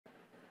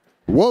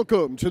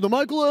Welcome to the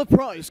Michael F.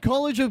 Price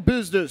College of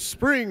Business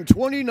Spring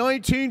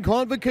 2019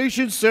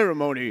 Convocation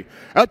Ceremony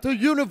at the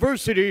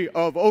University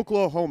of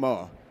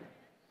Oklahoma.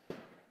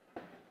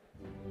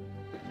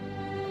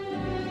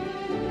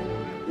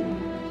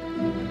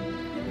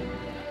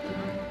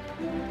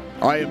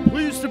 I am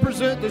pleased to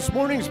present this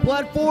morning's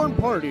platform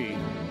party,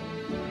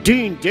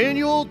 Dean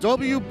Daniel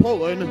W.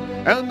 Pullin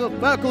and the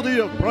faculty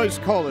of Price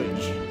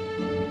College.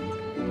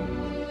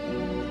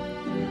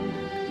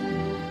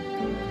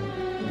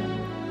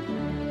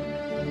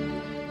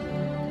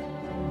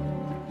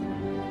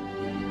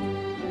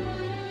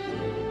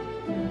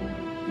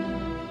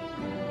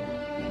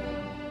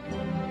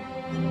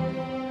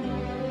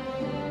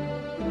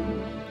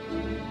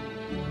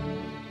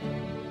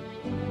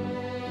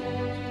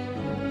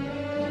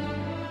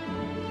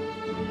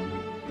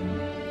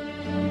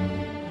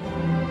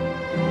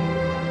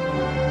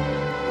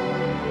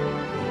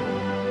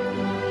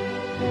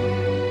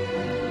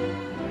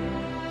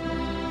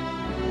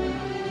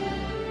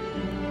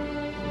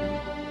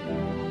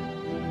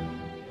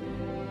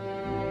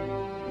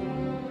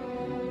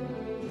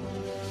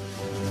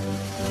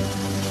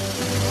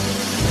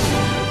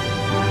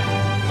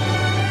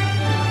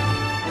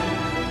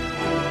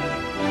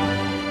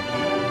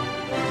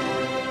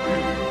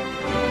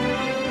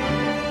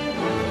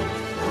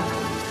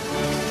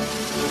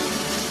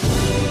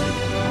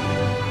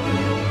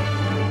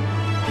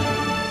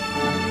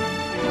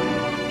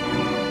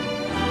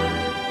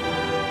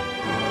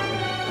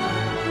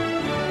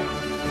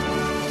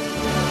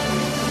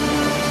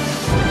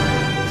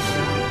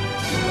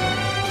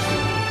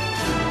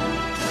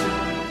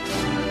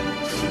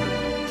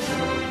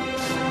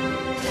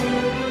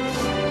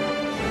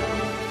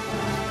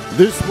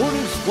 This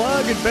morning's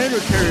flag and banner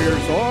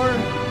carriers are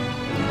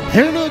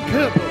Hannah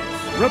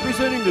Campos,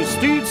 representing the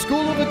Steed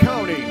School of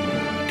Accounting,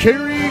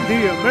 carrying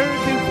the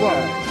American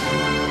flag.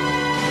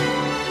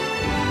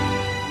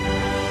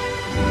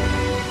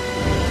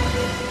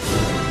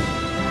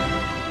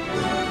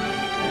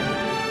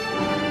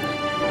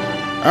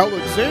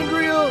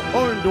 Alexandria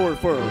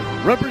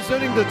Arndorfer,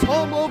 representing the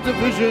Tom Love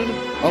Division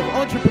of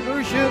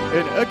Entrepreneurship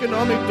and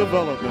Economic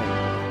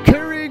Development,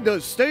 carrying the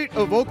State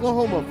of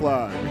Oklahoma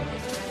flag.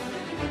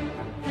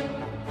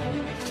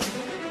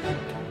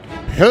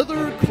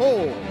 Heather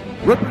Cole,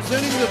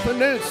 representing the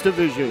Finance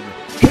Division,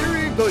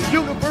 carrying the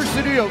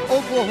University of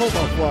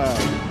Oklahoma flag.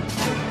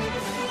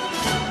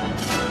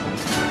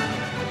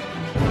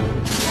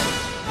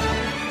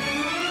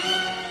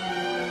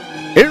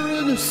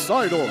 Aaron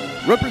Seidel,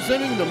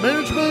 representing the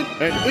Management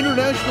and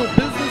International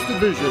Business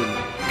Division,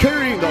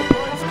 carrying the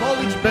Price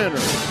College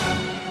banner.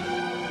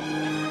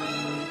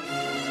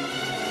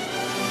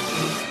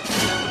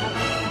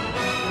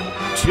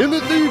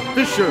 Timothy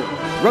Fisher,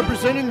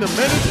 representing the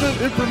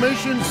Management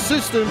Information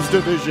Systems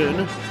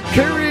Division,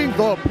 carrying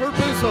the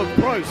Purpose of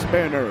Price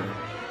banner.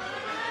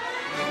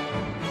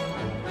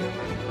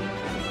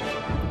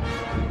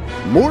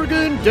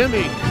 Morgan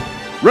Deming,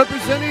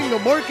 representing the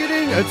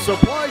Marketing and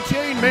Supply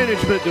Chain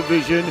Management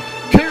Division,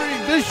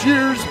 carrying this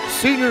year's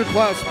Senior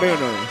Class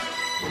banner.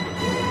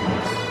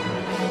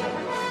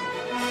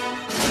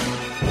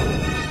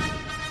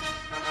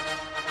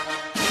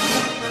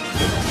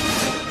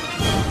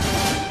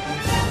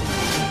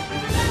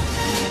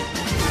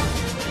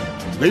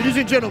 Ladies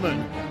and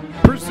gentlemen,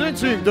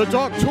 presenting the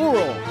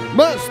doctoral,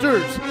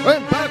 master's,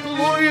 and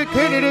baccalaureate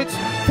candidates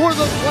for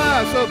the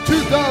class of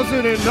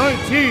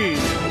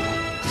 2019.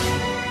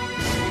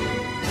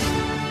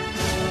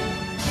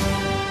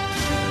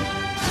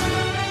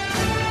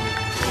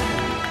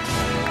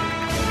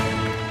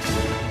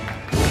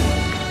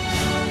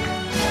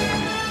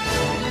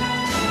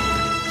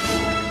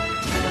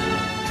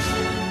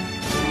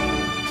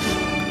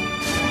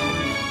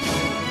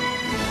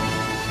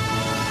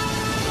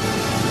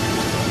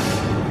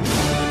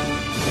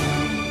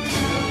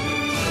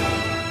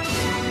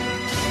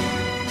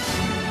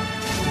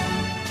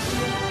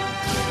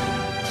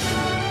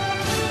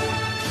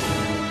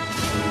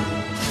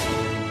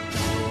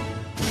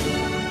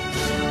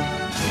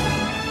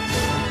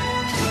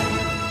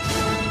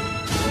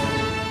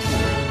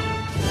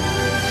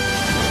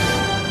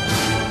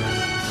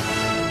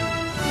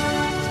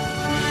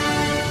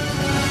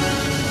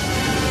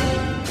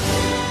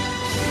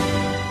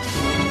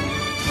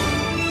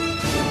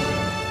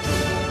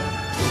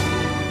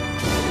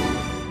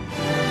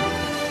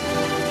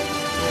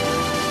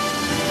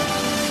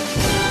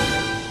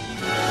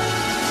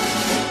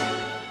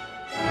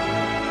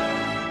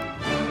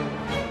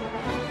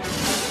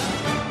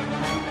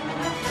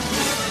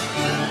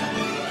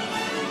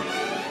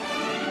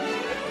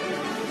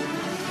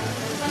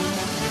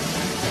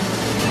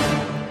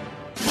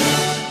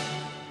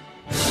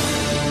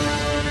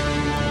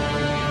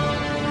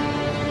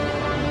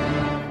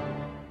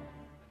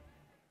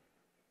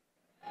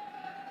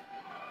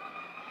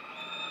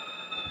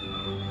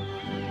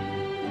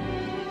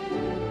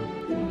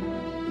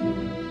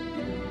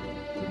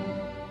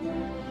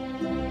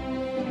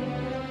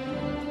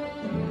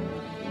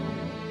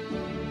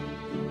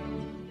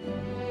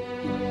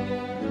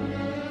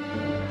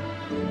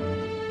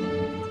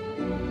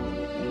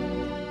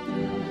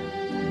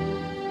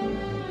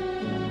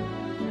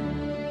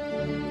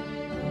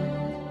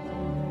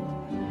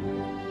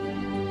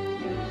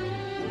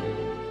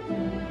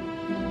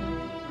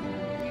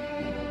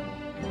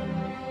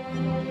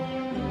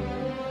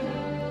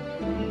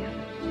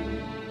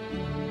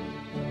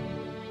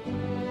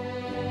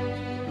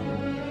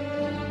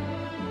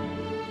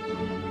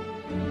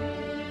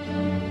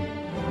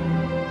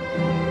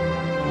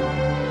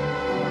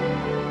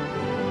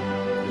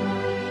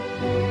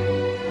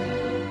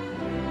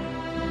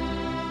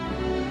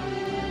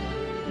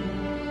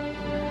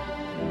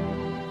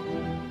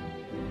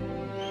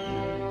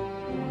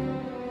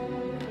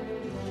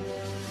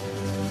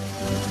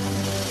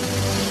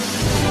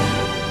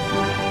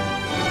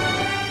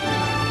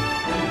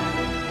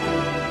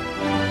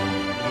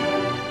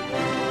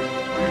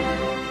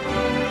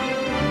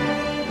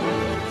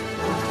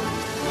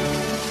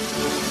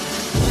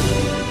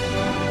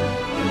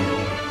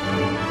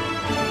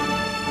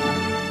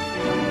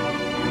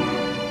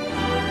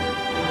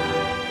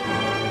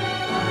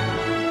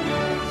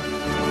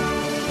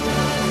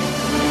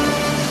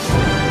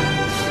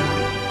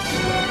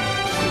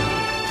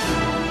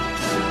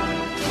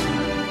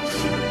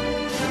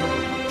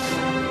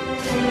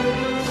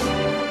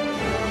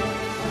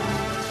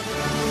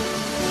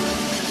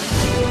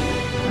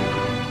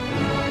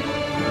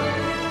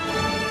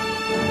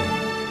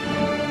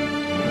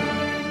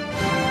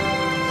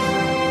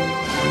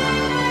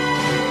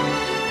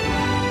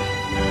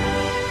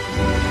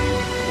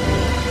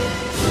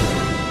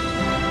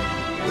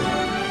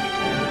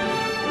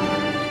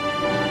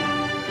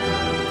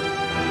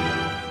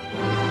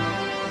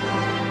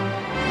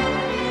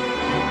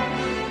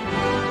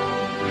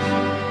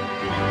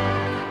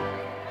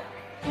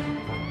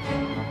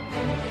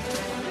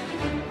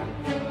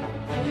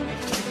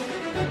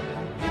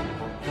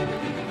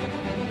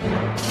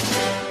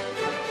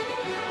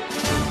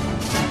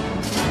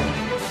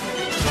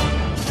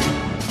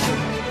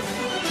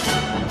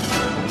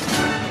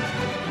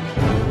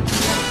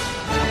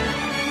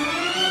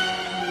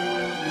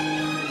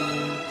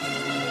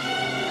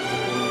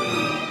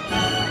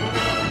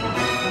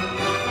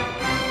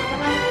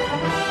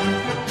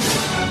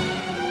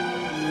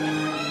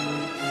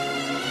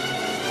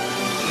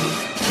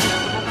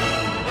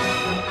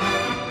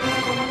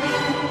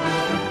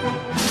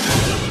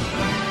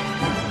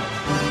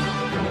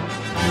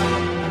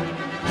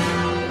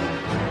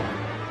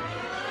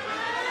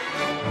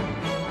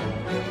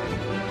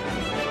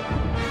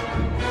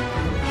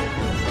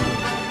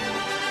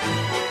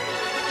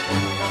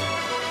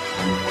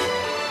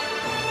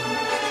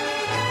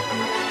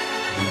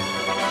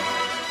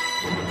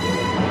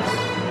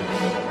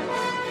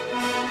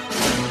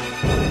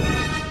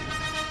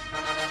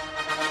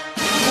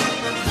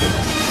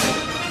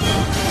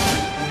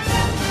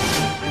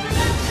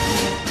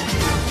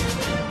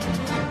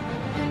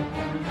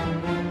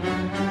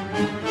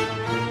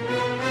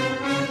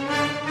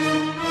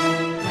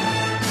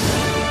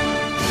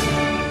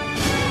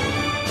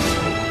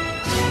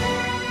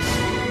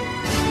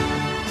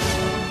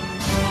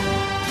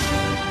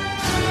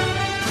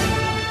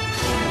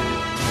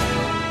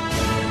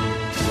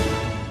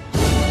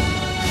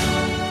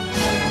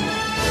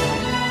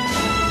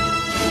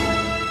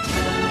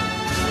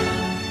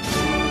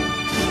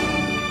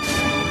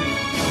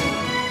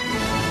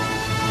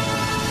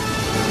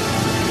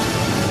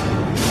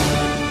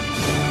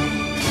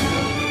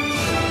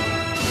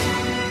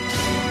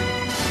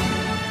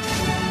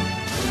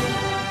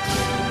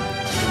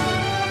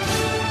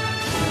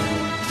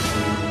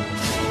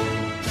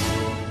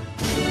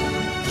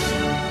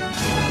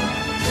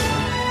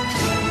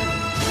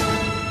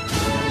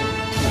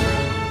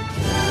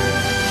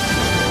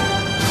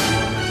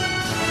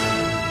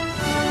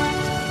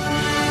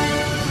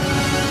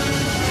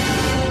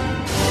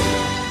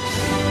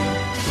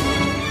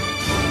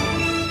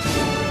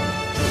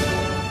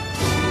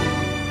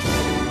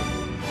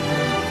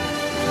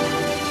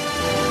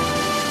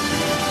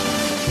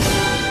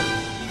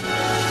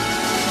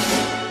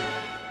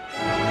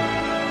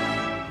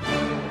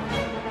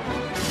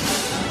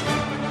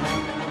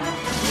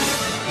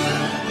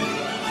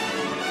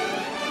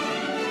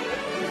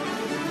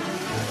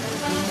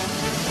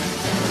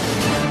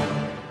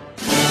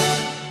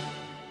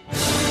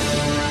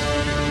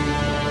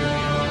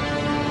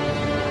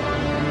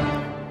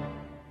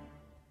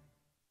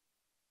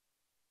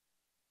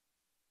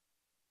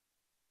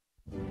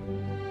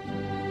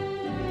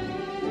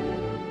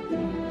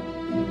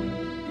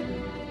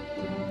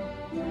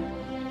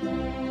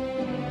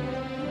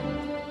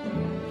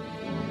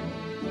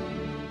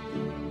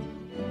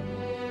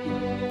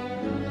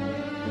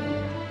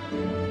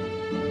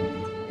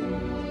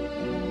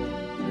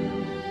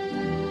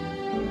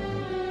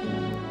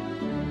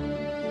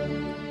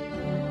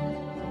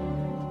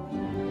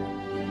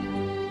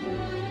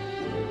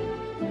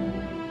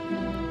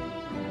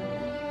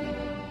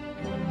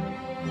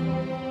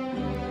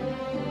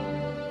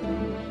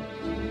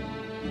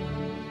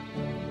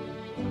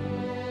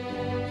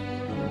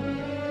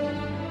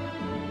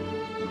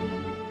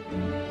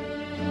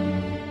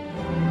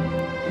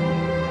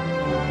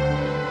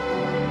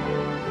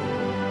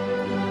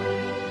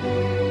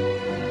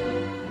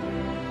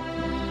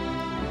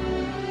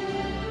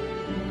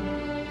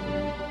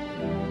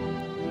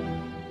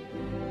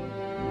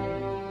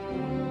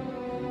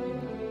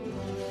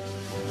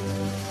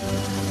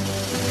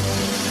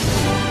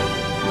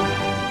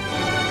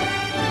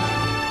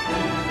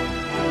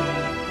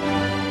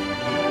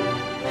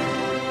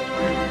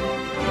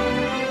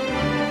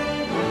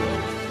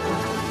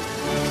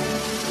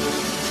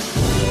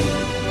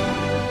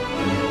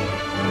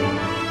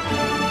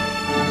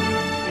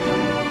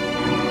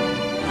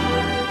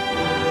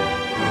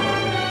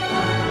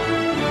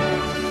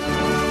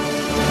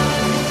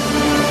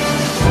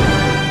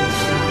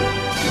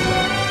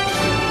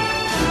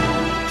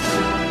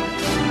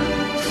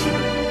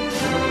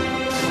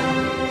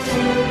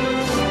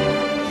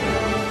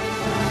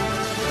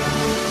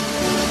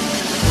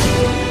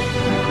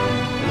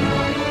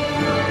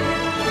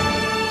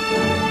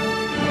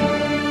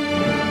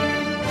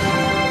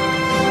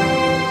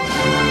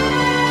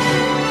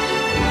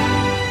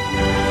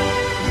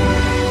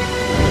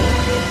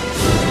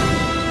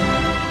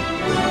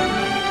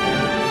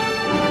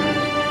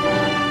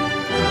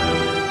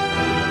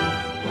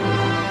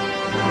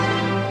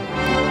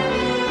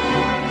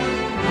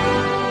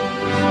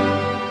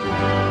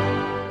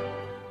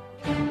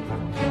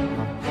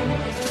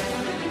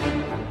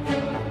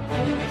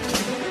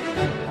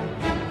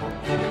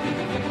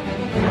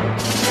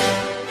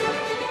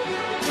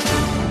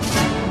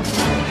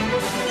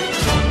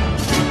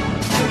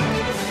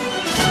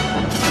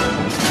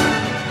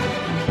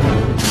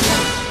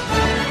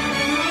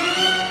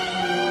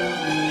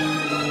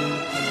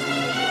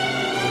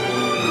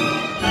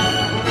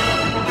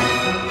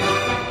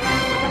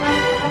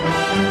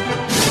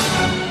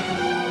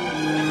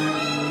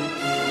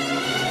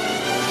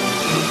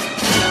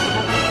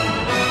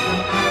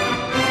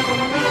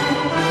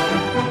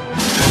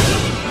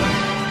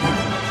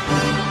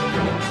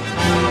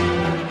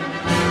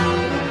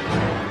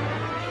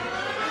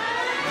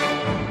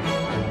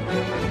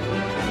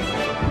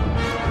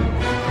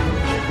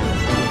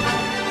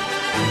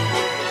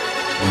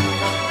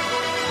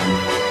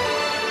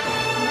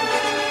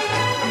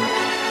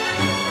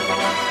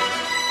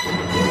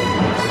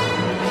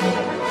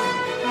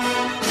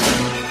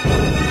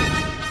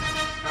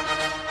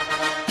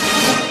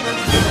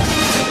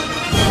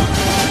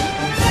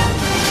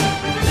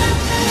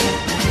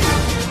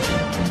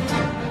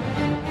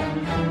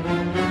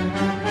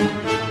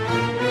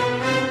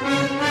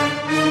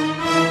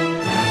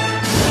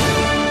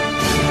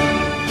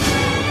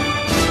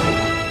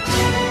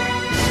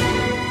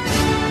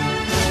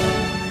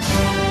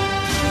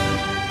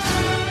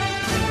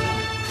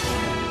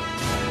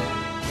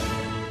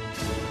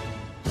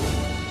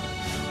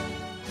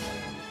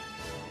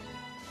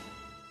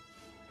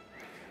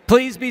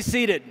 Please be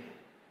seated.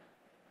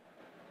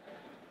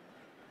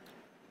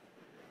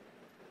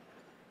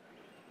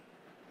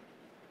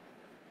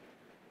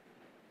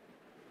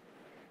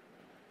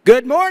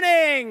 Good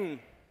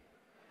morning.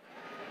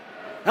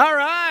 All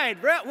right,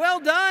 well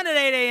done at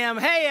 8 a.m.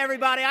 Hey,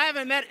 everybody, I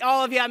haven't met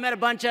all of you. I met a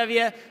bunch of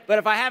you, but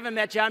if I haven't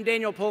met you, I'm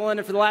Daniel Pullin,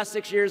 and for the last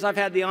 6 years, I've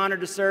had the honor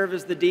to serve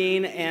as the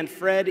Dean and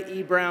Fred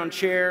E. Brown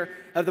Chair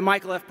of the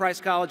Michael F.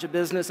 Price College of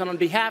Business. And on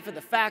behalf of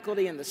the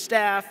faculty and the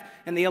staff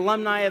and the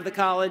alumni of the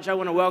college, I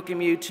want to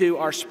welcome you to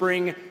our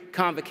spring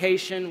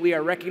convocation. We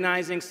are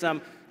recognizing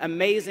some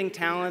amazing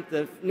talent,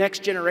 the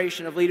next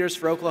generation of leaders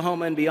for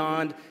Oklahoma and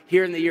beyond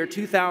here in the year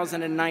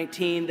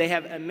 2019. They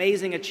have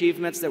amazing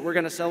achievements that we're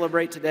going to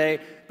celebrate today.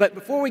 But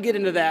before we get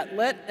into that,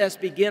 let us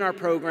begin our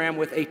program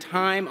with a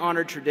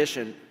time-honored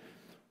tradition.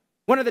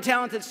 One of the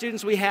talented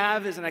students we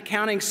have is an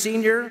accounting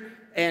senior,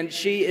 and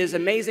she is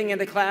amazing in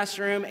the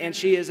classroom, and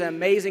she is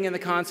amazing in the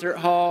concert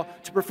hall.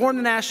 To perform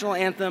the national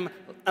anthem,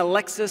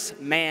 Alexis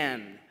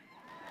Mann.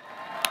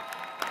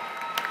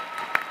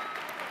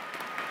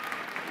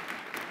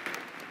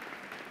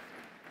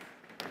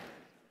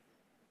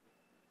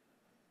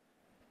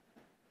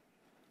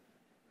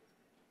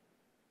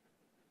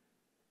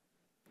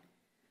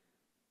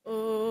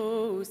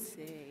 Oh,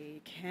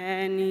 say,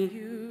 can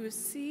you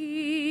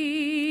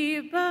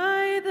see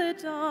by the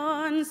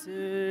dawn's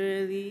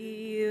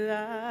early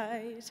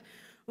light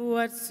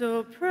what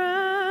so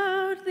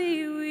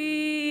proudly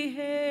we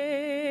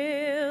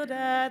hailed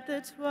at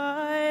the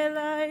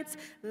twilight's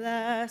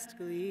last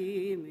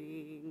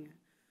gleaming,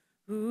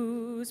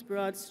 whose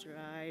broad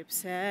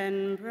stripes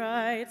and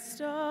bright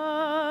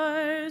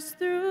stars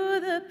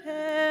through the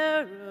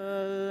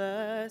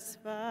perilous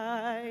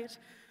fight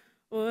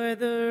o'er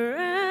the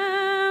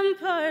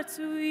ramparts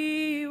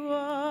we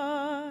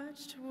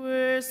watched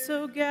were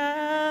so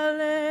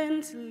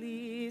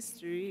gallantly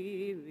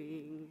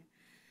streaming,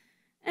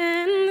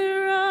 and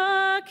the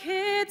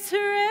rocket's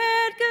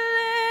red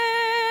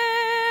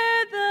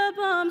glare, the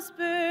bombs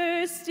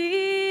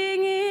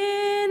bursting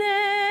in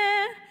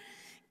air,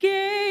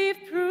 gave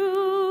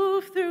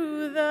proof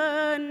through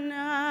the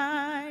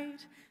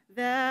night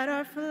that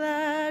our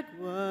flag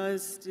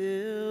was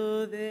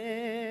still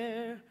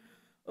there.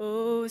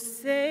 Oh,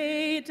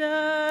 say,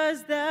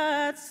 does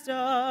that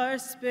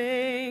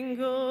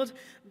star-spangled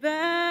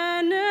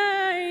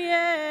banner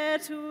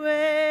yet wave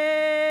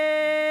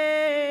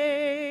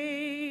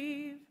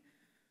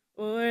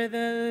o'er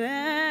the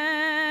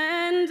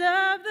land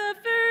of the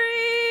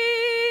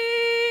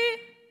free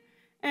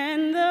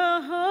and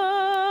the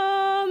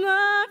home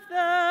of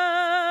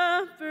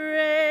the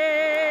brave?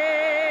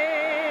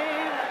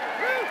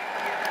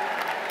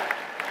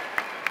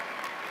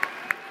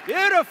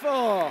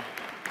 Beautiful.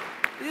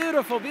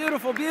 Beautiful,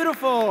 beautiful,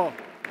 beautiful.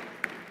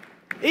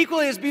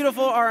 Equally as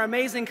beautiful are our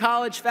amazing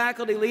college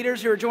faculty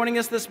leaders who are joining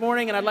us this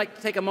morning, and I'd like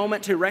to take a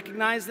moment to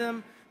recognize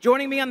them.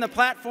 Joining me on the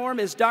platform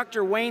is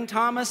Dr. Wayne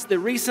Thomas, the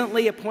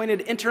recently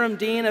appointed Interim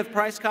Dean of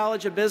Price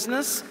College of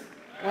Business.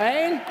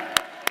 Wayne?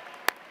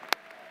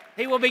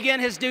 He will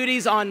begin his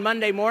duties on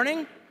Monday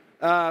morning,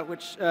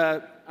 which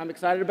I'm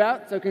excited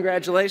about, so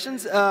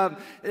congratulations.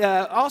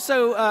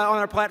 Also on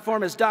our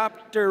platform is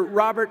Dr.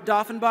 Robert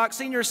Doffenbach,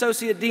 Senior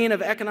Associate Dean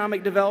of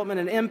Economic Development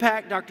and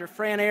Impact, Dr.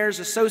 Fran Ayers,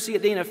 Associate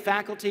Dean of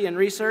Faculty and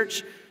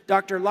Research,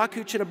 Dr.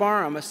 Laku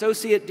Chidambaram,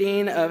 Associate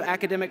Dean of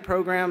Academic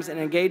Programs and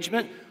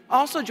Engagement.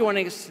 Also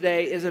joining us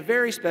today is a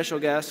very special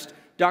guest,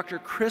 Dr.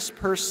 Chris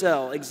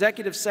Purcell,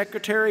 Executive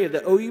Secretary of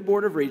the OU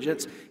Board of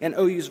Regents and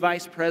OU's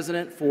Vice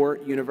President for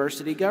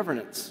University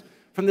Governance.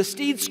 From the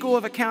Steed School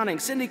of Accounting,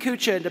 Cindy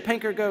Kucha and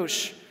Dipankar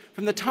Ghosh.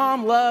 From the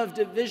Tom Love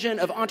Division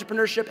of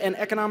Entrepreneurship and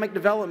Economic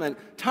Development,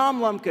 Tom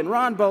Lumpkin,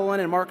 Ron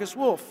Bolin, and Marcus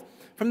Wolf.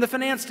 From the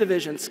Finance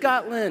Division,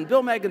 Scott Lynn,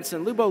 Bill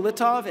Meganson, Lubo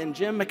Litov, and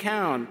Jim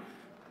McCown.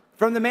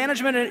 From the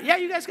Management, yeah,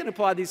 you guys can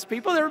applaud these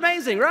people. They're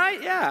amazing,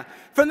 right? Yeah.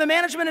 From the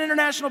Management and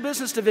International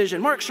Business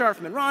Division, Mark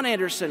Scharfman, Ron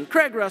Anderson,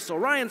 Craig Russell,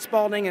 Ryan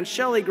Spalding, and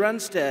Shelley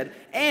Grunstead.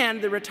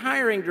 And the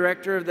retiring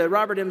director of the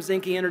Robert M.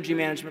 Zinke Energy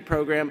Management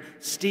Program,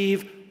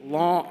 Steve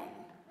Long.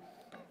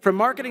 From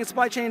Marketing and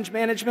Supply Chain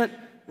Management,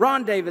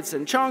 Ron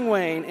Davidson, Chong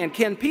Wayne, and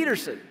Ken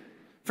Peterson.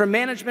 From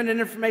Management and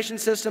Information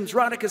Systems,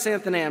 Radhika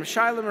Santhanam,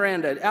 Shyla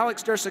Miranda,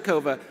 Alex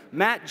Dursakova,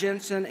 Matt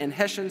Jensen, and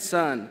Heshen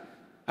Sun.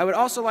 I would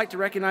also like to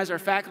recognize our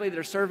faculty that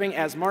are serving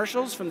as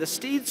marshals. From the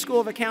Steed School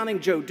of Accounting,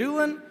 Joe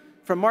Doolin.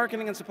 From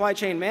Marketing and Supply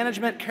Chain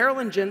Management,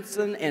 Carolyn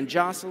Jensen and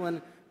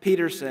Jocelyn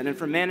Peterson. And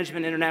from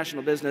Management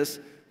International Business,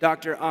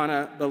 Dr.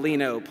 Anna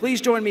Bellino.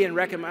 Please join me in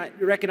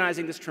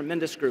recognizing this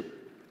tremendous group.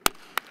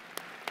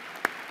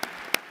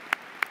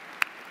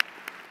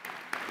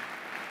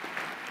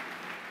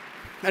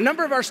 A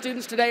number of our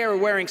students today are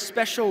wearing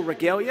special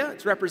regalia.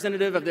 It's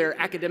representative of their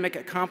academic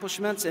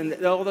accomplishments, and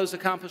all those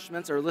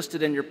accomplishments are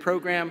listed in your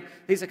program.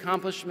 These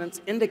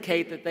accomplishments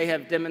indicate that they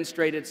have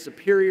demonstrated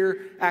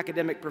superior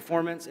academic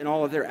performance in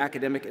all of their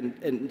academic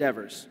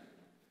endeavors.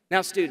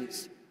 Now,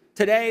 students,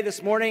 today,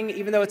 this morning,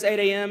 even though it's 8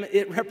 a.m.,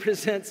 it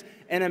represents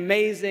an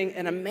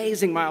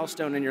amazing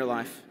milestone in your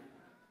life.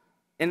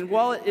 And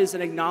while it is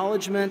an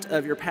acknowledgement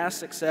of your past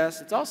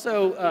success, it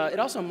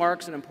also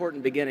marks an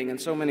important beginning in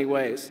so many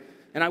ways.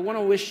 And I want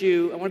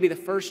to be the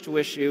first to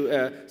wish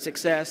you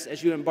success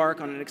as you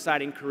embark on an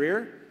exciting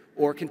career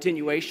or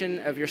continuation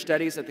of your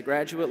studies at the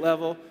graduate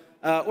level,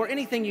 or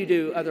anything you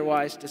do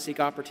otherwise to seek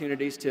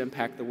opportunities to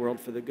impact the world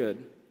for the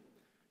good.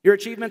 Your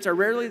achievements are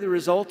rarely the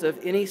result of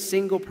any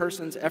single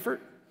person's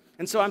effort.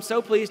 And so I'm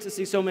so pleased to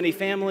see so many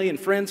family and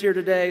friends here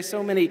today,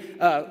 so many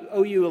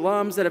OU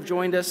alums that have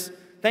joined us.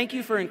 Thank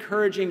you for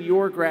encouraging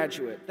your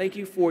graduate. Thank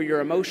you for your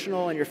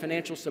emotional and your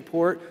financial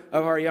support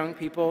of our young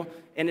people.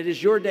 And it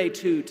is your day,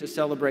 too, to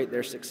celebrate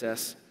their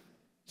success.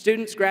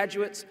 Students,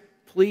 graduates,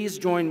 please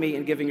join me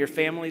in giving your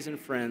families and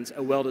friends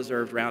a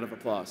well-deserved round of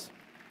applause.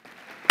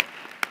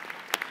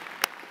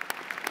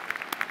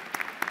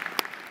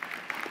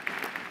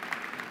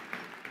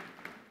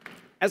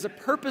 As a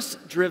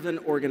purpose-driven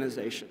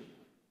organization,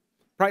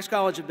 Price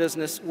College of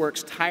Business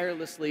works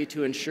tirelessly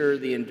to ensure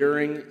the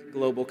enduring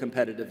global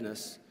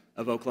competitiveness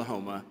of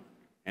Oklahoma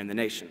and the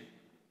nation.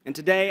 And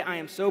today, I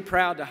am so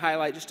proud to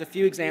highlight just a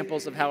few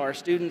examples of how our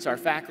students, our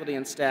faculty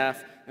and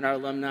staff, and our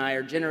alumni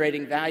are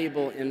generating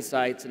valuable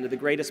insights into the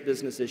greatest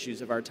business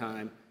issues of our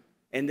time,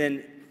 and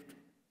then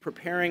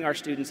preparing our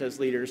students as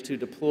leaders to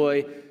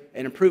deploy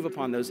and improve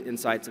upon those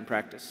insights in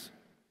practice.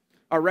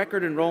 Our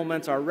record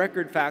enrollments, our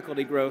record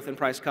faculty growth in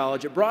Price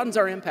College, it broadens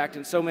our impact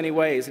in so many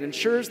ways and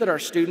ensures that our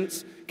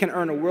students can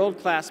earn a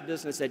world-class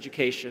business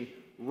education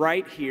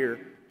right here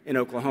in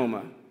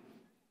Oklahoma.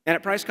 And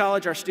at Price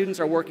College, our students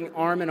are working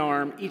arm in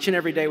arm each and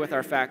every day with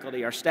our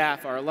faculty, our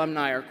staff, our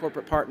alumni, our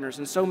corporate partners,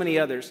 and so many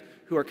others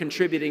who are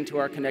contributing to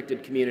our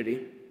connected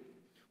community.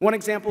 One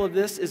example of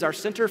this is our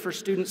Center for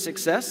Student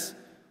Success,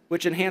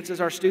 which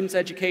enhances our students'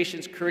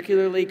 educations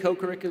curricularly,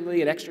 co-curricularly,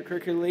 and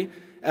extracurricularly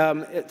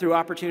through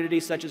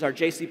opportunities such as our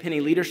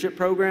JCPenney Leadership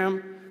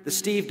Program, the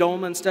Steve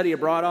Dolman Study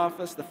Abroad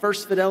Office, the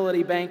First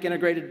Fidelity Bank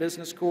Integrated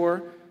Business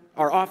Corps,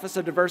 our Office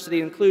of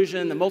Diversity and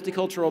Inclusion, the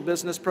Multicultural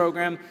Business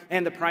Program,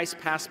 and the Price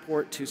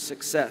Passport to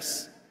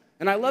Success.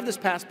 And I love this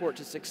Passport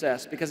to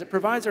Success because it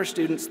provides our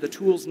students the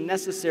tools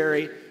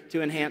necessary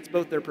to enhance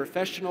both their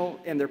professional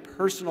and their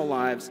personal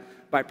lives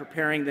by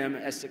preparing them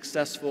as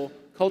successful,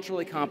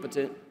 culturally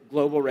competent,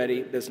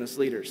 global-ready business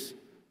leaders.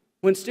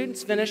 When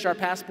students finish our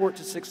Passport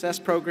to Success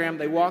program,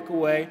 they walk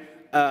away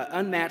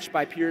unmatched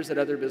by peers at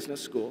other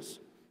business schools.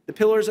 The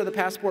pillars of the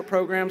Passport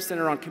program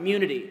center on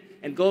community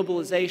and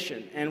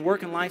globalization and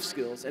work and life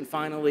skills, and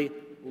finally,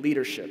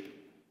 leadership.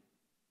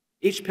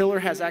 Each pillar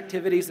has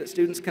activities that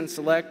students can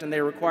select, and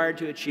they're required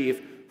to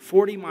achieve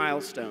 40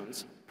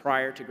 milestones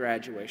prior to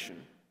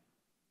graduation.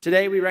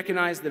 Today, we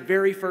recognize the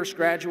very first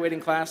graduating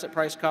class at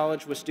Price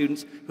College with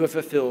students who have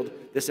fulfilled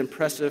this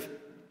impressive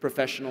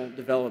professional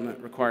development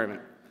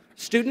requirement.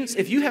 Students,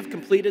 if you have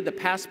completed the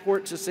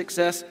Passport to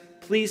Success,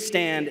 please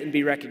stand and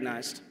be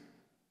recognized.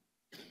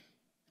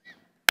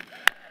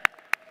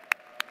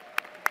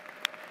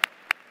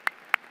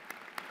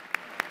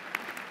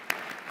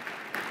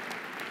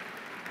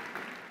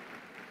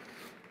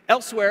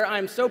 Elsewhere, I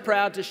am so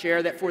proud to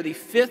share that for the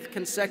 5th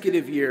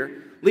consecutive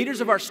year, leaders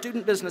of our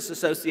Student Business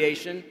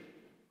Association,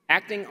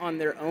 acting on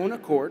their own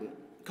accord,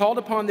 called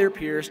upon their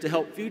peers to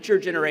help future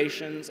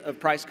generations of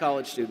Price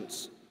College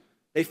students.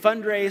 They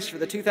fundraised for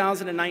the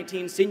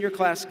 2019 senior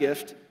class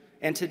gift,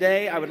 and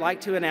today I would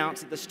like to announce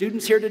that the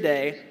students here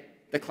today,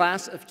 the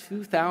class of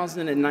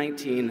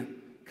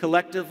 2019,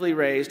 collectively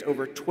raised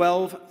over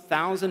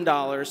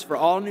 $12,000 for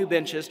all new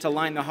benches to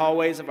line the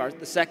hallways of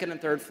the 2nd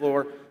and 3rd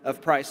floor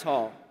of Price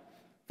Hall.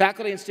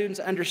 Faculty and students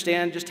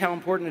understand just how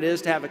important it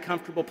is to have a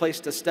comfortable place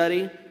to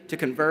study, to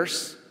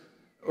converse,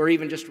 or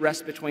even just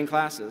rest between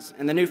classes.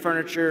 And the new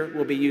furniture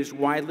will be used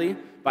widely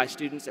by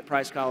students at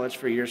Price College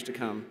for years to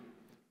come.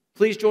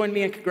 Please join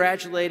me in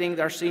congratulating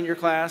our senior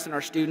class and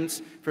our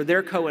students for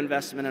their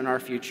co-investment in our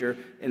future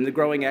in the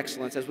growing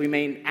excellence as we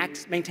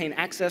maintain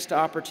access to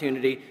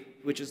opportunity,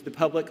 which is the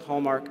public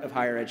hallmark of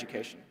higher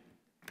education.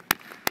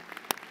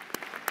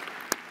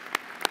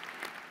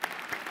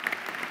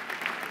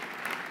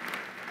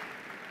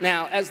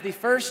 Now, as the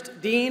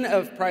first dean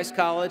of Price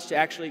College to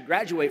actually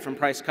graduate from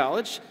Price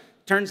College,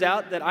 turns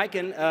out that I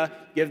can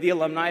give the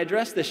alumni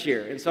address this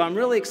year. And so I'm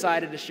really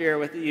excited to share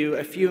with you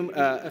a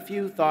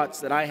few thoughts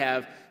that I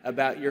have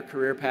about your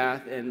career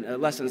path and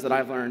lessons that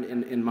I've learned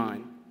in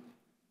mine.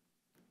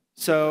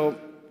 So,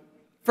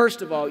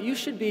 first of all, you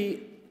should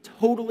be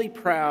totally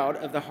proud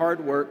of the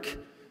hard work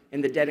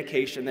and the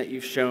dedication that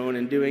you've shown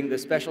in doing the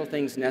special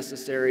things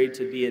necessary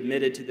to be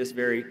admitted to this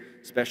very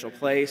special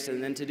place,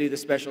 and then to do the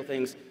special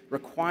things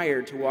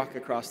required to walk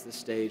across this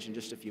stage in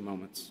just a few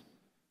moments.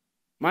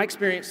 My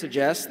experience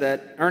suggests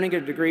that earning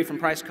a degree from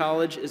Price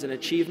College is an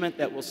achievement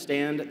that will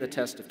stand the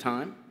test of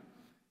time.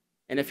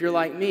 And if you're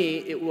like me,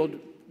 it will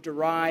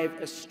derive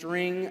a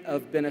string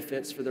of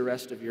benefits for the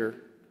rest of your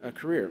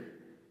career.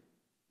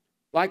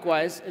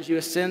 Likewise, as you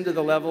ascend to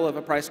the level of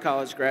a Price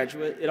College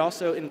graduate, it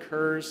also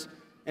incurs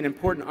an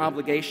important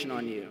obligation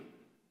on you.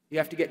 You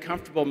have to get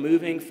comfortable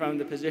moving from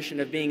the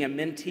position of being a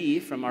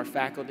mentee from our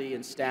faculty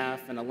and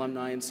staff and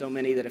alumni and so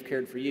many that have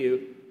cared for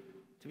you,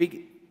 to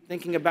be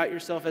thinking about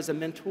yourself as a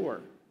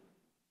mentor,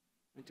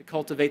 and to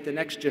cultivate the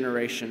next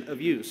generation of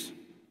yous.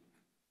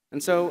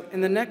 And so in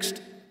the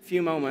next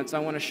few moments, I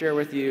want to share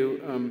with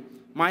you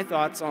my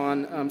thoughts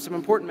on some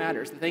important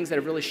matters, the things that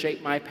have really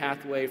shaped my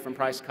pathway from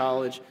Price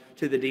College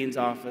to the Dean's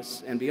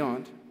office and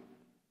beyond.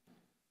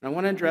 And I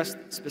want to address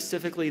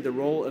specifically the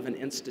role of an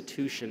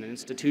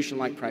institution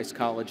like Price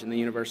College and the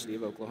University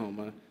of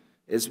Oklahoma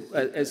as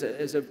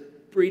a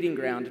breeding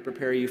ground to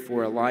prepare you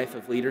for a life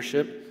of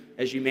leadership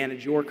as you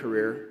manage your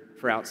career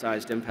for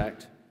outsized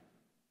impact.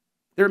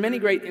 There are many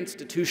great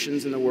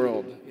institutions in the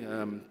world.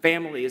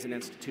 Family is an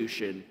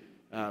institution.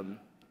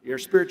 Your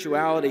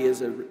spirituality is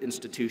an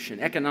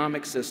institution.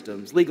 Economic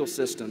systems, legal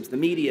systems, the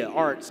media,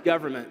 arts,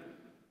 government,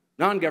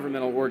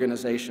 non-governmental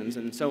organizations,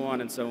 and so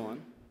on and so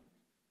on.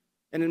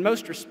 And in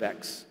most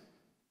respects,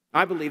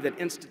 I believe that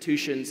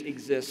institutions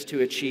exist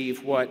to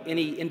achieve what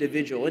any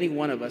individual, any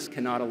one of us,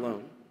 cannot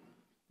alone.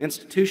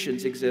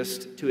 Institutions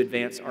exist to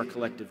advance our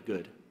collective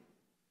good.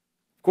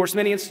 Of course,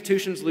 many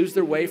institutions lose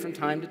their way from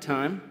time to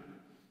time,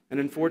 and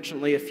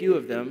unfortunately, a few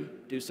of them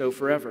do so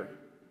forever.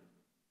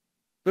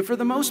 But for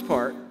the most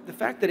part, the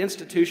fact that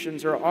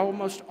institutions are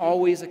almost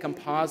always a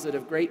composite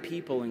of great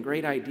people and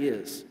great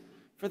ideas,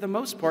 for the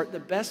most part, the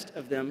best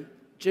of them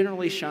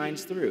generally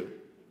shines through.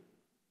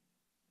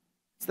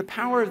 It's the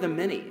power of the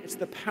many, it's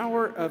the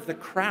power of the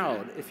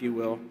crowd, if you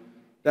will,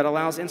 that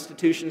allows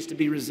institutions to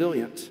be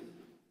resilient,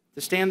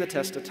 to stand the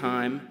test of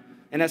time,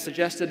 and as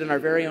suggested in our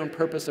very own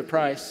purpose of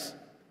Price,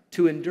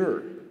 to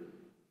endure.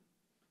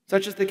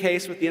 Such is the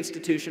case with the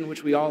institution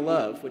which we all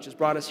love, which has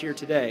brought us here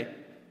today,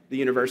 the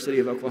University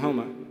of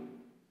Oklahoma.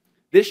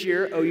 This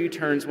year, OU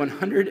turns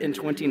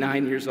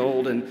 129 years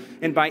old,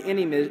 and by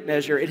any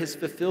measure, it has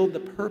fulfilled the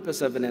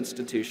purpose of an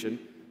institution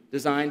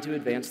designed to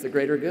advance the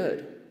greater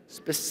good,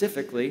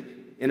 specifically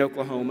in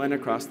Oklahoma and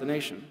across the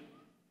nation.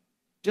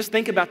 Just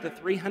think about the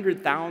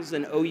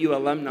 300,000 OU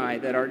alumni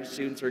that our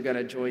students are going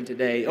to join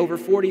today, over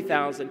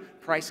 40,000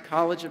 Price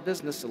College of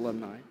Business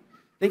alumni.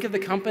 Think of the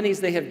companies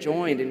they have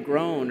joined and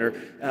grown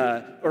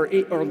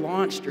or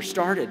launched or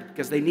started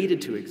because they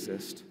needed to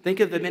exist.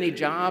 Think of the many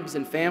jobs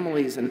and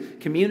families and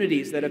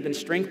communities that have been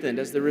strengthened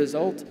as the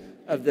result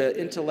of the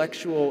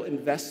intellectual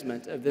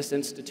investment of this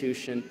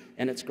institution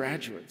and its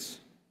graduates.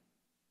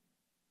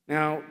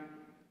 Now,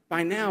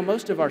 by now,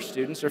 most of our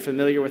students are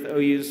familiar with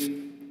OU's,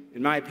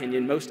 in my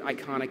opinion, most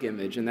iconic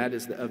image, and that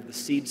is of the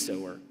seed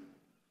sower,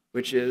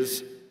 which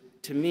is,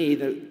 to me,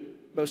 the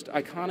most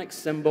iconic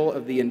symbol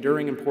of the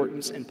enduring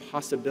importance and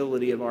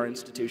possibility of our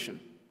institution.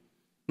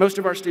 Most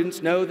of our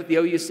students know that the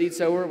OU seed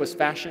sower was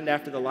fashioned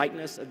after the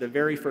likeness of the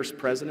very first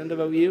president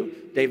of OU,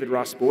 David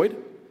Ross Boyd.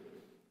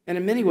 And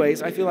in many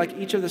ways, I feel like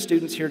each of the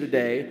students here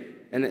today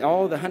and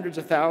all the hundreds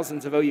of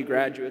thousands of OU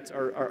graduates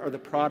are the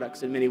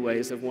products, in many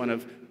ways, of one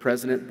of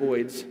President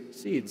Boyd's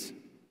seeds.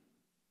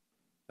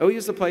 OU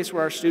is the place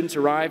where our students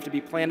arrive to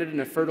be planted in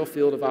a fertile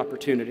field of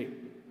opportunity.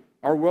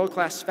 Our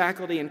world-class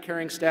faculty and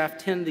caring staff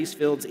tend these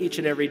fields each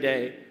and every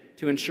day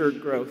to ensure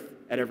growth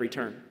at every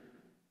turn.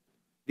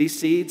 These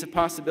seeds of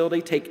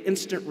possibility take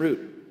instant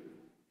root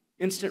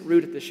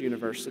at this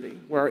university,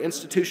 where our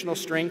institutional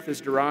strength is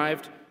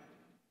derived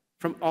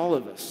from all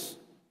of us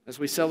as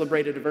we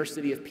celebrate a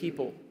diversity of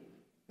people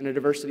and a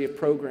diversity of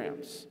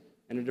programs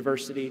and a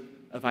diversity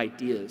of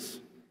ideas.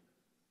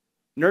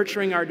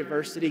 Nurturing our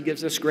diversity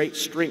gives us great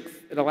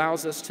strength. It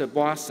allows us to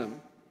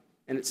blossom,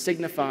 and it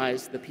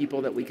signifies the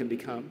people that we can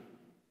become.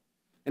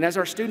 And as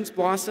our students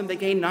blossom, they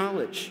gain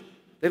knowledge.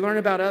 They learn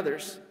about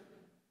others,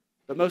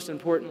 but most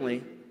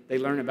importantly, they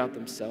learn about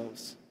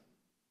themselves.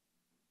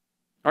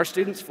 Our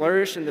students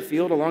flourish in the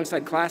field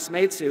alongside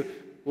classmates who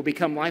will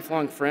become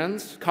lifelong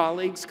friends,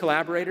 colleagues,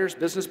 collaborators,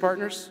 business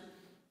partners.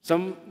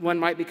 Someone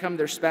might become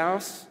their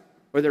spouse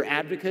or their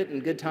advocate in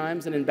good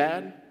times and in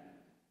bad.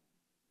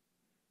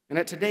 And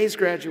at today's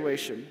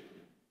graduation,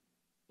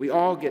 we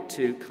all get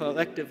to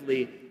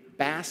collectively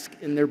bask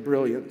in their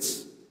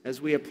brilliance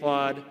as we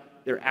applaud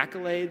their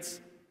accolades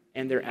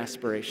and their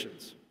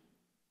aspirations.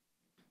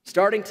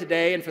 Starting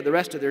today and for the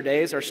rest of their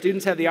days, our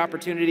students have the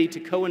opportunity to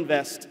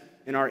co-invest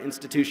in our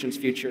institution's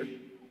future.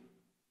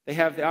 They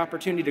have the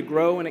opportunity to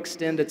grow and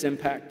extend its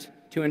impact,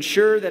 to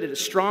ensure that it is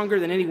stronger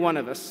than any one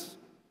of us,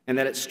 and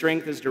that its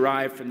strength is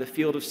derived from the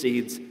field of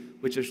seeds,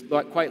 which has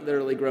quite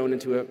literally grown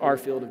into our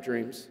field of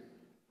dreams.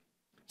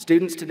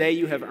 Students, today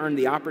you have earned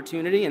the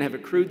opportunity and have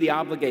accrued the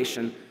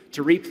obligation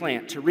to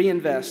replant, to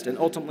reinvest, and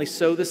ultimately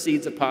sow the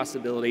seeds of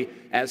possibility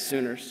as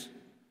Sooners,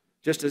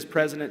 just as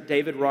President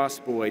David Ross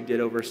Boyd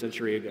did over a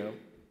century ago.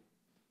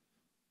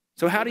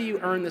 So how do you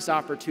earn this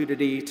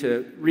opportunity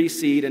to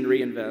reseed and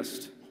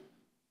reinvest?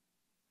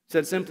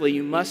 Said simply,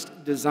 you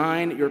must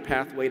design your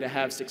pathway to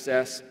have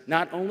success,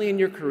 not only in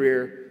your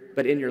career,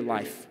 but in your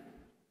life.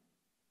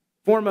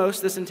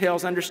 Foremost, this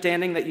entails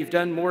understanding that you've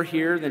done more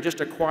here than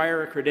just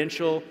acquire a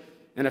credential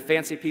and a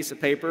fancy piece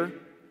of paper,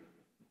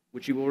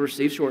 which you will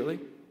receive shortly.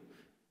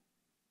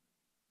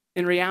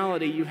 In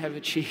reality,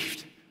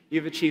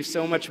 you've achieved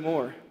so much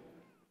more.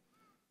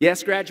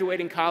 Yes,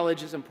 graduating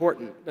college is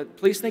important, but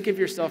please think of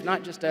yourself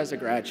not just as a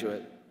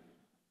graduate,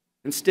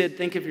 Instead,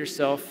 think of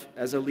yourself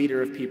as a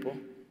leader of people.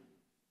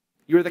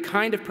 You are the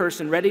kind of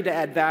person ready to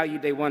add value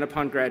day one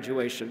upon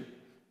graduation,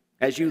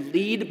 as you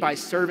lead by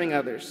serving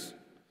others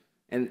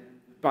and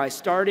by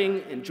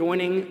starting and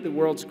joining the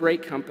world's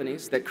great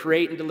companies that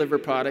create and deliver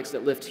products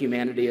that lift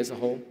humanity as a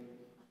whole.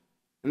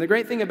 And the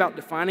great thing about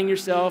defining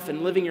yourself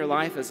and living your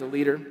life as a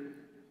leader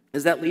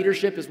is that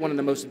leadership is one of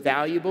the most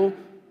valuable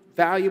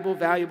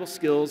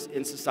skills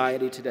in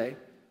society today,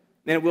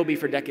 and it will be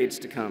for decades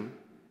to come.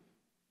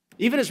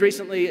 Even as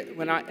recently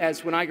when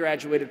I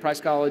graduated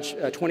Price College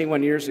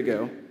 21 years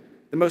ago,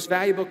 the most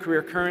valuable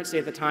career currency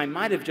at the time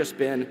might have just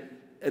been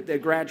the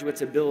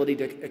graduate's ability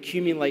to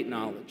accumulate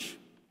knowledge.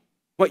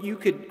 What you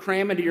could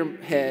cram into your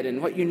head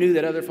and what you knew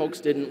that other folks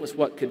didn't was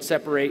what could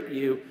separate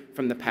you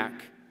from the pack.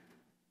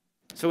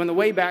 So in the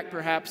way back,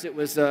 perhaps it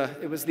was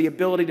the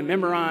ability to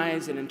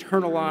memorize and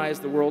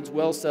internalize the world's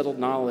well-settled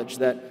knowledge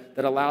that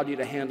allowed you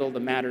to handle the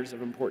matters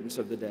of importance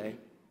of the day.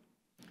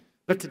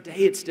 But today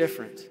it's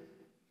different.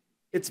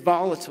 It's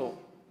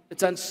volatile.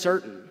 It's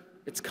uncertain.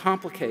 It's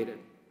complicated.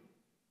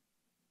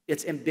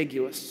 It's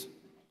ambiguous.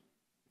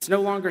 It's no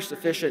longer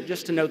sufficient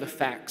just to know the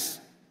facts,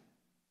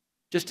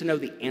 just to know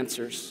the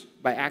answers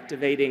by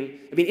activating.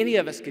 Any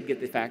of us could get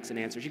the facts and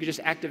answers. You could just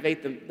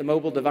activate the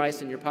mobile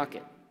device in your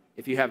pocket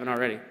if you haven't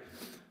already.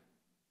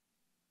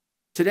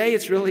 Today,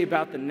 it's really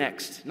about the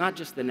next, not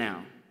just the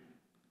now,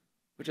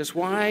 which is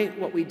why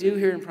what we do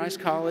here in Price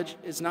College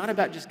is not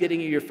about just getting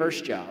you your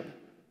first job,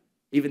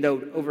 even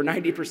though over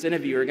 90%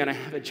 of you are going to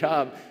have a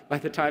job by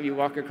the time you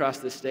walk across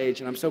this stage,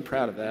 and I'm so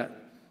proud of that.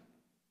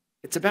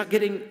 It's about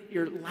getting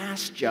your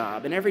last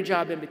job and every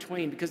job in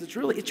between, because it's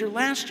your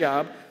last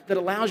job that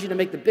allows you to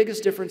make the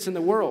biggest difference in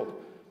the world,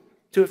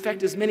 to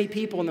affect as many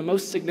people in the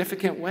most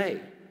significant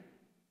way.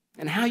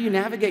 And how you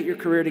navigate your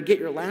career to get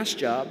your last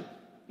job,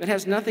 it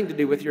has nothing to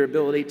do with your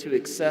ability to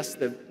access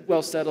the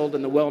well-settled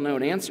and the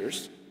well-known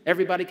answers.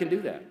 Everybody can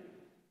do that.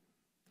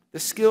 That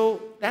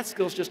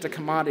skill's just a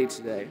commodity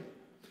today.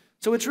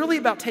 So it's really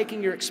about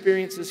taking your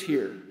experiences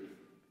here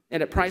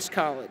and at Price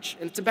College,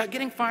 and it's about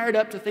getting fired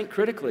up to think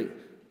critically,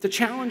 to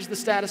challenge the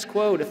status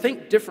quo, to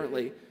think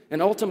differently,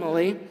 and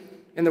ultimately,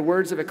 in the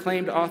words of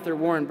acclaimed author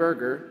Warren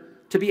Berger,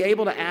 to be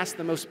able to ask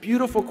the most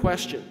beautiful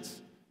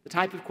questions, the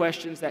type of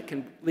questions that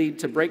can lead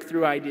to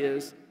breakthrough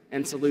ideas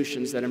and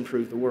solutions that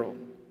improve the world.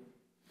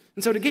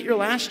 And so to get your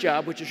last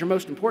job, which is your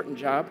most important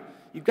job,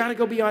 you've got to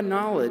go beyond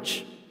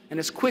knowledge, and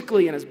as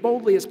quickly and as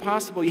boldly as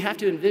possible, you have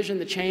to envision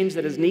the change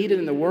that is needed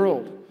in the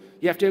world.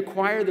 You have to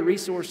acquire the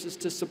resources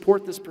to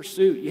support this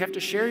pursuit. You have to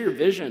share your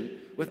vision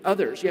with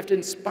others. You have to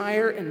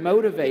inspire and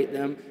motivate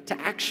them to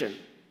action.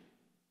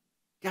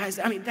 Guys,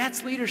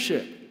 that's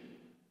leadership.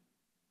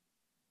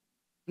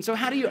 And so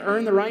how do you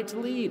earn the right to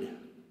lead?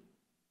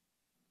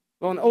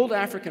 Well, an old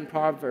African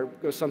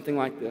proverb goes something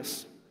like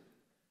this: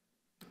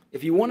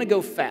 if you want to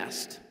go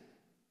fast,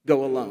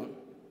 go alone.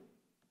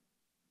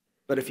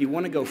 But if you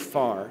want to go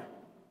far,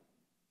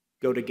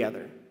 go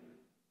together.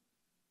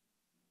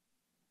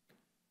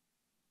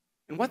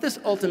 And what this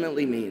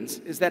ultimately means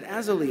is that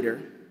as a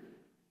leader,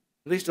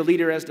 at least a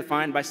leader as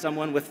defined by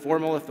someone with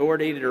formal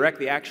authority to direct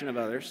the action of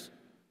others,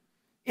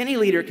 any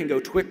leader can go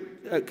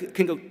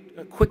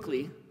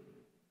quickly,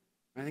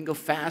 and then go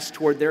fast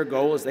toward their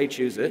goal as they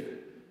choose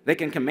it. They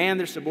can command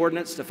their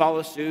subordinates to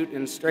follow suit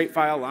in a straight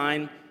file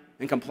line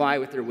and comply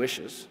with their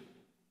wishes.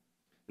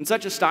 In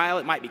such a style,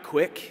 it might be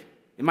quick,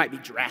 it might be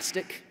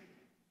drastic,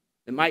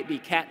 it might be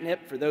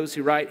catnip for those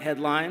who write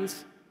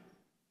headlines,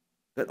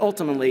 but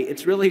ultimately,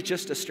 it's really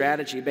just a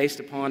strategy based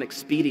upon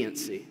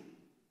expediency.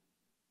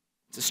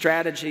 It's a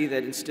strategy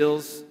that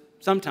instills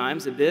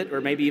sometimes a bit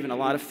or maybe even a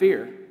lot of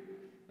fear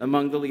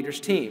among the leader's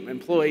team,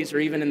 employees, or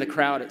even in the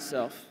crowd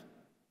itself.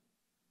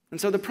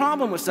 And so the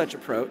problem with such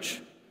approach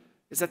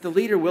is that the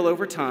leader will,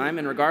 over time,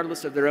 and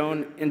regardless of their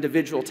own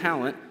individual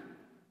talent,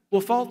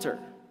 will falter,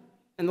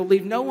 and they'll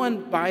leave no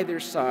one by their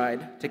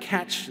side to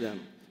catch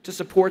them, to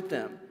support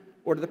them,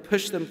 or to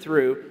push them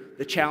through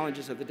the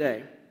challenges of the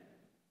day.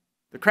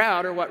 The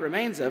crowd, or what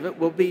remains of it,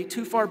 will be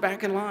too far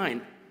back in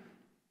line,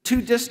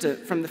 too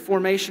distant from the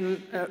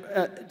formation,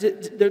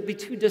 there'd be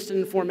too distant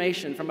in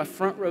formation from a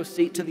front row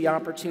seat to the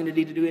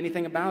opportunity to do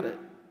anything about it.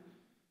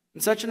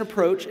 In such an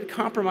approach, it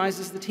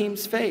compromises the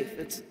team's faith,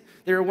 it's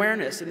their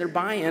awareness and their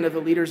buy-in of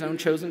the leader's own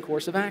chosen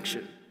course of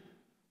action.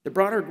 The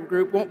broader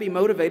group won't be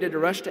motivated to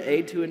rush to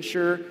aid to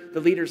ensure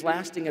the leader's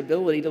lasting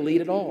ability to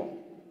lead at all.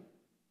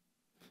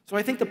 So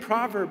I think the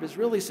proverb is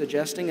really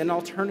suggesting an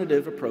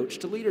alternative approach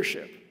to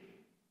leadership.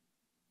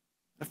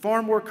 A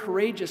far more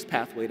courageous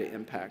pathway to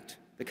impact,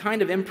 the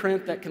kind of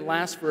imprint that can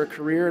last for a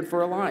career and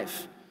for a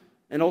life,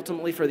 and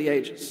ultimately for the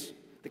ages.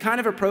 The kind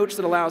of approach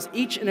that allows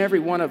each and every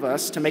one of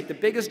us to make the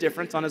biggest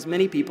difference on as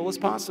many people as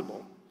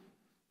possible.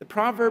 The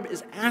proverb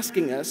is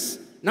asking us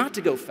not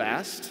to go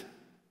fast,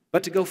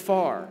 but to go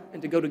far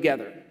and to go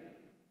together.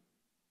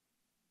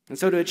 And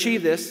so to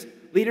achieve this,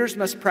 leaders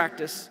must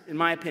practice, in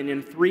my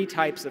opinion, 3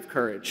 types of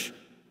courage.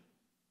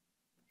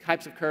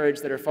 Types of courage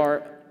that are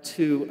far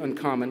too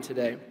uncommon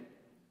today.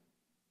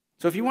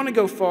 So if you want to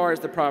go far, as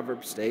the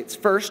proverb states,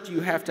 first you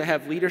have to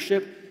have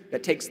leadership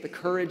that takes the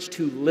courage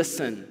to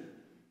listen.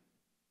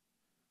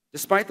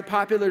 Despite the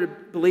popular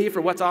belief,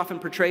 or what's often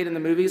portrayed in the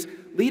movies,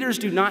 leaders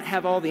do not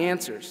have all the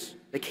answers.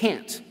 They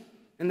can't.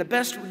 And the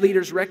best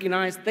leaders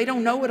recognize they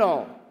don't know it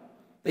all.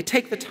 They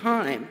take the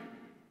time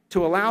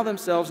to allow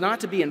themselves not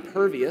to be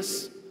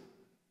impervious,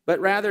 but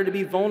rather to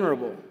be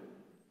vulnerable.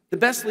 The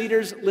best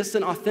leaders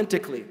listen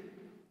authentically.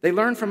 They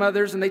learn from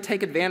others and they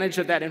take advantage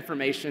of that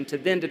information to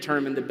then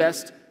determine the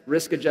best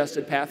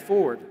risk-adjusted path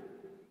forward.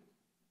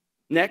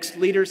 Next,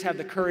 leaders have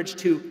the courage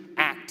to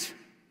act.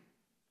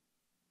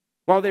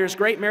 While there's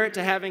great merit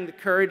to having the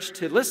courage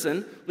to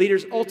listen,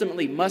 leaders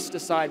ultimately must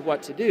decide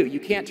what to do. You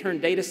can't turn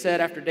data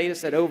set after data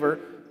set over,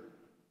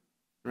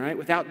 right,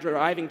 without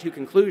driving to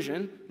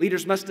conclusion.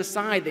 Leaders must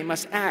decide, they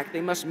must act,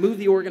 they must move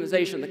the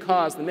organization, the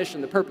cause, the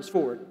mission, the purpose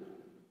forward.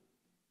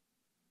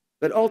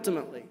 But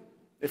ultimately,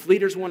 if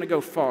leaders want to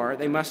go far,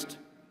 they must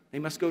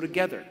go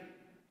together.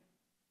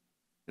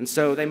 And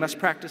so they must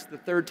practice the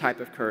third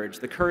type of courage,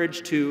 the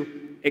courage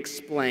to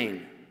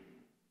explain.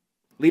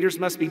 Leaders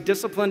must be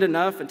disciplined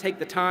enough and take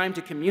the time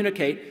to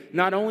communicate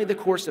not only the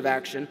course of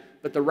action,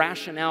 but the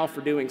rationale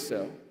for doing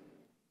so.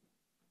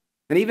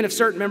 And even if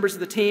certain members of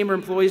the team or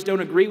employees don't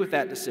agree with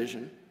that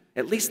decision,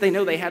 at least they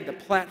know they had the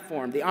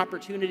platform, the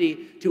opportunity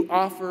to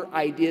offer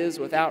ideas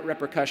without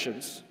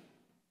repercussions,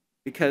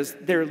 because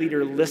their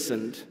leader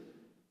listened,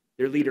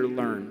 their leader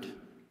learned.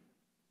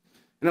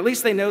 And at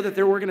least they know that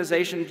their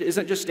organization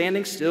isn't just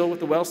standing still with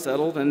the well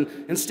settled, and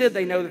instead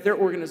they know that their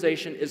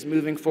organization is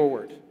moving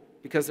forward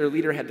because their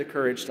leader had the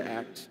courage to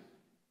act.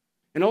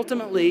 And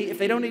ultimately, if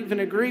they don't even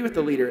agree with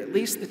the leader, at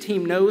least the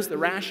team knows the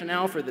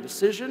rationale for the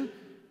decision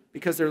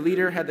because their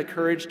leader had the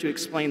courage to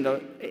explain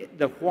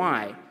the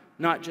why,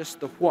 not just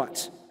the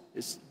what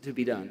is to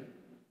be done.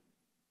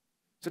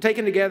 So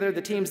taken together,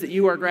 the teams that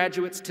you, our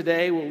graduates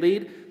today, will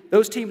lead,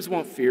 those teams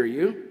won't fear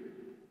you.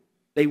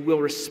 They will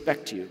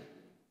respect you.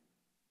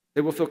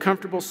 They will feel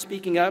comfortable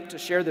speaking up to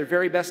share their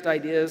very best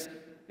ideas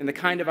and the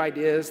kind of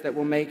ideas that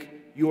will make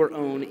your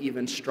own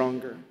even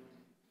stronger.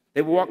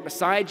 They will walk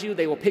beside you.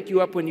 They will pick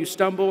you up when you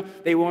stumble.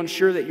 They will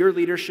ensure that your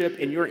leadership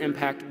and your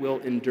impact will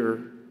endure.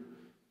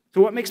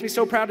 So what makes me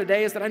so proud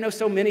today is that I know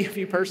so many of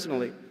you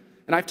personally,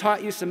 and I've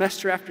taught you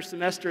semester after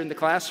semester in the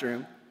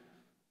classroom,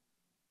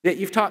 that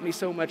you've taught me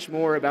so much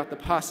more about the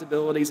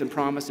possibilities and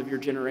promise of your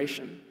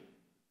generation.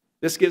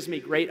 This gives me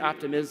great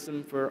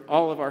optimism for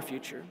all of our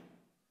future.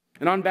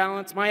 And on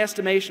balance, my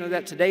estimation is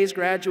that today's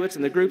graduates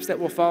and the groups that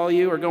will follow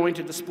you are going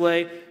to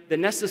display the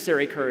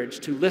necessary courage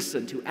to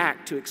listen, to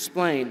act, to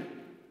explain,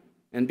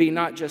 and be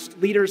not just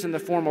leaders in the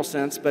formal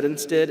sense, but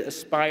instead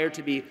aspire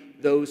to be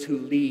those who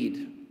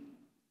lead,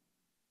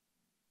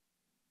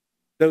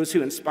 those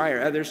who inspire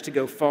others to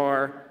go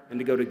far and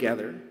to go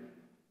together.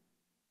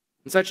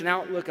 And such an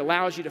outlook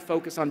allows you to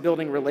focus on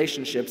building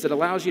relationships. It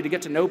allows you to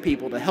get to know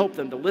people, to help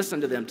them, to listen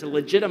to them, to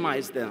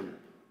legitimize them.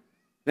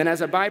 Then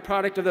as a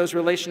byproduct of those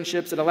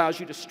relationships, it allows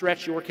you to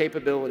stretch your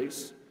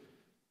capabilities.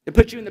 It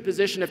puts you in the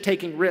position of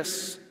taking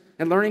risks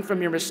and learning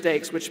from your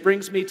mistakes, which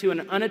brings me to an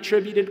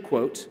unattributed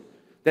quote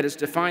that has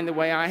defined the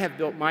way I have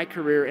built my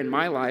career and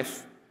my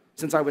life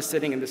since I was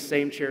sitting in the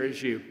same chair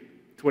as you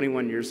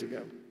 21 years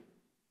ago.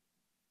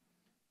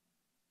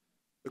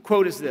 The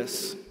quote is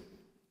this: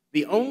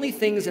 "The only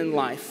things in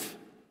life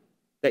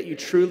that you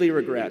truly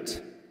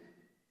regret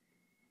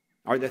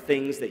are the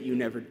things that you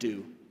never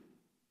do."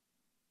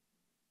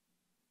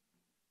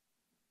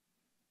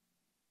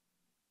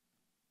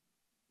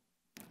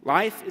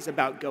 Life is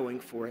about going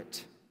for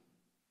it.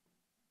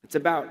 It's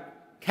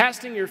about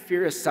casting your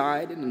fear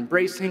aside and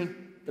embracing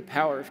the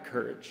power of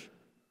courage.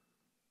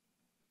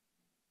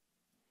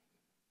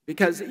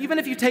 Because even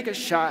if you take a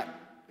shot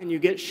and you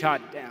get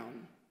shot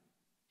down,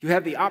 you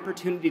have the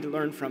opportunity to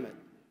learn from it.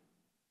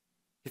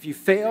 If you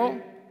fail,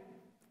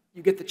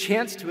 you get the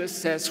chance to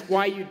assess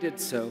why you did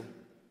so,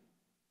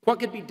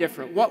 what could be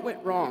different, what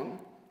went wrong,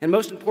 and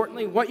most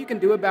importantly, what you can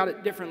do about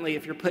it differently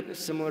if you're put in a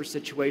similar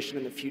situation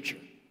in the future.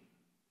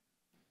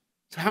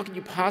 So how can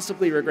you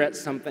possibly regret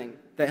something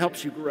that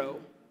helps you grow,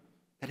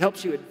 that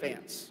helps you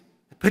advance,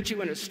 that puts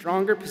you in a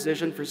stronger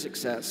position for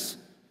success,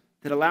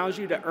 that allows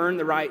you to earn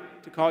the right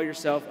to call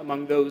yourself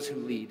among those who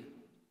lead?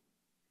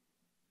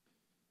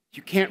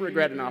 You can't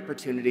regret an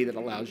opportunity that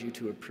allows you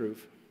to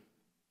improve.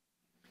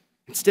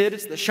 Instead,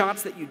 it's the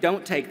shots that you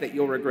don't take that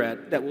you'll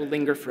regret, that will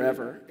linger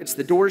forever. It's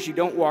the doors you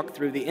don't walk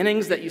through, the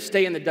innings that you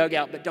stay in the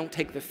dugout but don't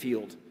take the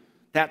field.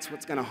 That's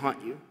what's going to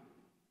haunt you.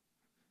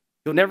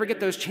 You'll never get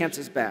those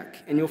chances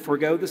back, and you'll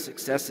forego the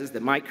successes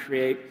that might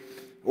create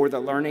or the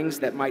learnings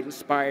that might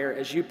inspire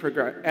as you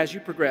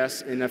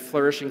progress in a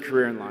flourishing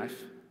career in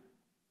life.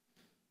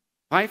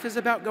 Life is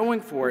about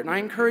going for it, and I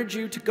encourage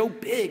you to go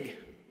big.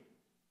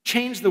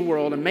 Change the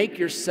world and make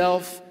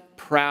yourself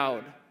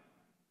proud.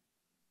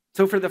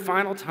 So for the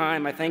final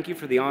time, I thank you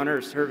for the honor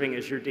of serving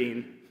as your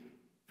dean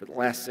for the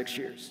last 6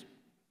 years.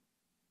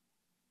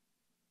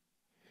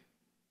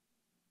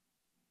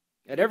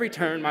 At every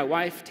turn, my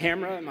wife,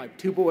 Tamara, and my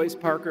two boys,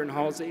 Parker and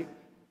Halsey,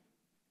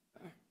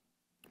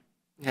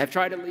 have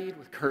tried to lead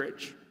with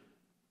courage.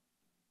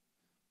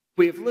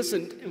 We have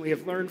listened and we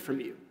have learned from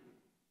you.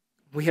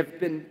 We have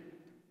been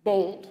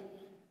bold.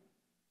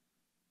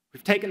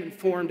 We've taken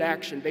informed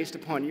action based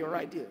upon your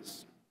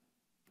ideas.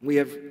 We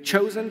have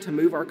chosen to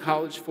move our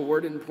college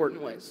forward in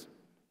important ways.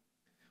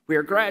 We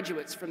are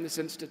graduates from this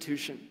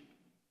institution.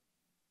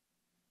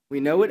 We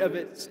know it of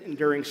its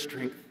enduring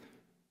strength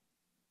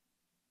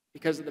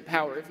because of the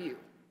power of you.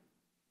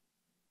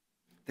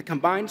 The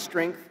combined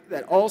strength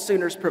that all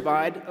Sooners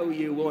provide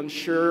OU will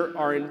ensure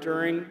our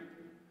enduring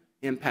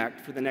impact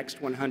for the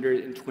next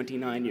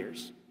 129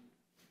 years.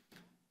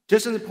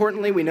 Just as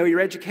importantly, we know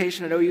your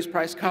education at OU's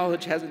Price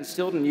College has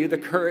instilled in you the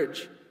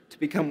courage to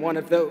become one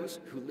of those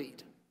who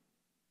lead.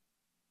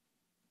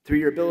 Through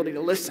your ability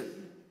to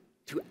listen,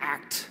 to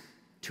act,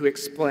 to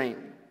explain,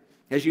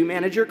 as you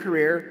manage your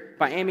career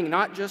by aiming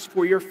not just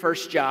for your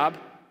first job,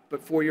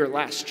 but for your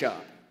last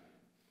job.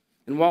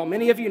 And while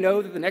many of you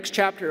know that the next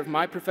chapter of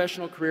my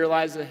professional career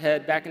lies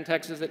ahead back in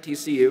Texas at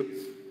TCU,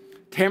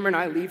 Tamara and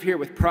I leave here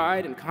with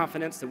pride and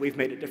confidence that we've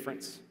made a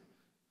difference.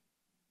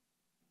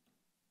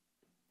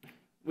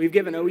 We've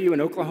given OU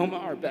and Oklahoma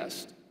our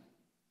best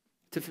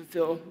to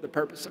fulfill the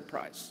purpose of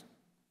Price,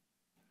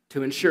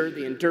 to ensure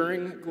the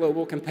enduring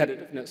global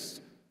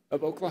competitiveness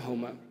of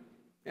Oklahoma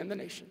and the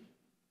nation.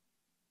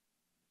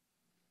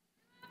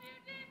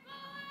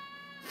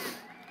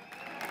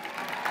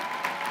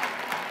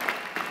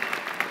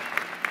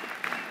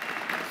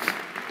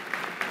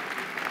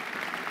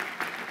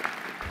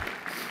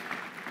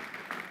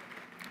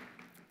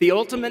 The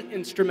ultimate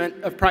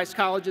instrument of Price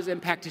College's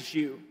impact is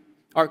you,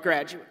 our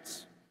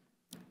graduates,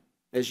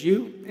 as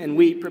you and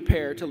we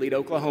prepare to lead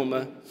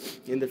Oklahoma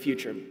in the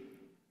future.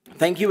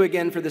 Thank you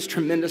again for this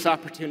tremendous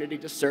opportunity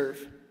to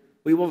serve.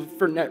 We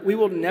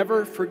will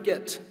never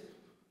forget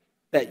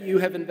that you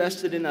have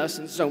invested in us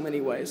in so many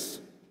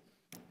ways.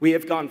 We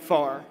have gone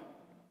far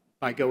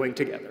by going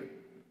together.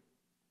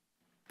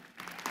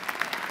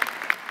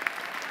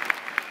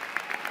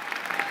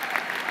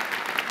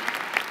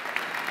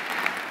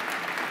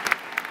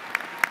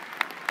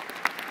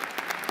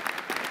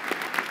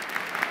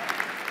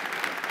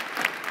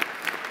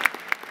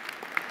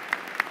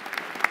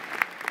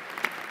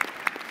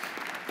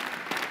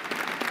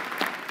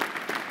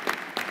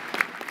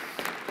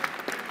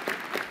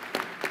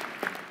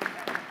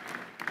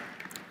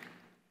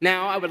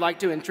 Now, I would like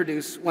to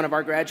introduce one of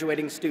our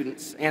graduating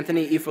students,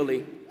 Anthony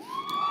Ifoli.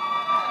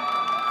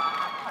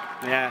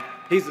 Yeah,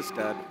 he's a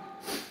stud.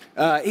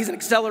 He's an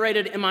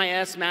accelerated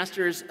MIS,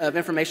 Masters of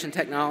Information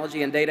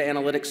Technology and Data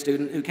Analytics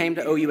student who came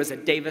to OU as a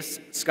Davis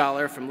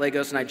Scholar from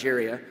Lagos,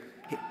 Nigeria.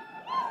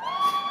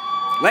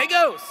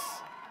 Lagos!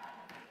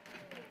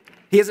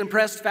 He has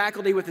impressed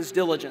faculty with his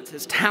diligence,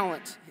 his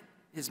talent,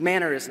 his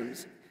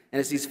mannerisms,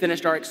 and as he's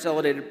finished our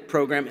accelerated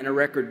program in a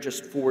record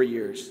just 4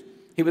 years.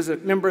 He was a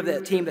member of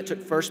that team that took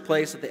first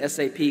place at the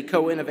SAP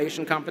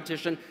Co-Innovation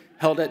Competition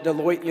held at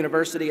Lloyd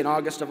University in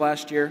August of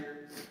last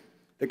year.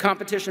 The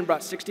competition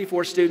brought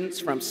 64 students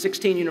from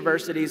 16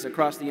 universities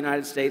across the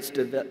United States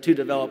to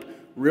develop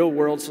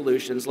real-world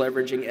solutions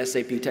leveraging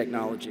SAP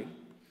technology.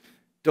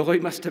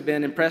 Deloitte must have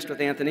been impressed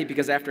with Anthony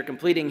because after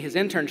completing his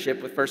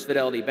internship with First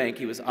Fidelity Bank,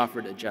 he was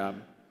offered a job.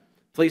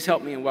 Please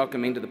help me in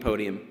welcoming to the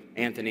podium,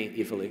 Anthony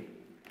Ifoli.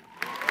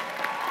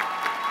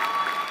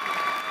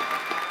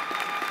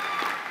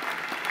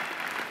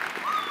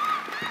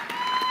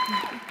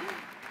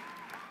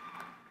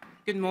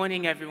 Good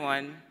morning,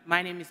 everyone.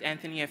 My name is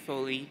Anthony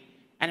Ifoli,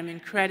 and I'm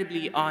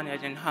incredibly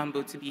honored and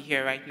humbled to be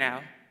here right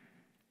now.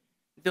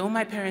 Though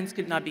my parents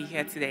could not be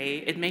here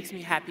today, it makes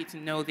me happy to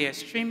know they are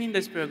streaming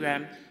this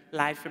program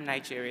live from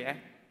Nigeria.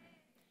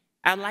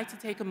 I'd like to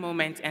take a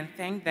moment and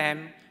thank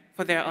them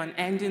for their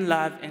unending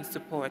love and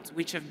support,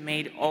 which have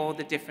made all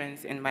the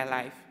difference in my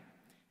life.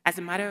 As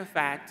a matter of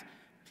fact,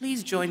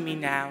 please join me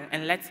now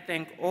and let's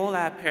thank all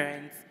our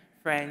parents,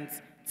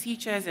 friends,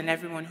 teachers, and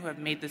everyone who have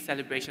made this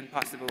celebration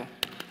possible.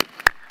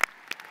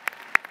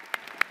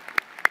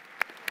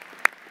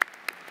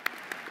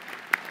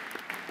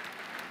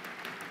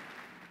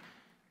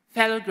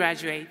 Fellow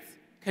graduates,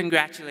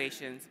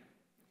 congratulations.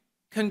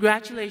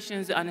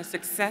 Congratulations on a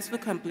successful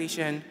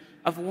completion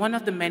of one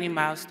of the many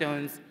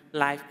milestones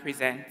life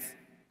presents.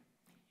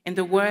 In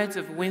the words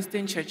of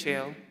Winston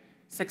Churchill,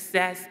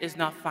 success is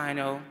not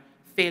final,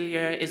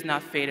 failure is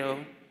not fatal,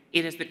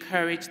 it is the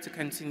courage to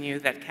continue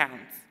that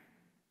counts.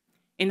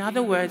 In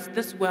other words,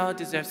 this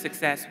well-deserved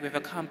success we've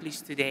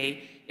accomplished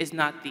today is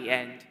not the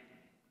end.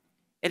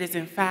 It is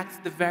in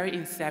fact the very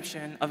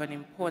inception of an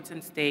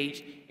important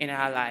stage in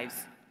our lives.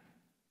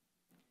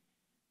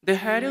 The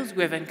hurdles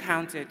we've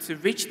encountered to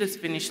reach this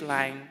finish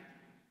line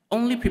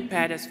only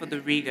prepared us for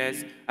the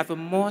rigors of a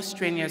more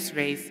strenuous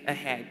race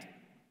ahead.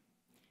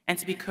 And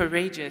to be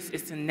courageous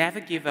is to never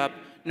give up,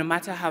 no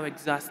matter how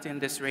exhausting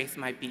this race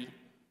might be.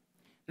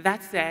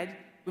 That said,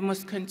 we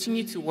must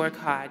continue to work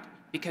hard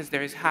because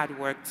there is hard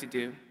work to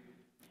do.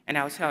 And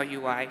I'll tell you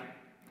why.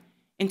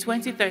 In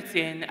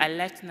 2013, I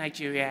left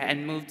Nigeria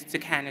and moved to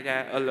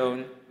Canada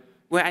alone,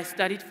 where I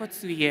studied for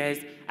 2 years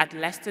at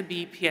Lester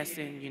B.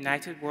 Pearson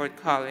United World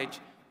College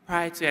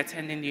prior to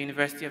attending the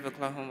University of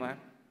Oklahoma.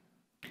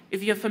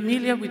 If you're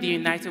familiar with the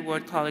United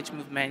World College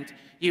movement,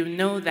 you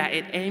know that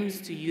it aims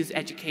to use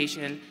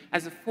education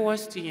as a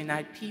force to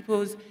unite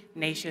peoples,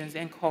 nations,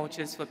 and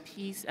cultures for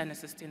peace and a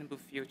sustainable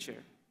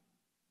future.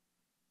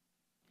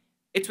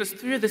 It was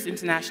through this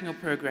international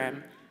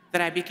program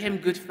that I became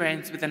good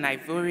friends with an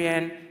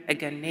Ivorian, a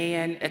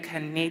Ghanaian, a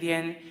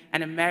Canadian,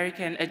 an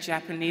American, a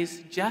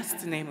Japanese, just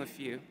to name a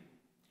few.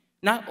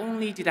 Not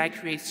only did I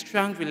create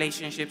strong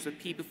relationships with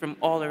people from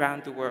all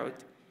around the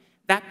world,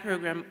 that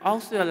program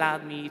also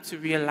allowed me to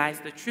realize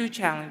the true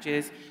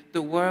challenges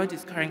the world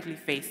is currently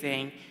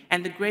facing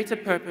and the greater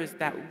purpose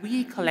that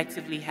we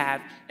collectively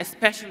have,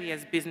 especially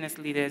as business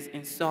leaders,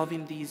 in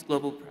solving these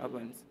global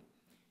problems.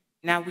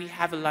 Now we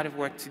have a lot of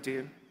work to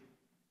do.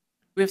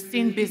 We've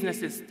seen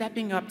businesses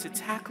stepping up to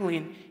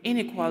tackling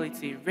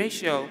inequality,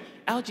 racial,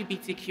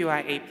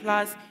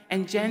 LGBTQIA+,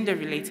 and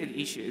gender-related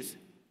issues.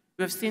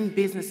 We've seen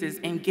businesses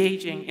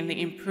engaging in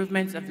the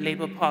improvement of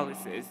labor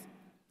policies.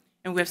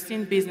 And we've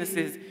seen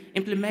businesses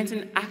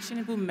implementing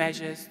actionable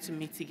measures to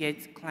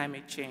mitigate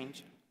climate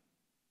change.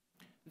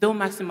 Though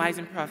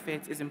maximizing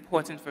profits is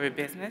important for a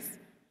business,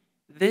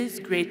 these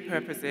great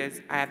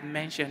purposes I have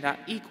mentioned are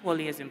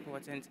equally as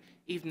important,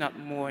 if not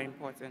more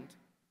important.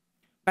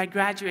 By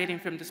graduating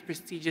from this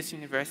prestigious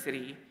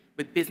university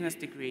with business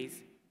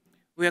degrees,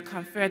 we are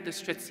conferred the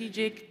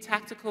strategic,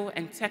 tactical,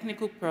 and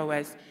technical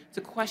prowess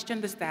to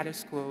question the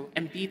status quo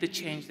and be the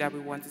change that we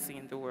want to see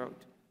in the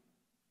world.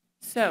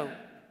 So,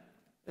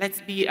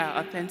 let's be our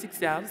authentic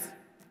selves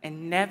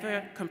and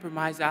never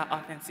compromise our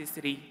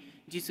authenticity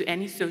due to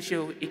any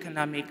social,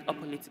 economic, or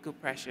political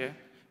pressure,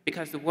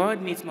 because the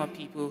world needs more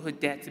people who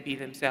dare to be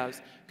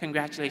themselves.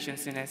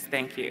 Congratulations, Sinners.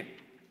 Thank you.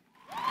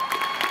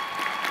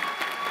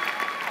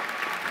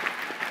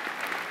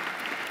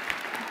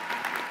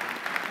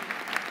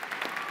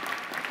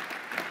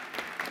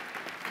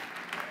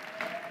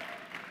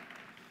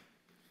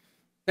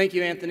 Thank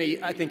you,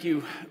 Anthony. I think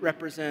you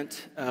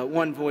represent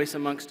one voice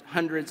amongst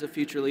hundreds of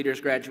future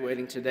leaders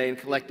graduating today, and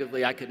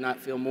collectively, I could not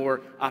feel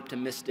more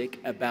optimistic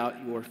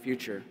about your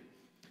future.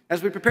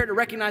 As we prepare to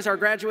recognize our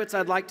graduates,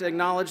 I'd like to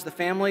acknowledge the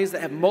families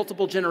that have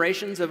multiple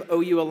generations of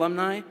OU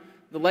alumni.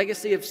 The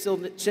legacy of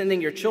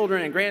sending your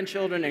children and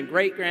grandchildren and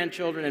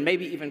great-grandchildren and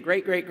maybe even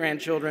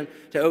great-great-grandchildren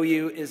to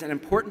OU is an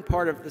important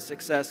part of the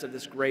success of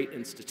this great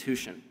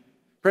institution.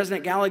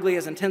 President Gallagly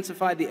has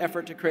intensified the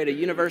effort to create a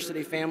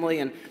university family,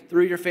 and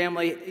through your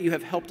family, you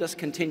have helped us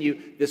continue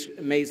this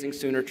amazing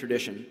Sooner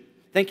tradition.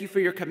 Thank you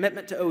for your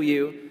commitment to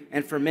OU,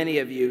 and for many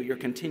of you, your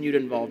continued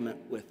involvement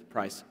with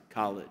Price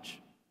College.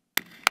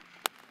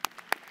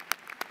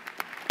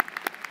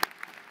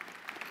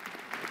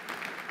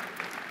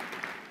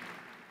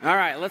 All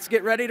right, let's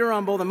get ready to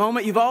rumble. The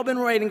moment you've all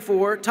been waiting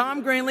for.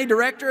 Tom Greenlee,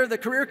 Director of the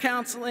Career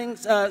Counseling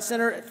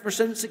Center for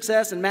Student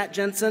Success, and Matt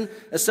Jensen,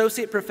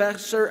 Associate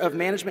Professor of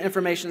Management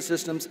Information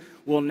Systems,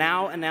 will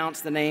now announce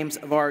the names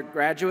of our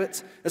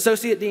graduates.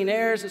 Associate Dean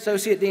Ayers,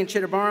 Associate Dean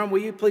Chitterbaram, will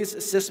you please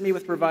assist me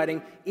with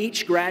providing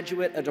each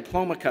graduate a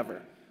diploma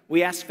cover?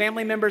 We ask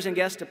family members and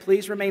guests to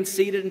please remain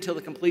seated until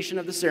the completion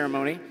of the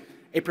ceremony.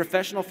 A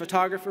professional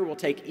photographer will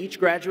take each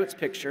graduate's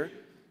picture.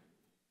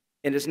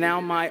 It is now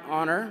my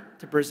honor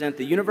to present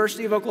the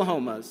University of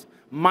Oklahoma's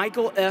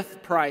Michael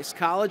F. Price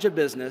College of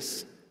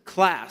Business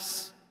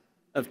Class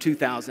of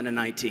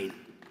 2019.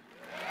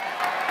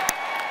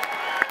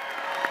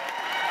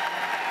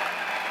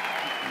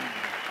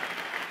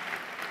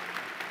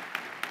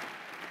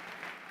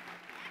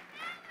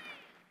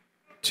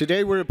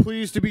 Today we're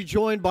pleased to be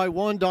joined by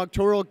one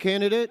doctoral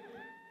candidate.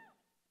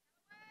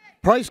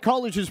 Price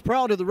College is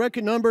proud of the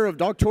record number of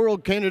doctoral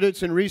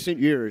candidates in recent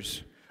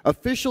years.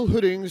 Official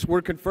hoodings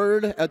were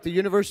conferred at the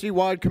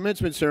university-wide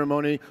commencement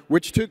ceremony,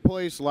 which took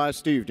place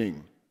last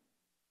evening.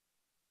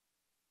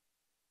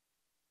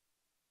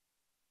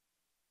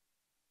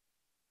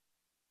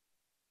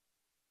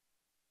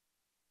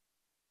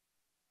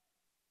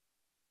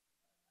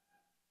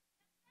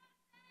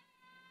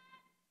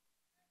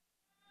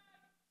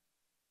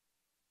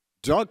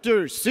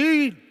 Dr.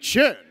 C.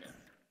 Chen.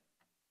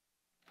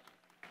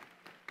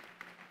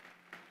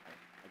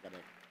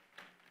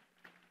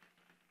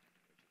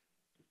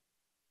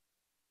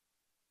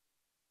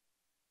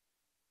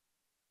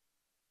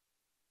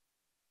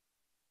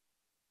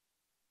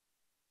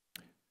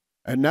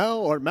 And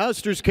now our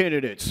master's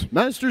candidates.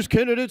 Master's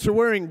candidates are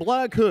wearing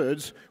black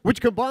hoods, which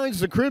combines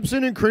the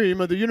crimson and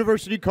cream of the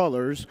university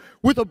colors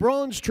with a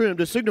bronze trim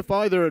to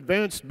signify their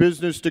advanced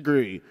business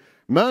degree.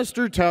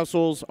 Master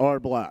tassels are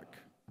black.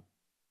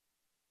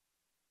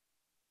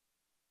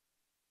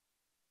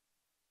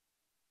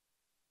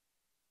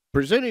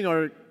 Presenting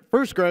our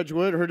first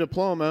graduate, her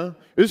diploma,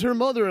 is her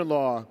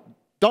mother-in-law,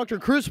 Dr.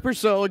 Chris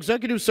Purcell,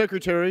 Executive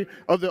Secretary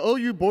of the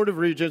OU Board of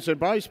Regents and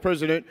Vice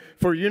President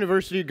for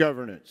University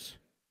Governance.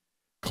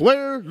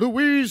 Claire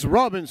Louise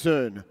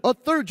Robinson, a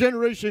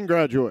third-generation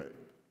graduate.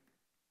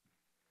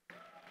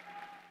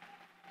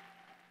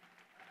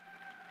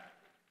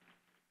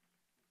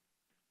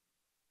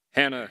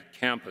 Hannah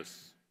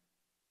Campus.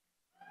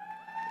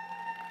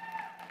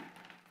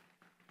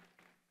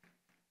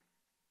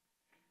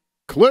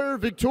 Claire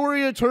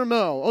Victoria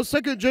Termel, a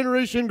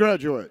second-generation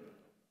graduate.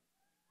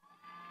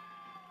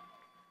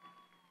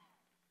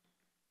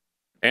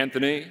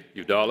 Anthony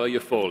Udala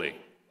Yafoli.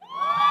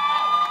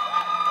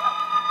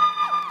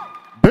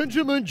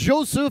 Benjamin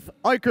Joseph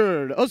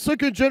Eichern, a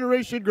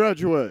second-generation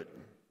graduate.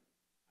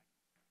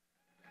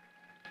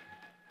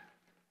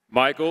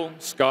 Michael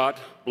Scott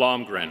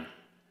Blomgren.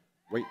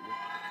 Wait.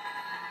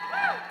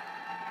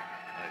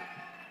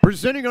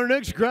 Presenting our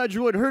next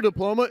graduate, her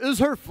diploma is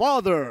her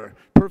father,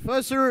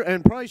 Professor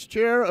and Price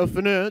Chair of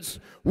Finance,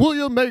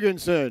 William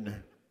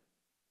Meganson.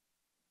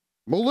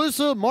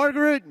 Melissa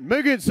Margaret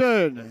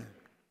Meganson.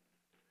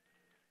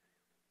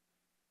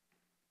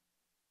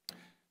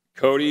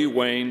 Cody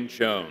Wayne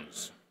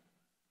Jones.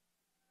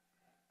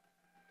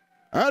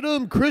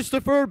 Adam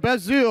Christopher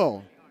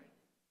Bazile.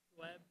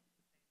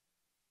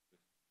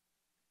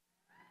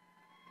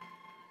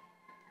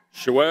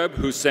 Shoaib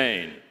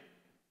Hussein.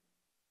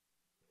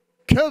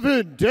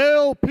 Kevin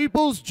Dale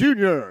Peoples,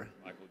 Jr.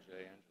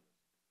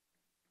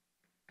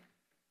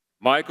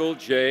 Michael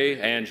J.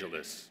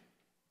 Angelis.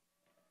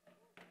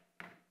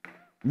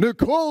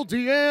 Nicole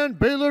Deanne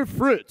Baylor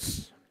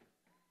Fritz.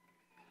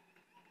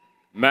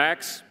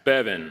 Max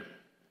Bevan.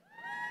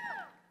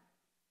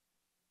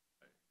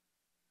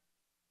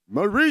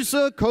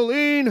 Marisa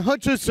Colleen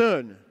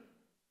Hutchison.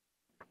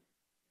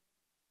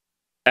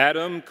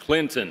 Adam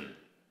Clinton.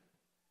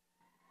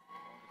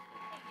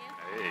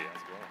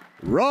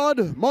 Rod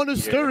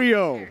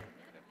Monasterio.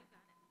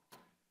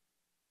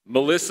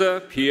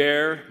 Melissa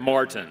Pierre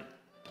Martin.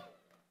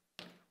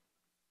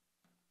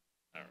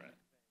 All right.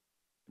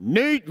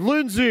 Nate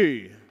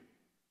Lindsay.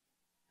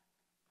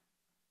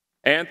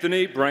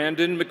 Anthony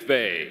Brandon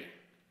McVeigh.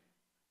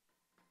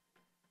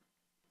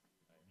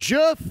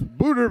 Jeff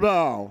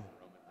Buderbaugh.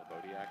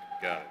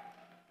 Got it.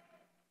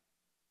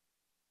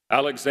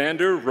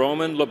 Alexander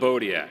Roman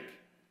Labodiak.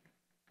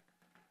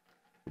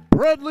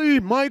 Bradley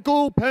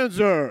Michael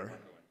Panzer.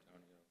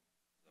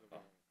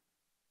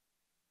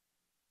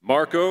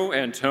 Marco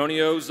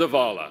Antonio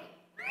Zavala.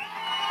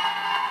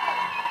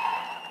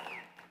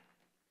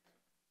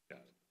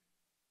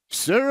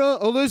 Sarah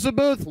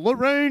Elizabeth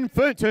Lorraine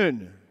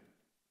Fenton.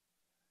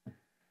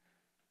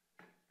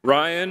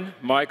 Ryan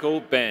Michael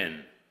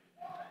Ben.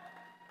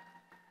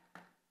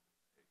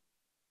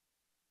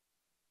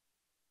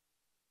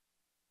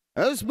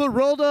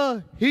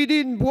 Esmeralda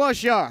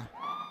Hidinbwasha.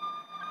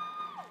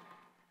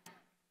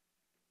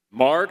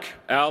 Mark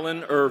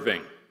Allen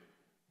Irving.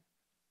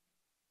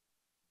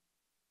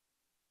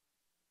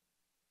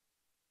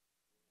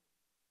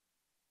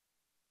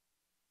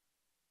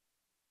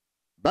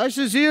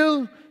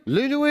 Bashazil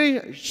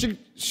Linui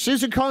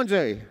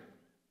Shizukonze.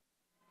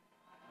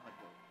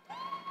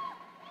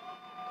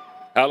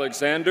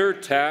 Alexander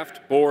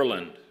Taft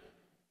Borland.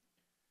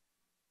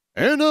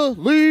 Anna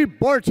Lee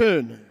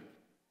Barton.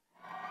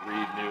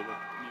 Reed Mueller.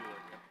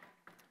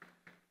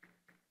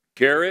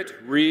 Garrett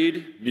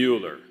Reed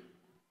Mueller.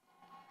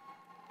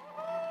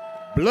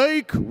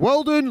 Blake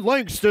Weldon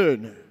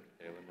Langston.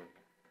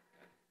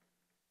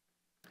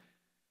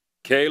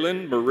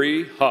 Kaylin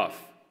Marie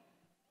Huff.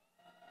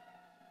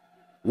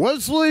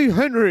 Wesley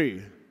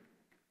Henry.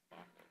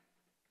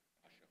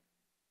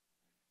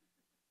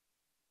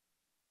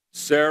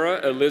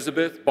 Sarah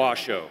Elizabeth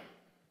Basho.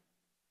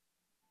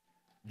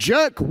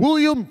 Jack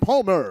William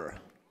Palmer.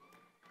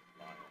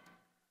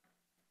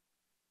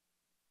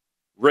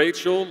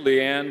 Rachel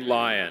Leanne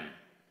Lyon.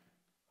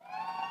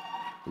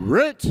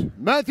 Rhett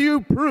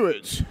Matthew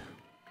Pruitt.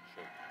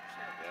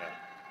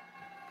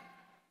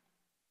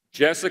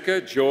 Jessica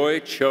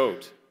Joy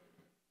Choate.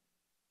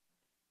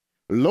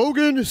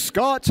 Logan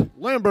Scott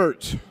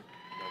Lambert.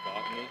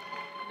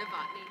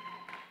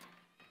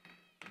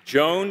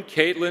 Joan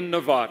Caitlin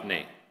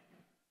Novotny.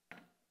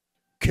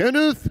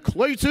 Kenneth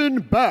Clayton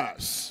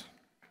Bass.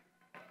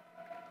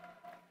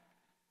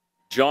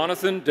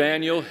 Jonathan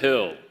Daniel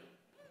Hill.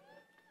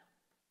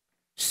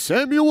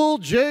 Samuel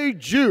J.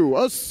 Jew,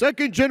 a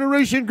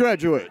second-generation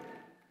graduate.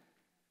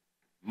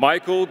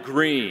 Michael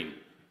Green.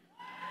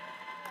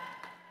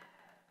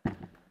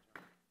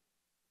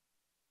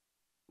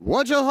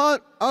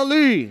 Wajahat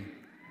Ali.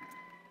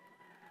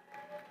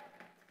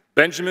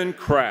 Benjamin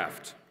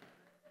Kraft.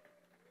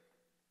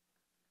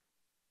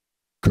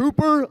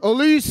 Cooper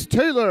Elise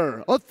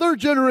Taylor, a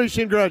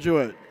third-generation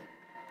graduate.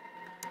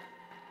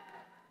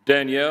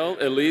 Danielle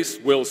Elise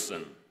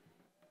Wilson.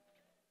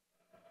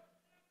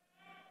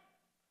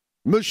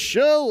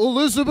 Michelle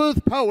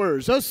Elizabeth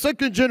Powers, a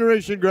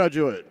second-generation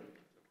graduate.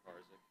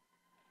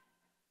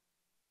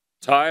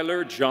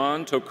 Tyler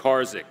John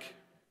Tokarzik.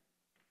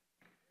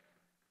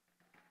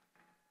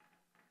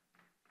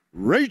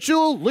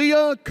 Rachel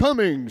Leah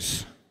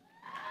Cummings.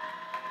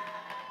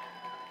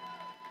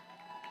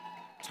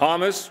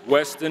 Thomas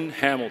Weston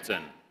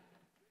Hamilton.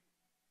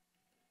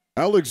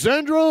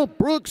 Alexandra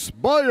Brooks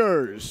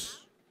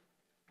Byers.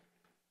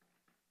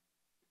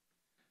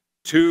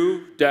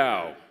 Tu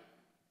Dow.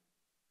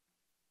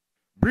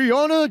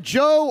 Brianna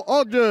Joe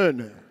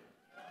Ogden.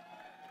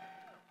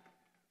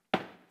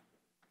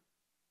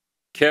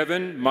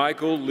 Kevin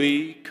Michael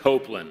Lee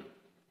Copeland.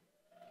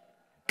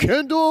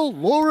 Kendall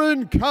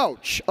Lauren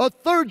Couch, a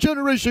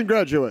third-generation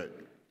graduate.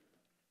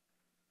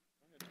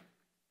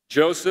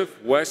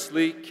 Joseph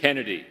Wesley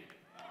Kennedy.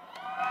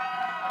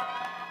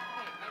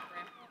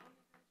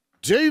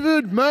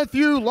 David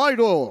Matthew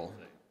Lytle.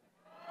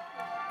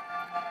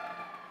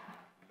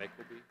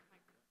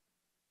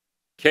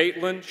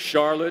 Caitlin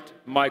Charlotte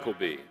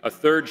Michaelby, a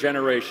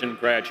third-generation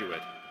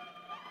graduate.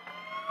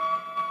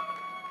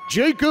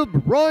 Jacob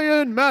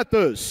Ryan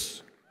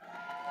Mathis.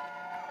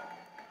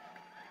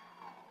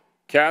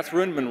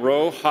 Catherine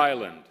Monroe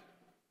Highland.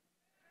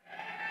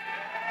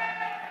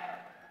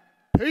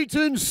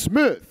 Peyton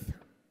Smith.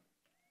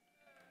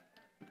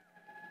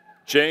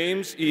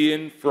 James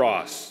Ian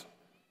Frost.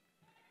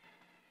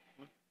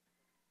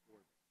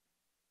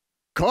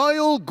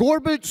 Kyle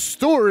Gorbett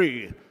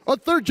Story, a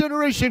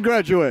third-generation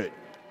graduate.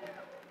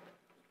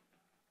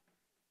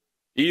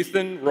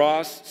 Ethan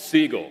Ross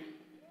Siegel.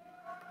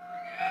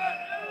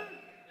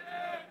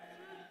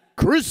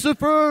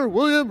 Christopher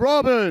William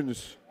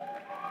Robbins.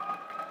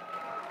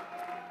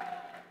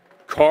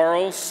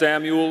 Carl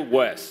Samuel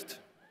West.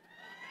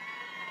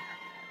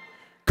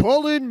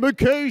 Colin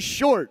McKay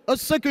Short, a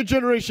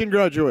second-generation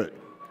graduate.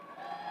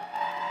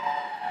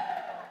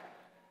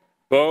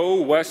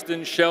 Bo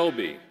Weston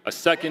Shelby, a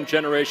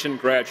second-generation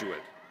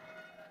graduate.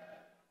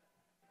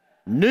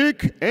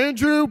 Nick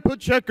Andrew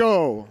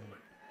Pacheco.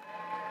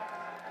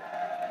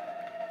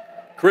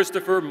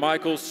 Christopher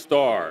Michael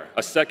Starr,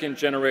 a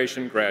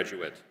second-generation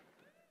graduate.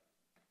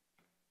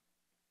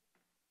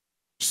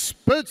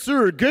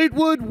 Spencer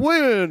Gatewood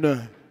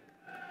Wynn.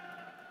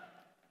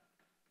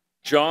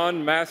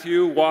 John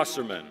Matthew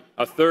Wasserman,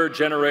 a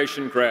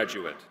third-generation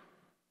graduate.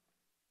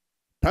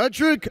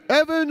 Patrick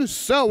Evan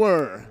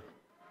Sauer.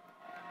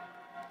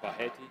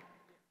 Baheti.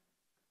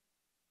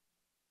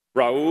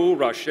 Raul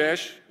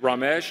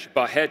Ramesh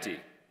Baheti.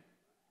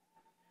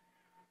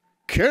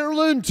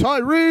 Carolyn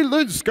Tyree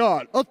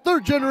Linscott, a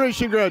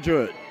third-generation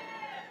graduate.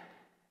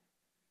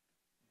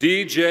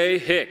 DJ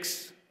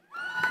Hicks.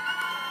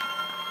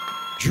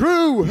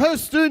 Drew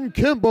Heston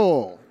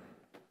Kimball.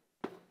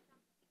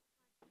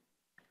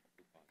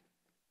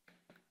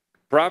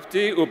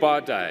 Prapti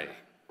Upadhyay.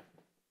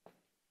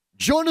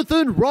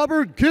 Jonathan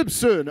Robert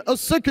Gibson, a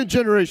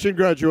second-generation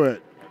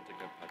graduate.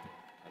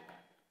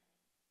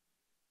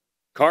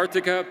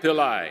 Kartika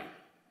Pillai.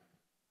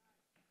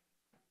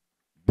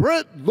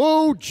 Brett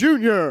Lowe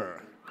Jr.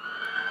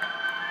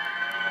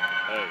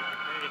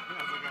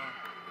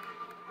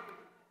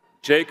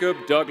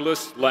 Jacob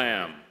Douglas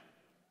Lamb.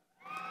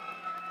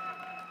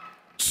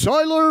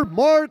 Tyler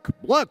Mark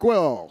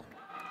Blackwell.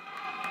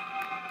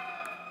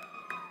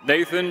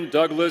 Nathan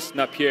Douglas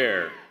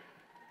Napier.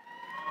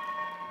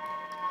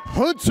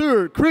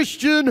 Hunter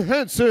Christian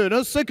Hansen,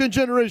 a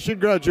second-generation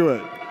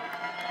graduate.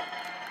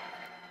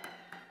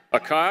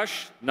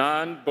 Akash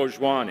Nan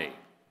Bojwani.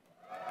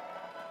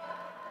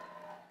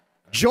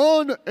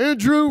 John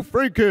Andrew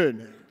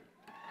Franken.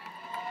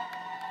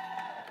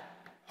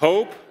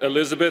 Hope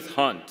Elizabeth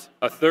Hunt,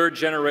 a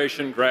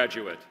third-generation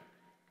graduate.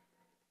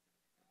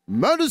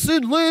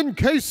 Madison Lynn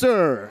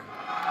Kaser.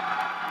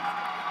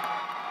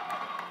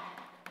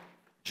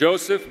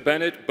 Joseph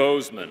Bennett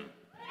Bozeman.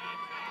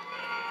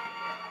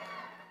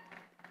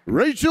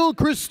 Rachel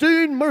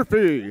Christine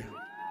Murphy.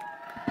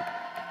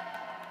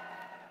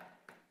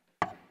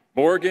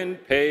 Morgan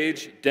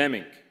Page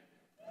Demink.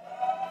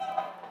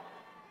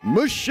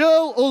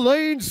 Michelle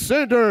Elaine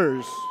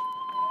Sanders.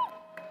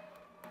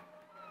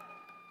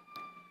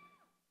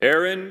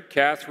 Erin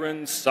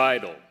Catherine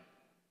Seidel.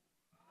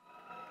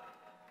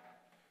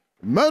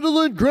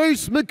 Madeline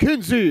Grace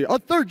McKenzie, a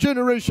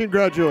third-generation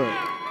graduate.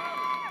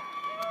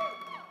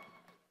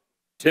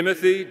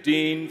 Timothy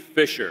Dean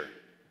Fisher.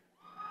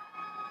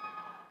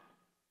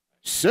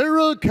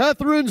 Sarah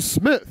Catherine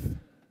Smith.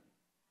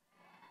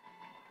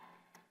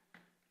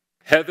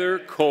 Heather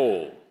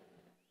Cole.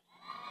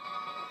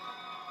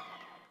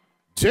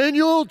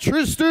 Daniel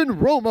Tristan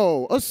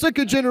Romo, a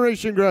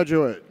second-generation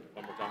graduate.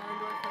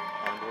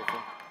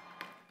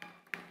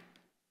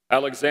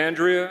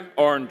 Alexandria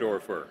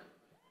Arndorfer.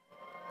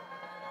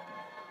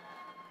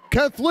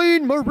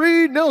 Kathleen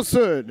Marie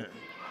Nelson.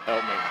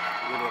 Help me.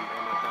 One more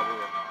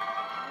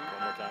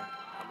time.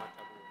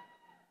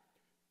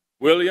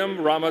 William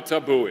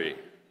Ramatabui.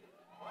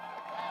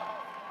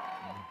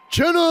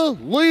 Jenna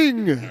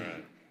Ling.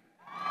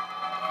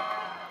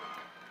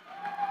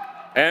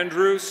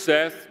 Andrew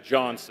Seth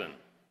Johnson.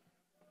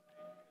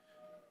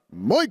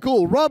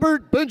 Michael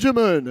Robert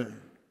Benjamin.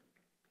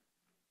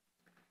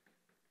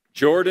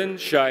 Jordan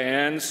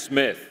Cheyenne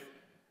Smith.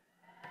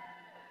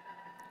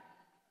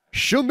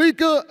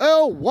 Shamika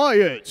L.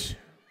 Wyatt.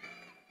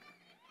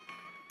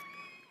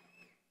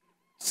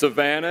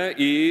 Savannah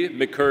E.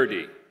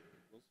 McCurdy.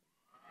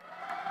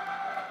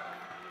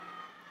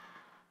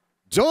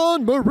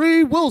 Dawn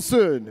Marie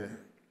Wilson.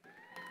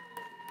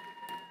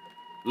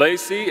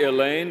 Lacey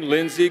Elaine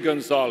Lindsay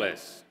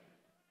Gonzalez.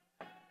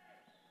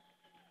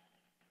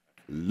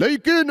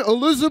 Lakin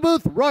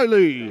Elizabeth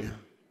Riley.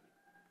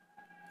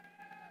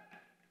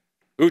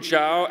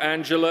 Uchao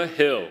Angela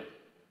Hill.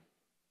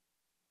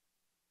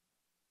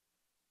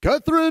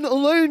 Catherine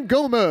Elaine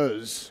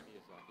Gomez.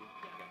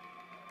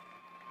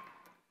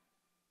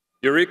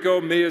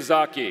 Yuriko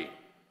Miyazaki.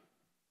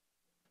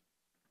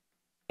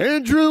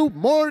 Andrew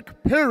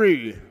Mark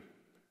Perry.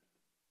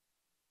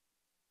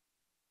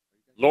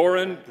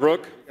 Lauren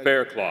Brooke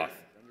Faircloth.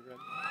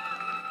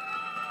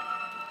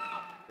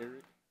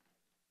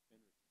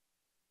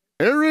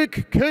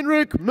 Eric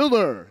Kenrick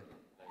Miller.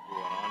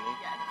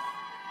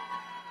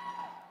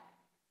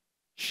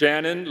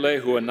 Shannon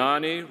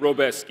Lehuanani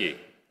Robeski.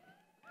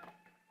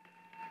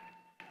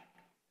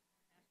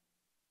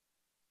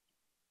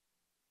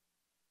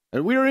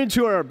 And we are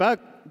into our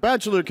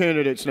bachelor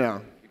candidates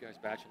now. You guys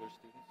bachelor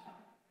students?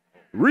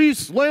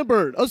 Reese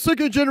Lambert, a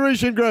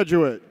second-generation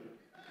graduate.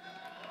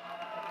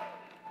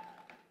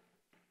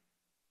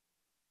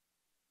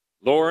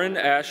 Lauren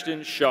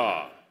Ashton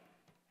Shaw.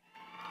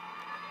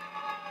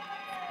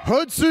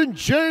 Hudson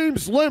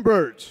James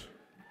Lambert.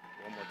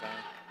 One more time.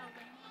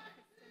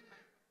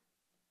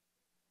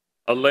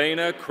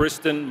 Elena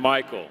Kristen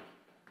Michael.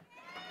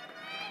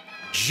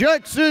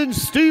 Jackson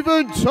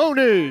Stephen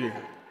Tony.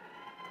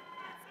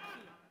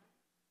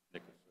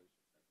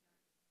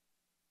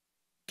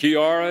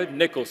 Kiara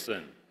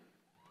Nicholson.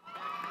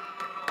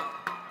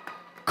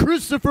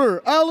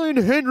 Christopher Allen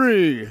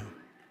Henry.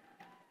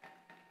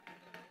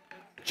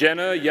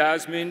 Jenna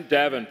Yasmin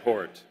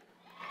Davenport.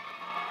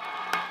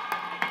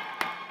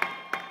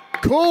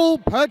 Cole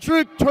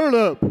Patrick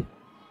Turlip.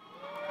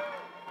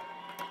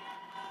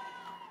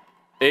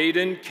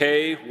 Aiden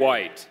K.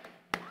 White.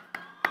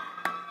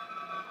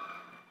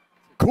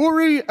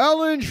 Corey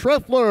Allen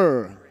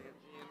Schreffler.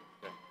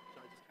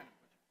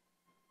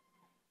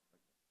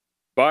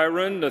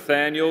 Byron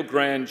Nathaniel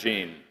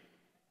Grandjean.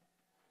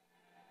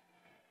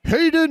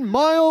 Hayden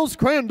Miles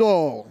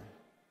Crandall.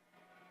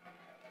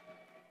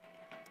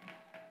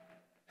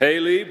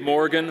 Haley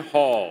Morgan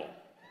Hall.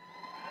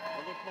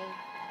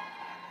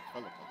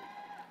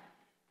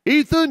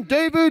 Ethan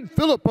David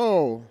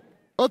Filippo,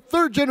 a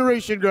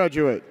third-generation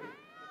graduate.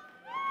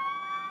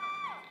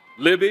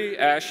 Libby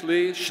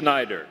Ashley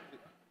Schneider.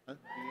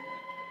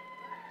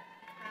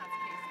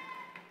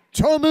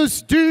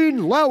 Thomas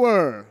Dean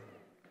Lauer.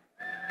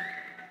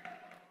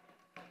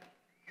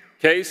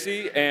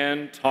 Casey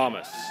Ann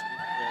Thomas.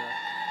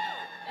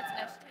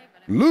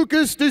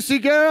 Lucas de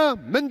Siguera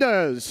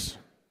Mendez.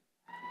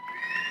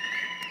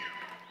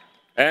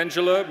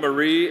 Angela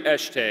Marie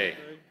Eshte.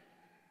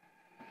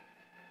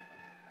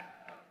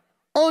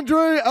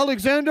 Andre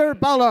Alexander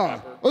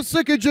Bala, a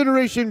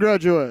second-generation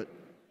graduate.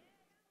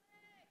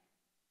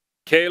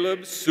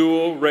 Caleb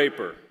Sewell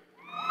Raper.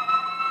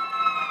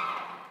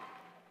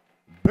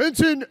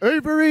 Benton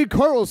Avery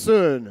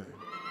Carlson.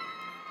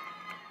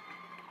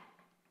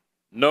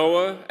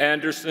 Noah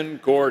Anderson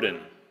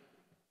Gordon.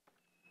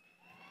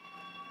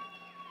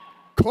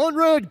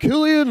 Conrad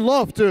Killian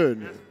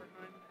Lofton.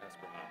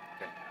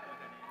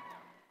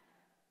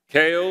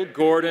 Cale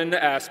Gordon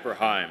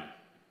Asperheim,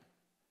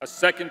 a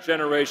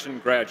second-generation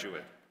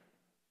graduate.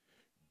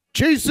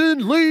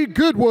 Jason Lee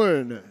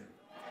Goodwin.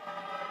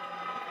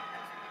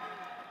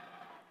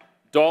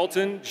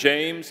 Dalton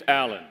James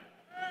Allen.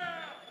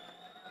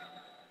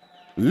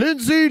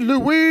 Lindsay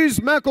Louise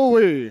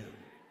McElwee.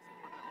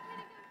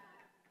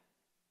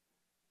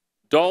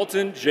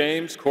 Dalton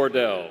James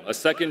Cordell, a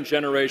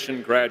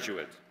second-generation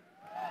graduate.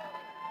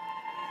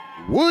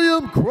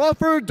 William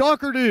Crawford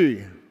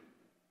Doherty.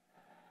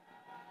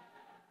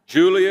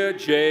 Julia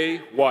J.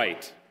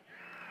 White.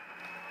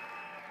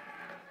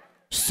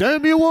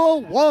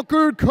 Samuel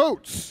Walker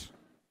Coates.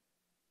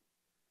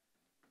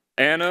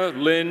 Anna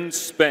Lynn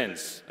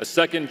Spence, a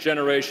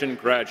second-generation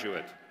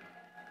graduate.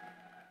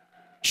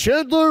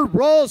 Chandler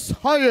Ross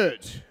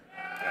Hyatt.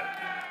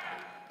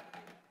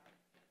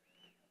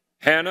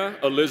 Hannah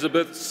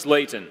Elizabeth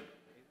Slayton.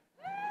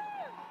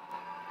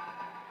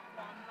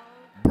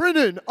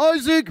 Brennan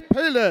Isaac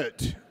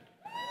Paylett.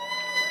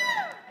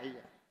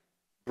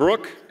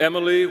 Brooke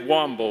Emily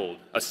Wombold,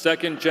 a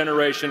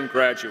second-generation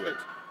graduate.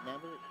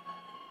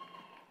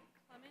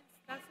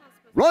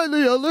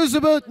 Riley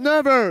Elizabeth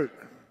Navert.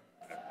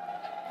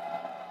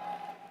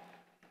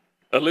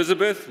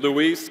 Elizabeth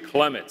Louise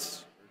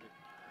Clements.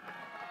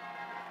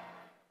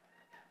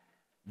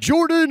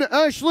 Jordan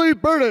Ashley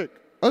Burdick,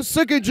 a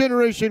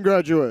second-generation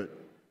graduate.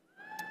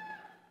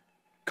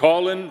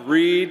 Colin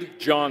Reed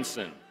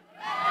Johnson.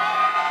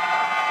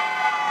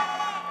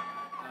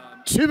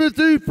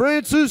 Timothy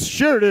Francis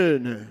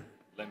Sheridan.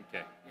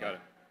 Lemke, got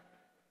it.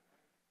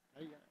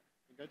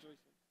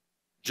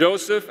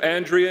 Joseph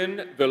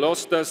Andrian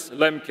Velostas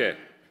Lemke.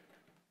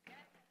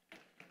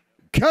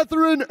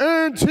 Catherine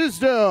Ann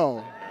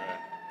Tisdale.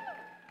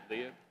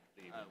 Leah?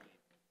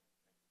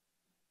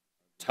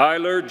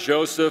 Tyler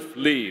Joseph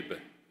Lieb.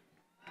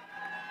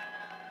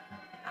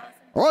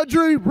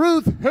 Audrey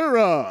Ruth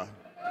Hera.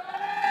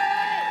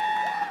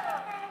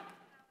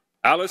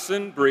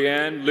 Allison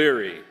Brianne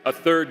Leary, a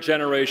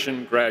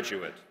third-generation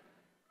graduate.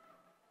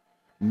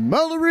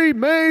 Mallory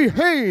May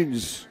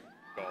Haynes.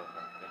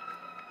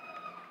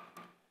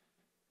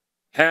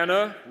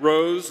 Hannah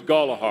Rose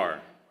Gollahar.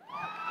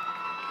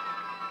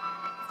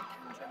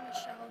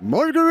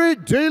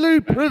 Margaret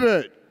Daly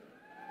Privet.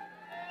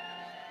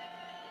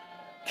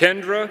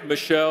 Kendra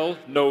Michelle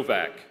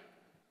Novak.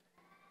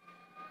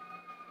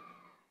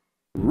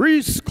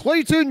 Reese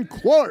Clayton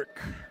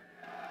Clark.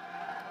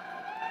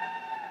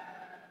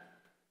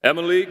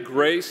 Emily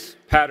Grace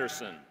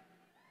Patterson.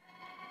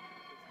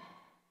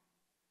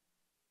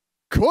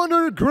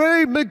 Connor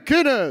Gray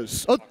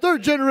McGinnis, a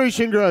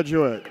third-generation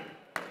graduate.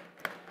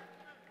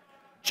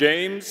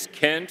 James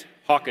Kent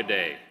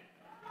Hockaday.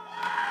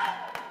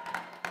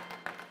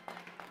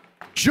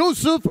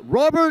 Joseph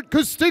Robert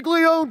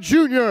Castiglione,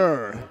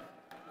 Jr.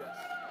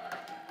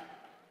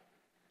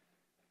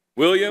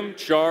 William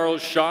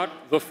Charles Schott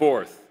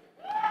IV.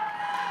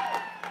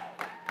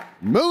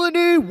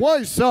 Melanie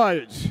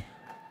Whiteside.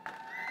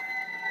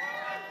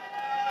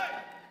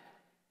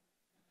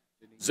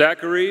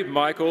 Zachary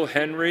Michael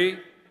Henry,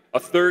 a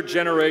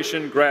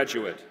third-generation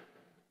graduate.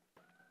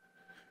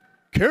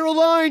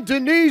 Caroline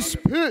Denise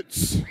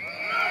Pitts.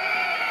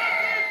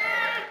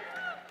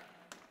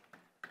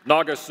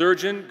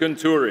 Nagasurjan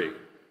Gunturi.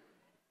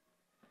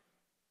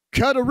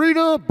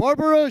 Katarina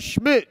Barbara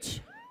Schmidt.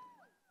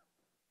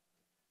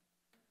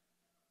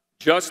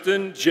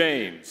 Justin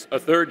James, a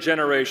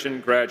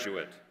third-generation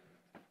graduate.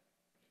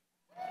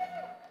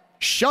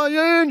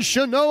 Cheyenne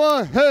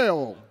Shanoa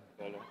Hale.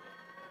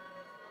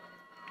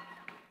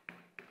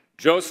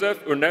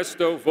 Joseph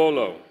Ernesto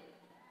Volo.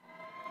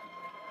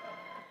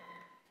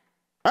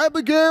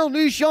 Abigail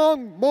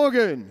Nishong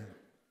Morgan.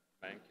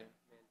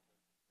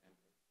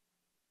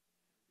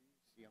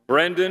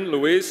 Brendan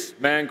Luis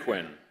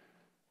Manquin.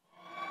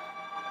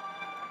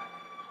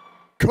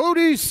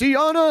 Cody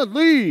Sienna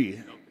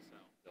Lee.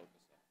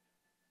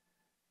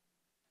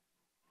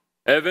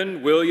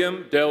 Evan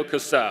William Del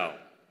Casal.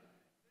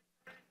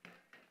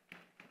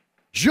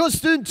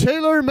 Justin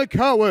Taylor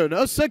McCowan,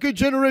 a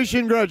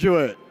second-generation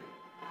graduate.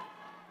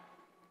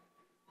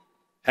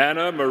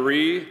 Hannah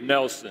Marie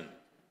Nelson.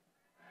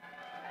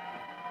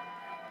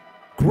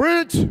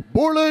 Grant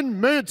Borland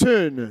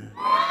Manton.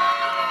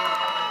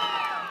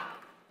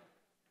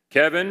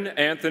 Kevin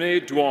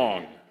Anthony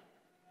Duong.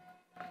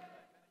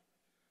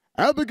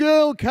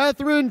 Abigail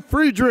Catherine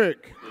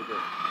Friedrich.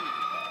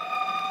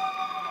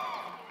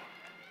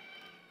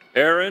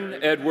 Aaron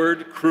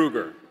Edward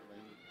Kruger.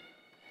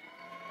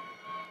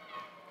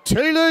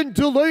 Taylon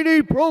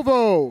Delaney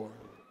Provo.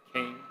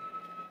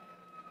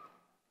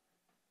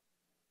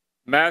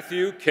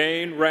 Matthew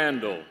Kane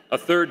Randall, a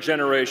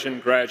third-generation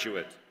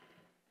graduate.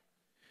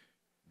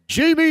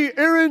 Jamie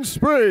Aaron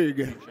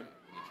Sprague.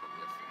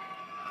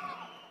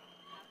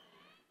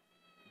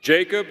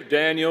 Jacob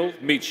Daniel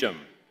Meacham.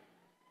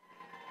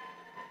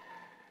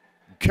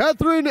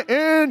 Catherine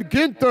Ann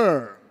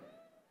Ginther.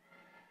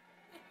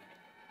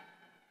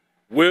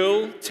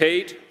 Will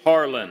Tate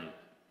Harlan.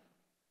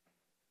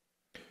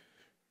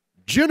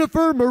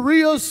 Jennifer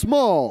Maria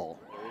Small.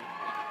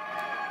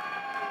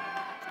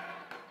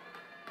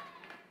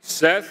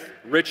 Seth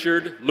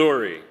Richard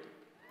Lurie.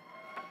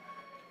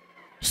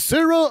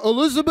 Sarah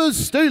Elizabeth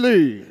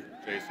Staley.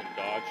 Jason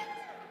Dodge.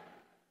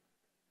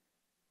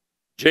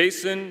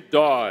 Jason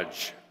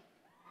Dodge.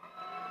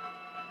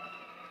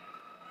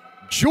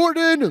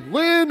 Jordan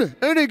Lynn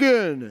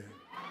Ennigan.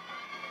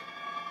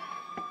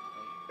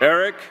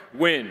 Eric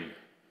Wynn.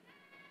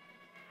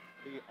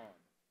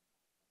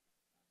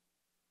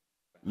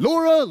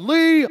 Laura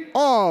Lee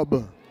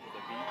Obb.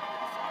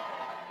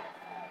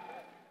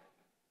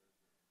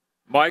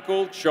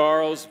 Michael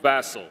Charles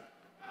Vassell.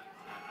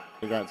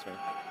 Congrats, man.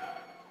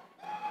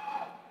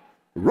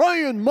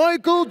 Ryan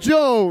Michael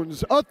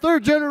Jones, a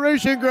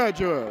third-generation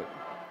graduate.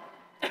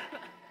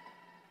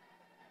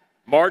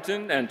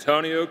 Martin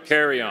Antonio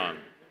Carrion.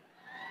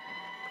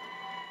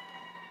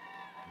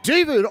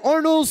 David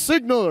Arnold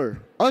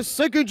Signaler, a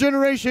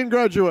second-generation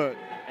graduate.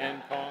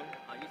 And Kong.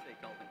 You say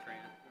Kelvin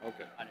Tran.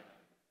 Okay. I didn't know.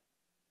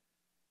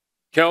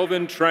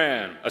 Kelvin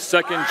Tran, a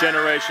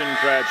second-generation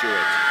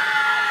graduate.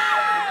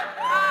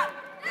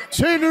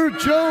 Tanner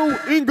Joe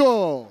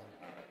Ingle.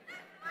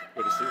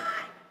 Good to see you.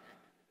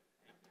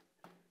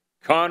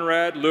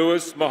 Conrad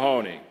Lewis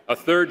Mahoney, a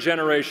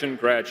third-generation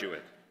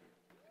graduate.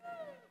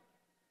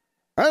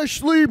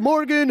 Ashley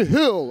Morgan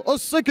Hill, a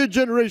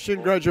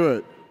second-generation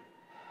graduate.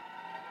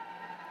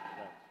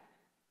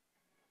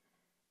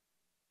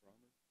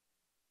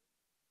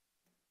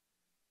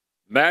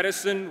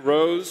 Madison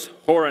Rose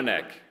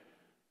Horonek.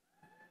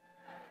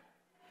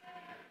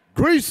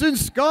 Grayson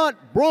Scott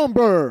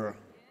Bromber.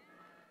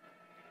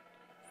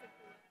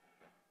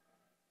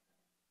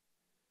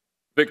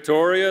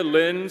 Victoria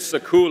Lynn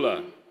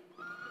Sakula.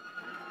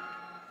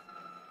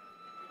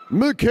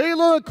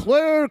 Michaela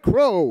Claire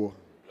Crow.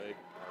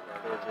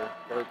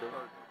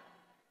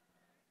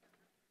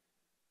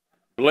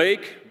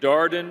 Blake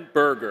Darden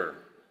Berger.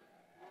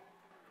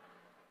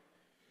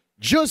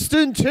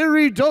 Justin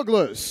Terry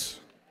Douglas.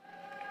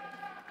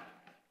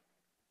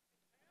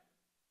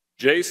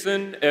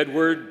 Jason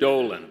Edward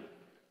Dolan.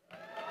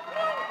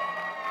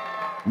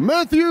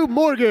 Matthew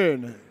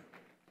Morgan.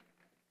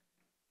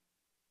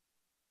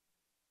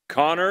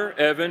 Connor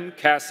Evan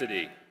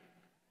Cassidy,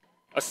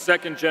 a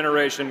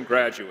second-generation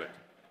graduate.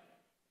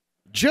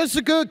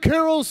 Jessica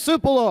Carol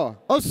Simpola,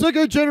 a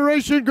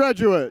second-generation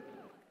graduate.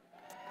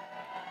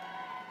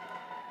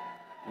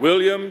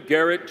 William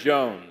Garrett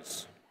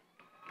Jones.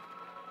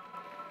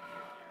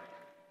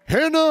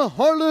 Hannah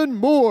Harlan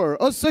Moore,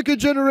 a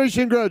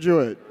second-generation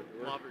graduate.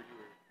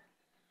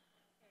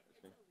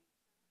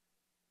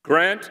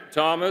 Grant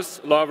Thomas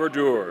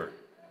Laverdure.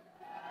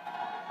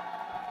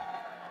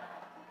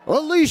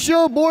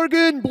 Alicia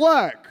Morgan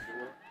Black.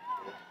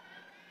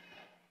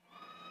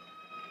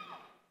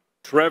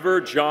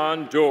 Trevor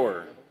John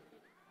Dorr.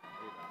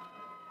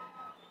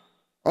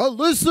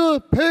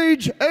 Alyssa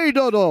Paige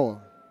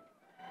Adoddle.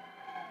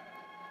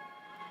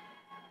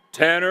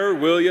 Tanner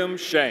William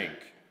Shank.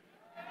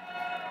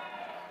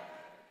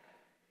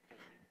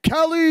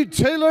 Callie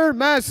Taylor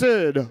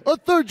Massid, a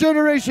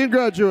third-generation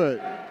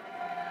graduate.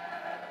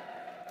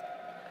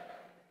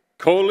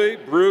 Coley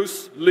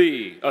Bruce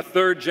Lee, a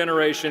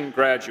third-generation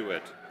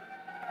graduate.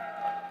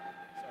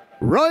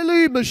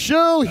 Riley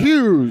Michelle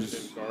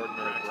Hughes.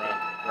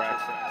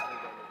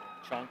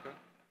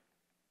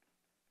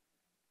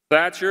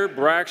 Thatcher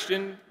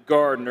Braxton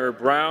Gardner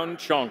Brown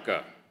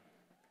Chonka.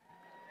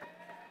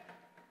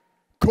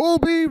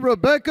 Colby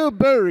Rebecca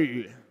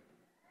Berry.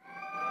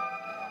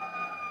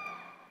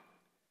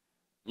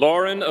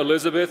 Lauren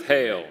Elizabeth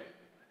Hale.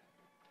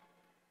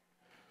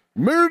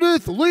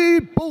 Meredith Lee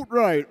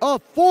Boatwright, a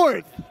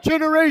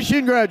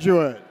fourth-generation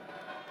graduate.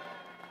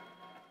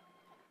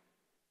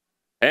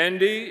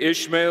 Andy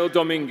Ishmael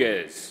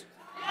Dominguez.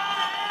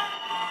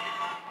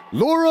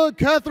 Laura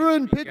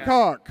Catherine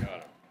Pitcock.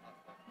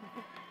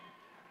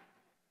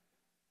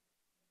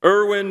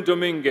 Erwin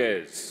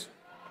Dominguez.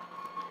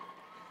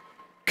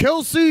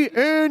 Kelsey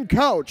Ann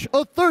Couch,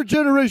 a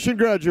third-generation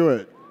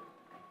graduate.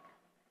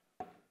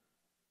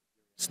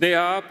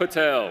 Sneha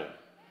Patel.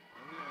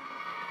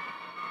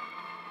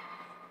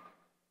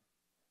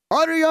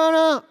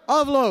 Adriana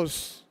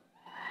Avalos.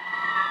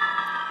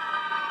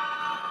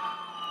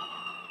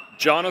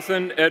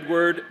 Jonathan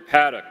Edward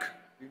Paddock,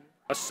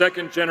 a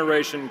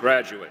second-generation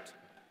graduate.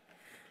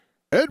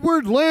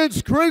 Edward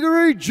Lance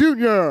Gregory,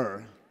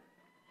 Jr.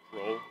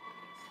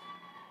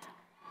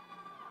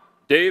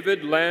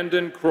 David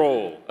Landon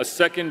Kroll, a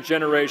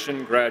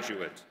second-generation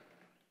graduate.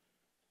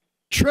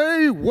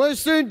 Trey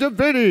Weston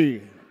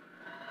DeVinny.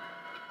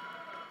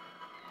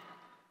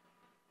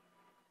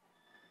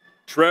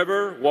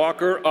 Trevor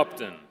Walker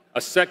Upton,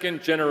 a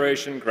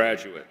second-generation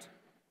graduate.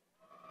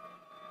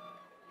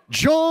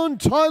 John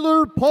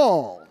Tyler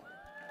Paul.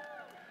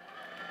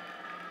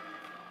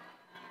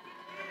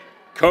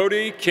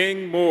 Cody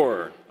King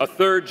Moore, a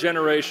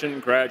third-generation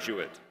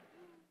graduate.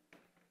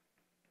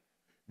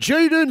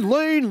 Jaden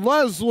Lane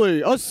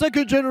Leslie, a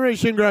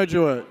second-generation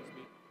graduate.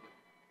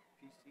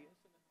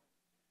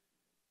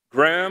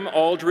 Graham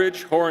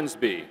Aldridge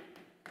Hornsby.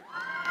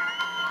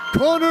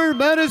 Connor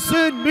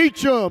Madison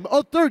Meacham,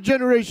 a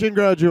third-generation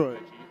graduate.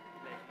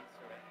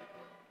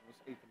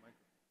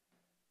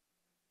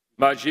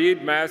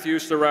 Majid Matthew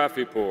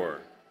Sarafipour.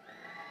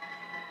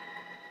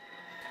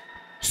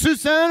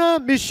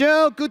 Susana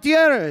Michelle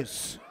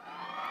Gutierrez.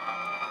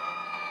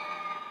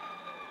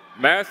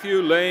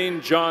 Matthew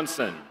Lane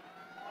Johnson.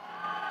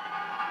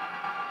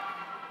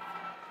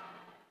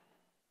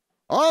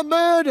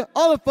 Ahmed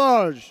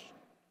Alafaj.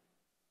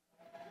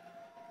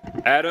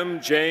 Adam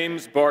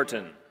James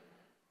Barton.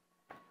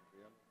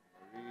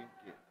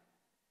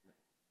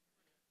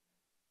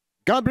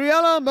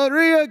 Gabriela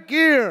Maria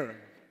Gear.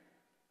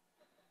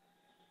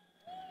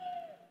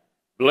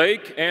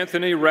 Blake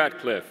Anthony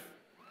Ratcliffe.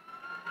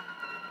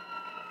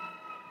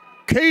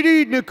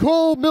 Katie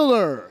Nicole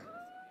Miller.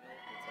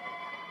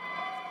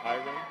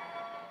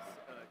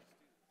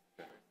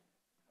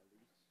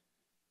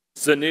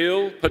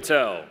 Sunil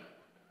Patel.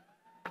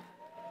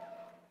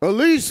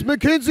 Elise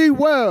McKenzie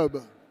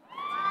Webb.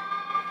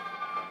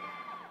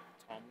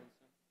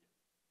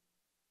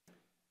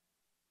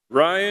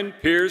 Ryan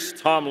Pierce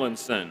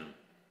Tomlinson.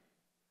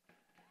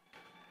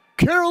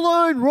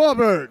 Caroline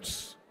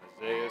Roberts.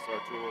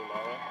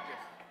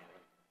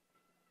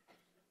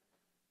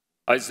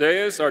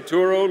 Isaiah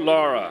Arturo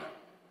Lara.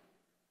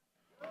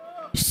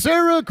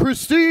 Sarah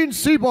Christine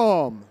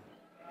Seabaum.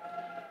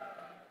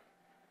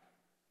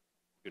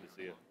 Good to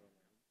see you.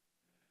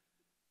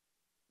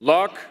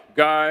 Locke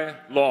Guy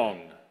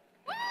Long.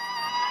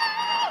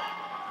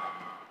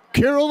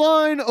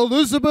 Caroline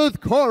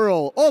Elizabeth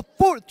Carl, a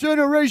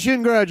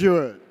fourth-generation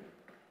graduate.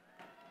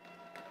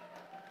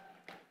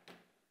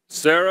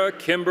 Sarah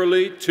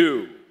Kimberly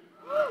Tu.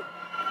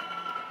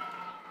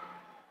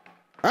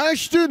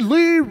 Ashton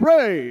Lee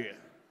Ray.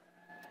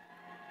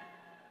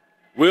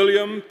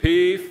 William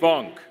P.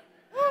 Funk.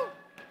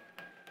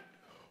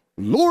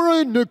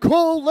 Lauren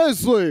Nicole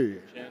Leslie.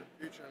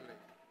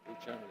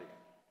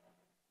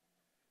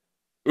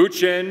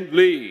 Uchen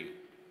Lee.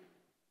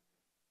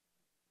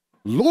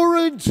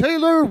 Lauren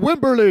Taylor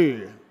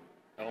Wimberly.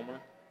 Elmer.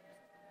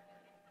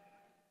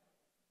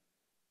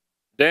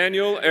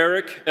 Daniel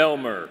Eric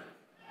Elmer.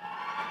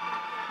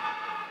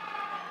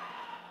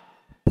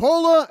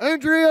 Paula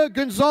Andrea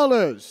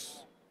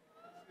Gonzalez.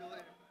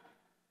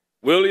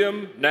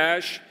 William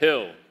Nash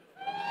Hill.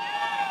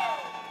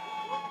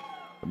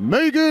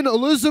 Megan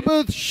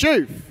Elizabeth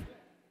Schaaf.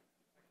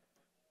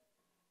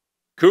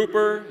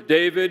 Cooper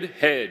David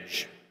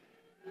Hedge.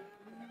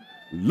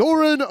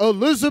 Lauren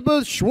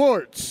Elizabeth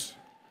Schwartz.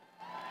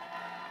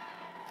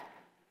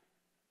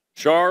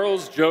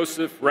 Charles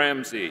Joseph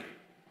Ramsey.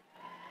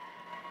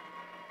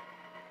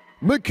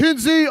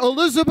 Mackenzie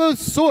Elizabeth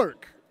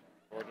Sork.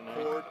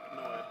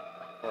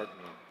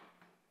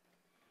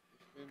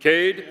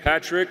 Cade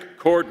Patrick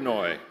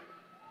Cordnoy.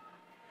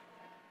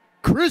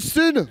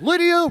 Kristen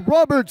Lydia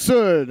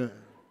Robertson.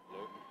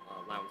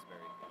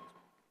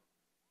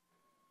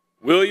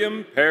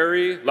 William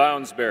Perry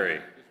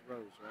Lounsbury.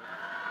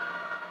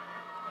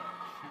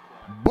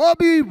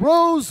 Bobby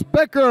Rose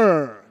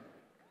Becker.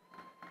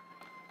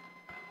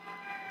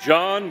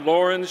 John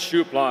Lawrence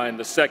Shupline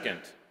II.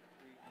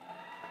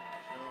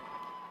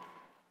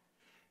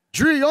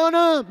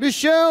 Driana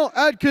Michelle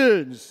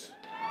Adkins.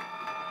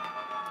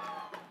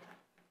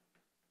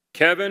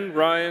 Kevin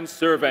Ryan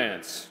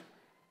Servance.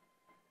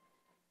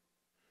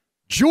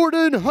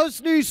 Jordan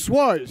Husney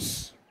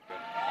Swice.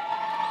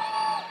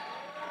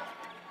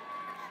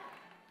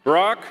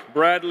 Brock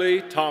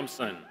Bradley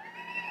Thompson.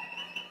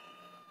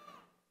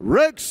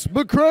 Rex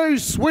McCrae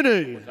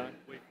Swinney.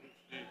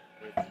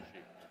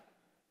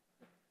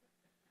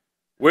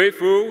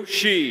 Wei-Fu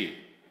Shi.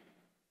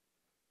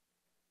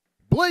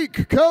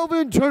 Blake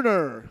Calvin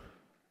Turner.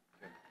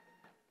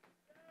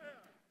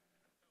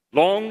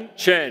 Long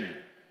Chen.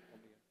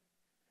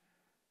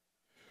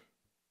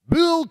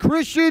 Bill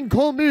Christian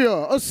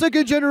Colmia, a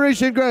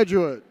second-generation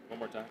graduate. One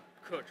more time.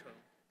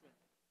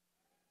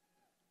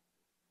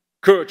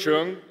 Ke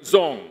Chung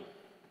Zong.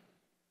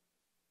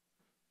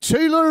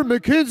 Taylor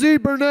Mackenzie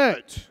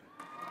Burnett.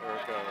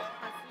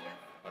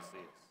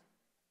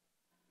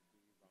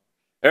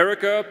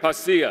 Erica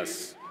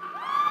Pasillas.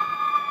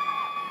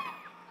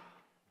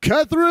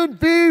 Catherine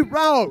V.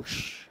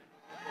 Rausch.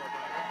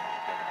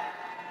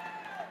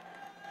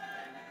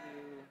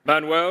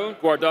 Manuel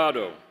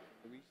Guardado.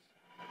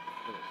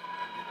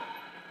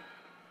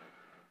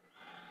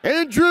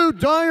 Andrew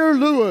Dyer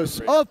Lewis,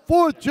 a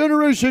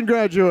fourth-generation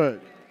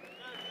graduate.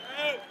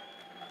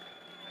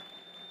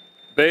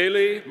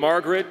 Bailey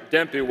Margaret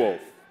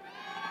Dempy-Wolf.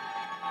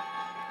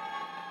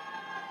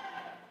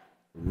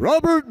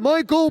 Robert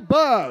Michael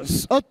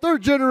Bass, a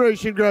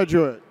third-generation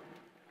graduate.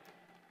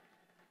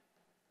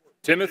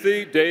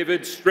 Timothy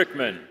David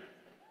Strickman.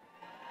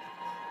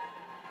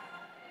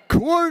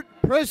 Court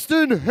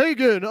Preston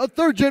Hagan, a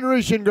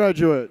third-generation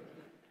graduate.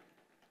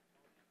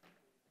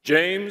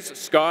 James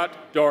Scott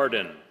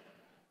Darden.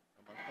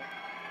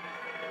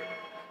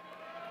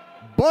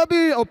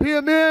 Bobby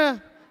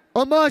Opiamir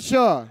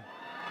Amasha.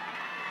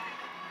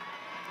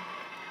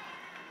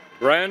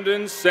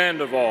 Brandon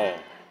Sandoval.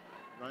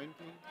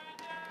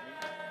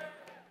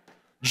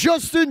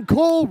 Justin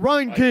Cole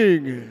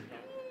Reinking.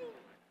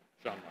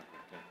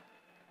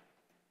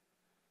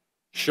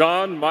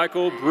 Sean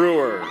Michael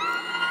Brewer.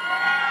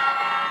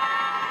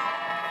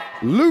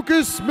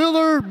 Lucas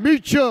Miller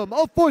Meacham,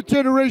 a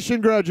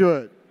fourth-generation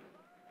graduate.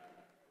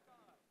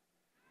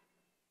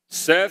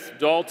 Seth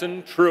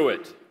Dalton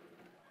Truitt.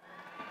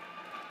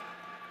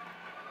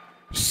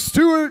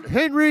 Stuart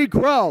Henry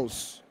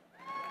Kraus.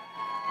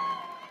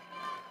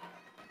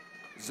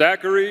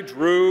 Zachary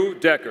Drew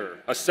Decker,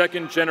 a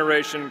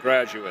second-generation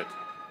graduate.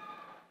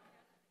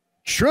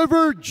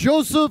 Trevor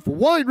Joseph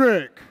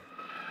Weinrich.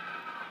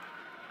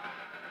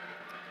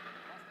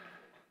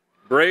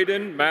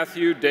 Braden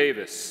Matthew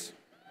Davis.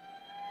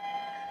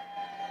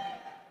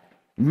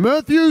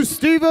 Matthew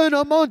Stephen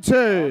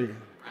Amonte.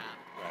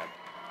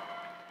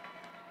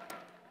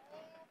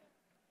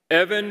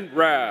 Evan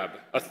Rabb,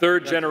 a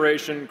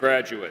third-generation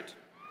graduate.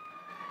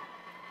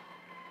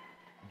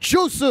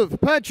 Joseph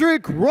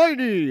Patrick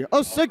Riney,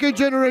 a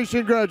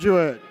second-generation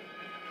graduate.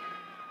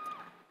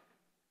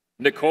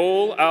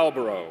 Nicole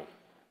Albero.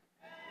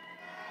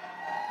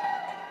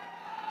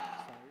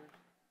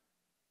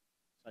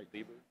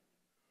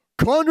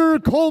 Connor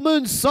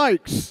Coleman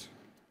Sykes.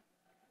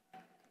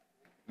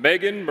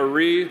 Megan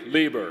Marie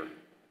Lieber.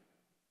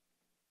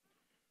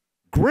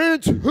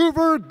 Grant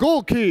Hoover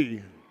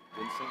Golke.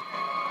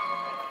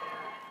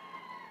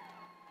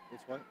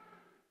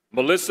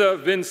 Melissa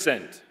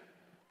Vincent.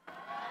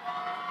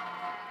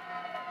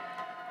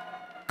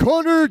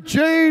 Connor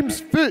James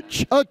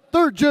Fitch, a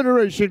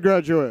third-generation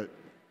graduate.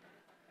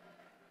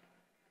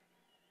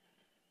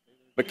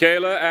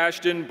 Michaela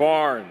Ashton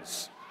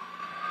Barnes.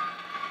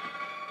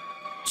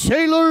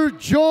 Taylor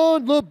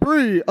John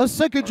Labrie, a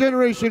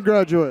second-generation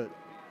graduate.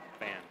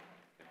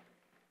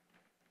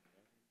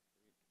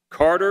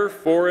 Carter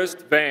Forrest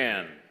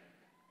Van.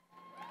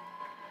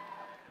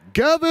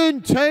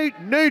 Gavin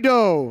Tate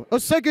Nadeau, a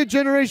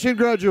second-generation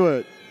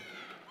graduate.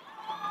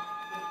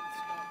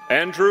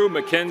 Andrew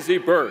Mackenzie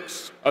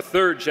Burks, a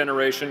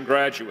third-generation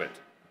graduate.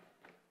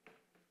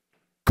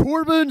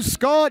 Corbin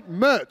Scott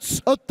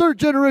Metz, a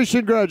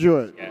third-generation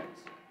graduate.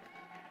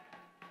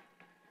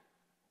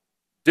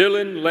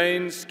 Dylan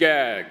Lane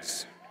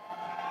Skaggs.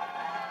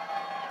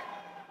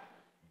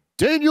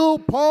 Daniel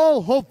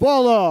Paul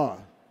Hovala.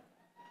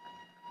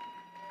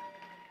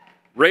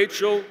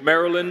 Rachel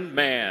Marilyn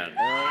Mann.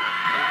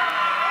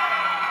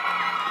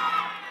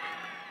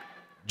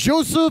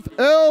 Joseph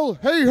L.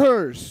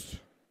 Hayhurst.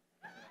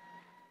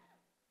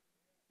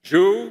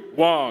 Zhu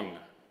Wang.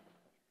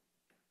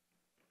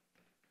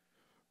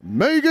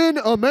 Megan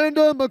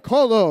Amanda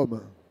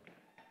McCollum.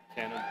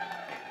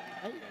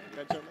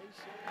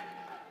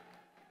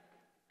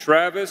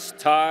 Travis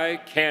Ty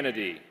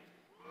Kennedy.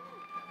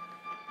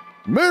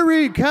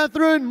 Mary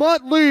Catherine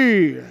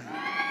Motley.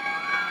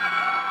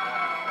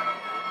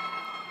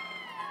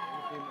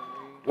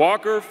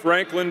 Walker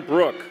Franklin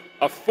Brooke,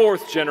 a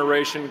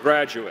fourth-generation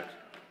graduate.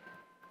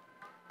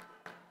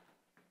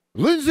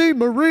 Lindsay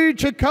Marie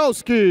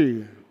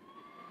Chakowski.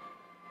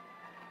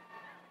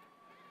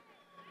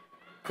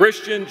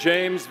 Christian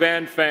James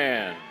Van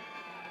Fan.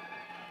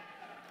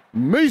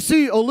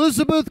 Macy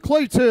Elizabeth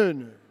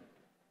Clayton.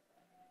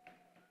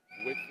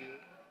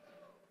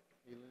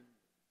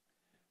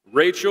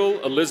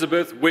 Rachel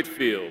Elizabeth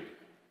Whitfield.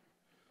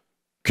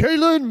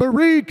 Kaylin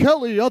Marie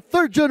Kelly, a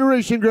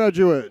third-generation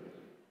graduate.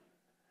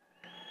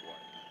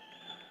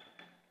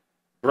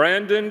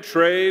 Brandon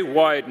Trey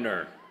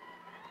Widener.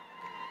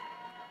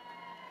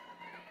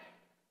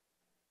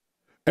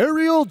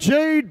 Ariel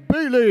Jade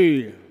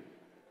Bailey.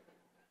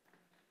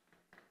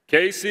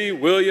 Casey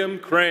William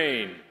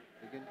Crane.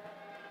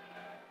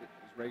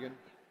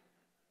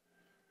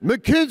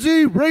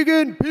 Mackenzie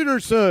Reagan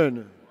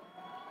Peterson.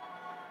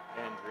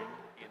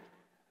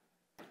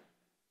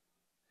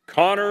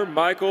 Connor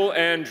Michael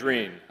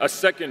Andreen, a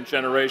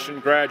second-generation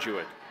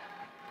graduate.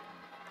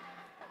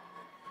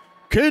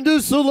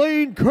 Candace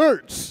Elaine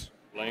Kurtz.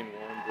 Blaine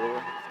Warren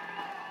Brewer.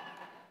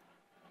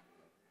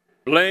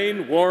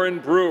 Blaine Warren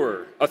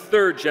Brewer, a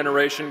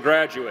third-generation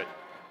graduate.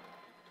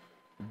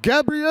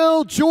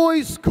 Gabrielle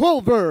Joyce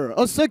Culver,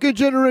 a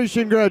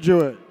second-generation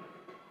graduate.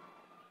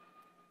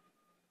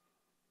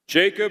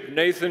 Jacob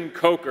Nathan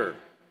Coker.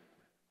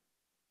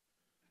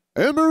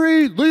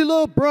 Emery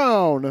Leela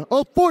Brown,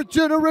 a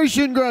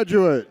fourth-generation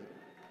graduate.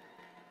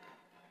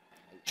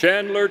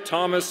 Chandler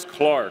Thomas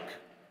Clark.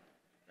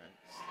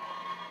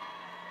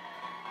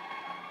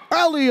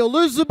 Allie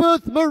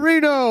Elizabeth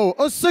Marino,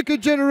 a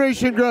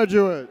second-generation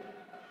graduate.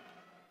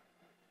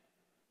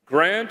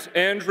 Grant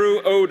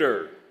Andrew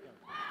Oder.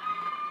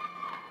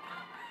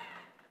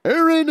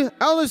 Erin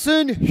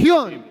Allison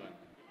Hyun.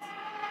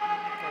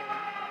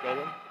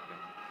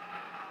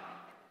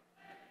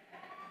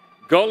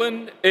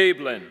 Gullen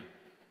Ablin.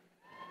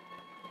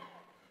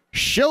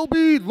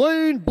 Shelby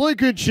Lane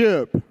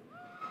Blankenship.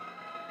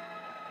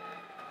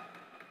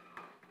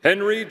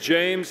 Henry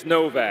James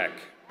Novak.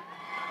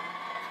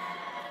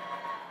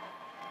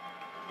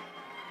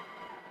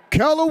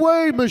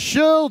 Callaway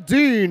Michelle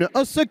Dean,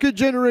 a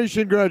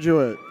second-generation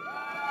graduate.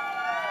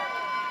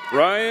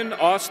 Brian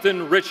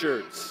Austin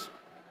Richards.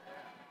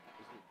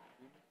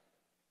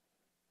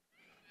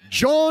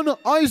 John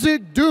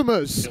Isaac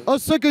Dumas, a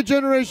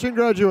second-generation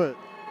graduate.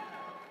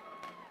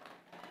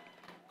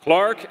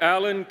 Clark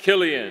Allen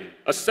Killian,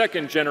 a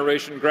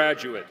second-generation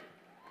graduate.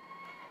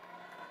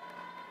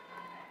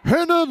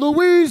 Hannah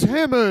Louise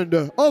Hammond,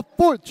 a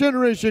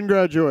fourth-generation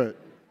graduate.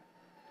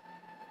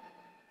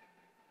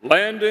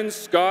 Landon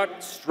Scott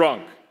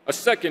Strunk, a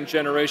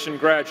second-generation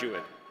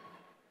graduate.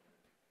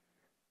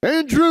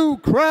 Andrew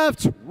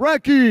Kraft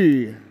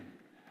Racky.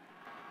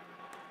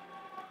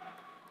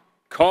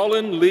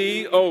 Colin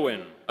Lee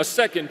Owen, a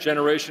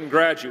second-generation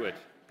graduate.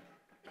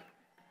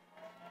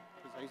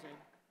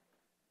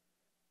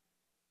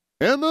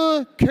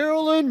 Emma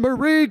Carolyn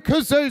Marie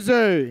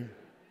Kazeze.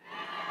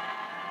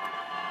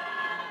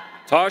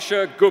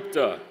 Tasha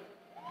Gupta.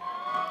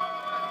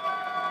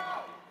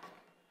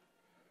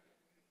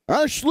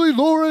 Ashley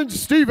Lauren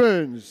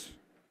Stevens.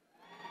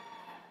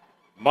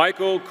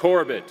 Michael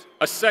Corbett,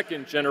 a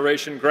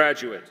second-generation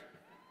graduate.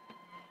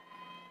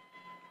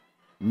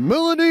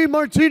 Melanie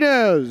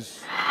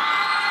Martinez.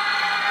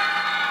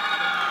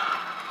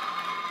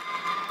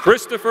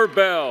 Christopher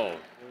Bell.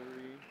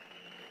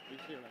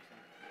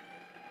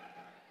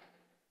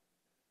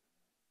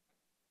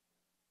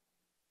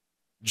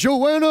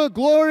 Joanna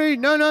Glory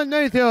Nana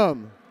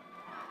Natham.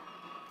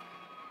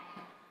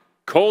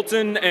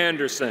 Colton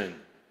Anderson.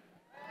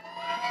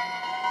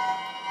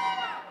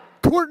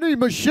 Courtney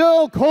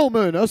Michelle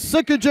Coleman, a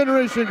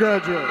second-generation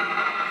graduate.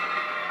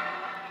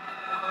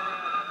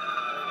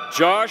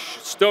 Josh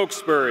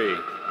Stokesbury,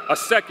 a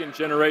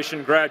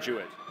second-generation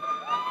graduate.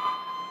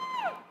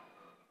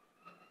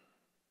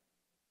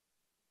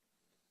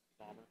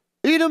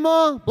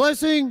 Idama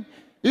Blessing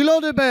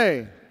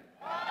Ilodebe.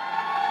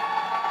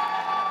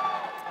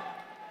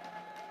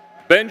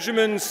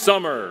 Benjamin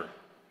Summer.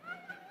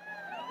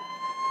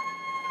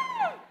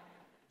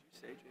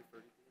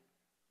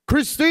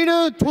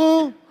 Christina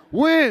Tu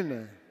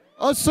Win,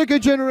 a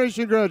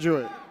second-generation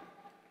graduate.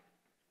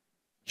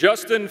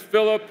 Justin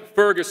Philip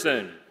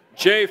Ferguson,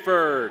 J.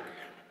 Ferg.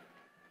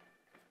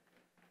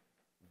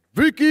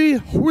 Vicky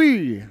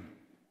Hui.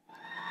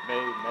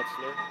 May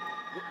Metzler.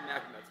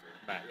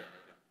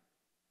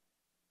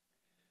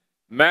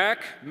 Mac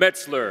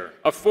Metzler,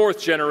 a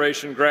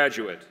fourth-generation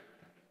graduate.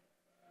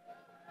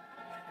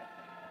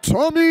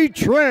 Tommy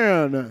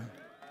Tran.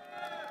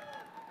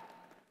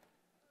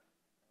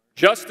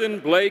 Justin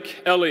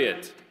Blake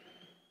Elliott.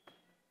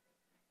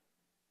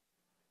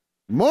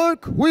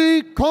 Mark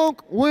Wee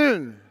Conk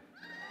Win.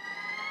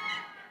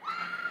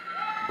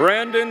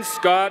 Brandon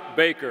Scott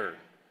Baker.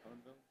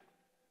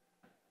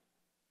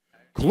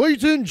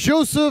 Clayton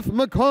Joseph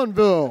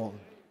McConville.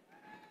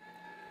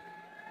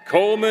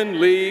 Coleman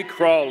Lee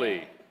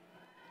Crawley.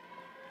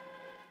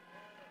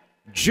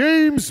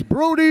 James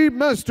Brody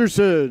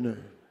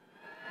Masterson.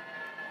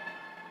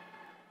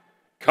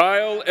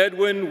 Kyle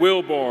Edwin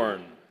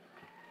Wilborn.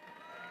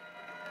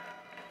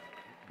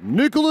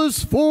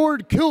 Nicholas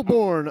Ford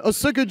Kilborn, a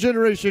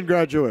second-generation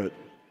graduate.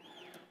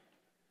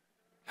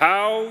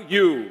 How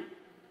Yu.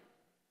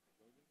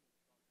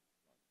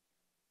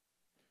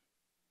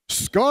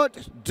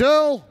 Scott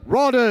Del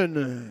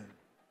Rodden.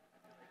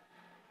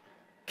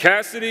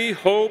 Cassidy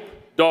Hope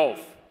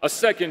Dolph, a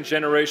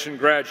second-generation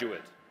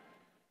graduate.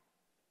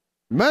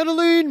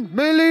 Madeline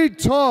Meili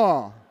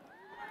Ta.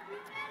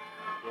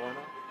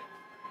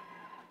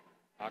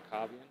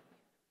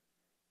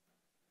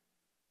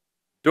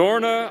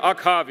 Dorna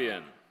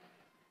Akavian.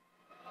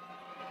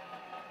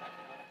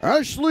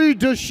 Ashley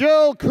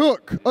Deshelle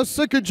Cook, a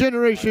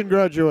second-generation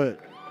graduate.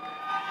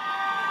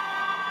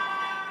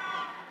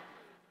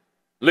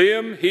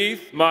 Liam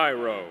Heath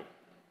Myro.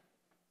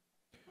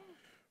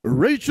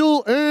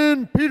 Rachel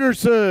Ann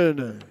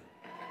Peterson.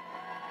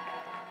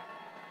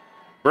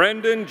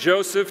 Brendan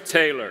Joseph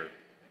Taylor.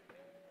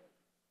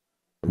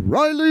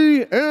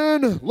 Riley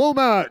Ann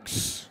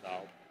Lomax.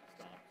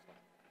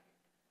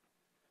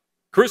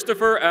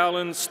 Christopher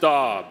Allen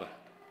Staub.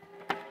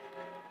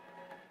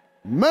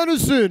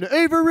 Madison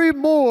Avery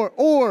Moore,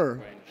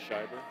 or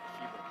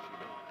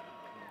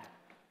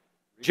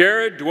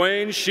Jared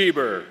Dwayne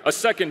Schieber, a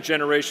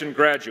second-generation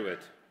graduate.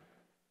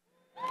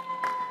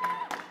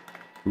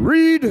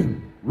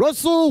 Reed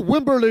Russell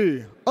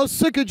Wimberly, a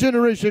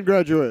second-generation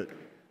graduate.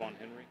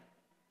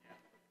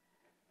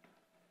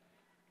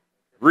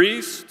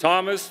 Reese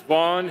Thomas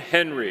Vaughn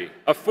Henry,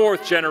 a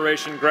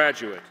fourth-generation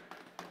graduate.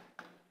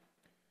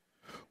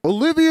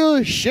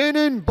 Olivia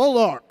Shannon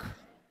Bullock.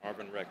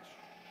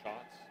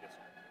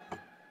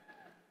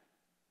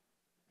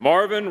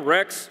 Marvin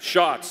Rex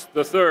Schatz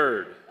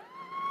III.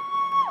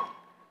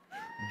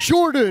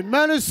 Jordan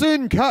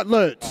Madison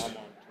Catlett.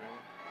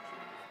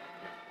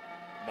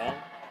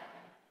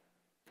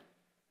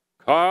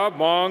 Ka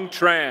Mong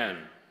Tran.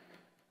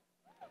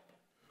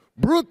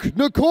 Brooke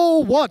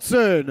Nicole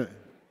Watson.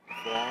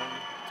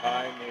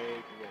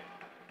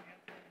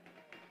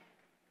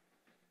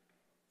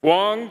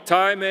 Huang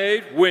Tai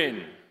Mei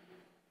Win.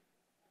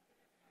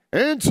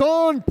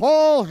 Anton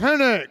Paul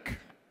Hennick.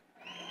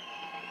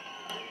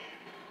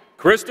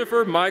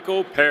 Christopher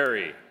Michael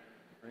Perry.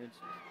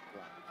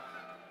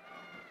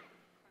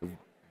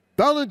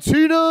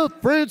 Valentina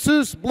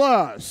Francis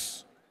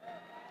Blass.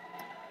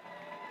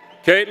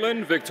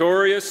 Caitlin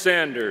Victoria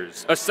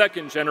Sanders, a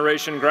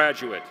second-generation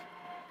graduate.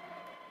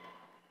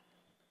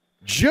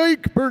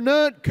 Jake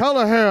Burnett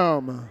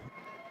Callahan,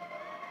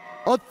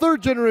 a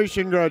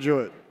third-generation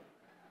graduate.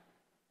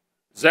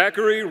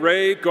 Zachary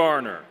Ray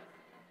Garner.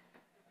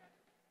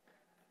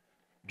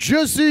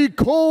 Jesse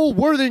Cole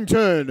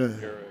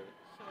Worthington.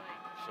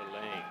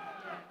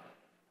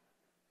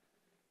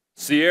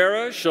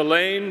 Sierra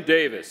Shalane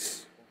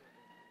Davis.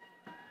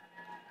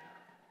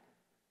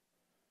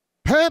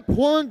 Pep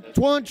Juan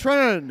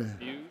Tran.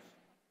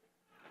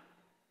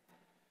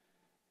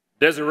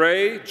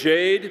 Desiree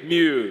Jade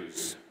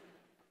Muse.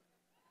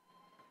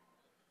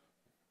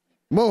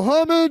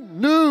 Mohammed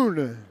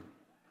Noon.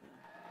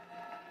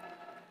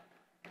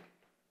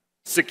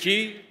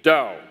 Saki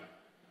Dao.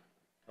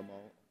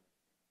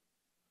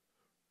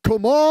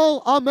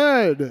 Kamal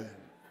Ahmed.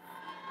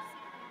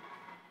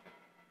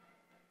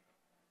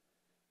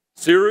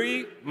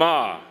 Siri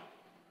Ma.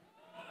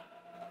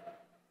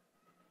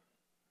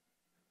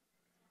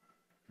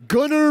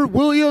 Gunnar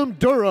William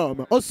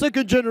Durham, a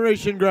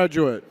second-generation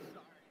graduate.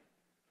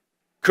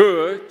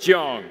 Ke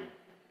Jiang.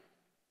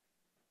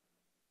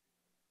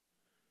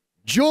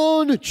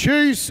 John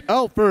Chase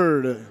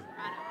Alford.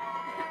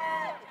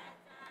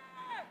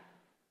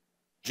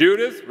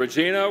 Judith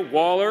Regina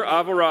Waller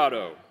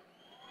Alvarado.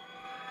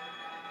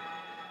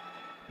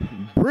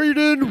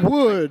 Braden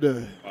Wood.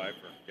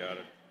 Got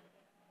it.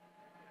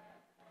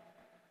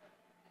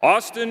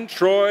 Austin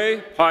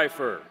Troy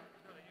Pfeiffer,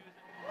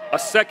 a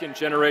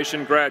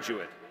second-generation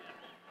graduate.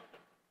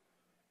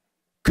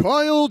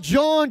 Kyle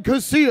John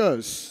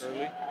Casillas.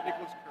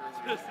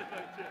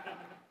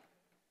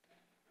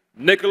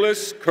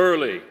 Nicholas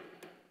Curley.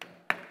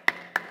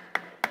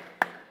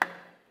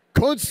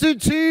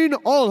 Konstantin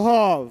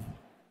Olhov.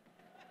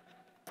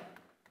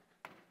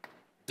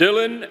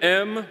 Dylan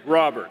M.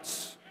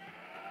 Roberts.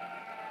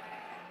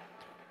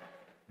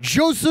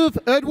 Joseph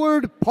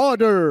Edward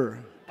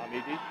Potter.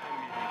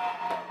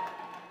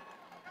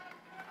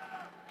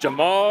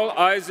 Jamal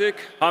Isaac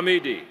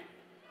Hamidi.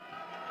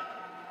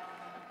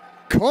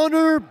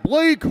 Connor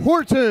Blake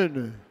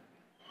Horton.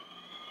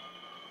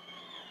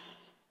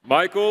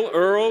 Michael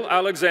Earl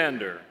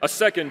Alexander, a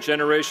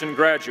second-generation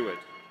graduate.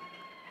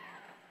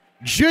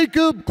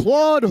 Jacob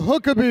Claude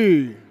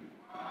Huckabee.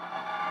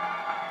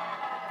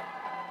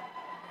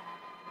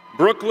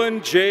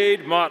 Brooklyn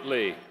Jade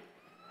Motley.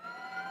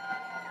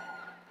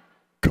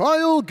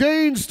 Kyle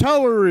Gaines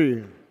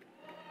Towery.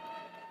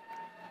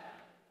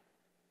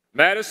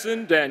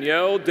 Madison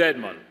Danielle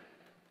Dedman.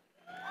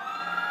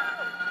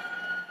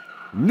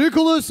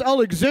 Nicholas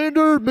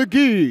Alexander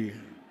McGee.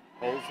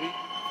 Holsey.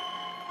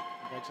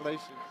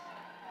 Congratulations.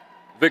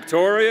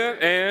 Victoria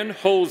Ann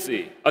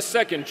Holsey, a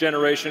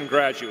second-generation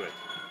graduate.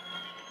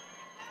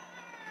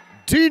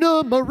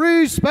 Dina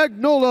Marie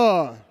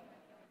Spagnola.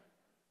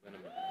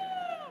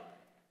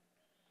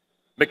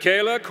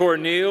 Michaela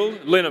Cornel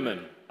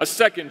Linneman, a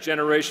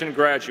second-generation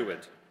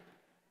graduate.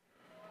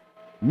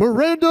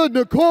 Miranda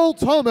Nicole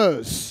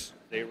Thomas.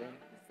 Zarin.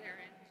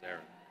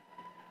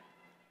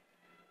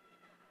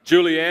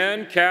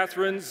 Julianne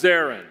Catherine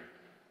Zarin.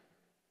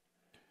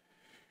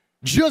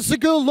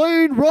 Jessica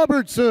Lane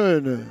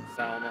Robertson.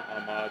 Salma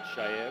Ahmad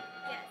Shaeb.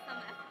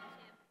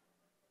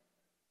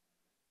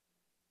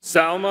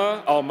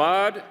 Salma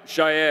Ahmad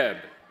Shaeb.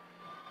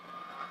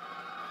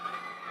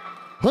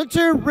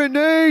 Hunter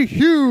Renee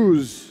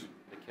Hughes.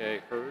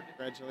 Nikkei Hurd.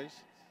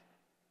 Congratulations.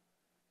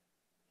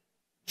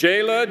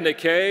 Jayla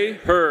Nikkei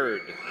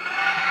Hurd.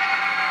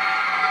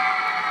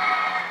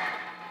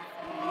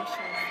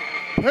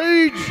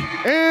 Paige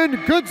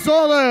Ann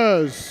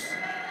Gonzalez.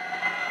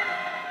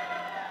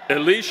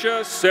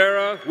 Alicia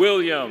Sarah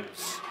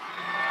Williams.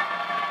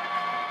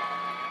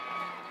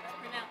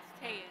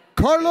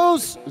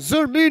 Carlos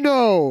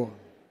Zermino.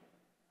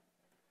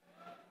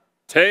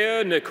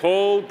 Taya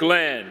Nicole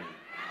Glenn.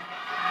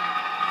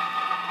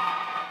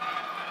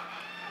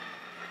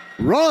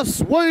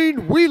 Ross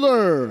Wayne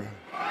Wheeler.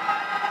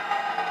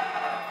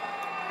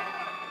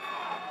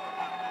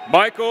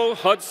 Michael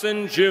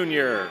Hudson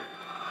Jr.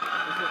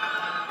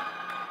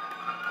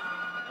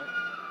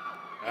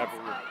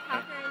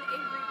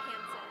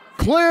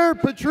 Claire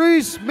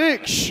Patrice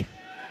Mitch.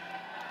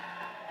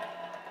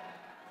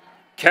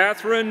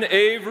 Catherine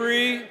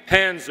Avery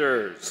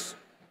Panzers.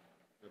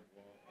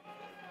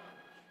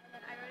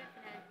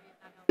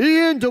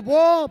 Ian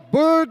Dubois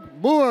Berg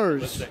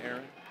Moores.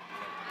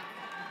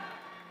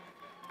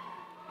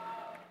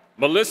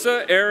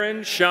 Melissa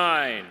Aaron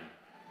Shine.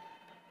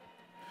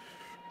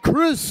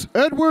 Chris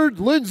Edward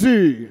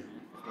Lindsay.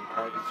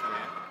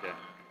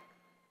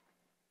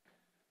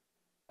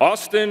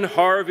 Austin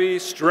Harvey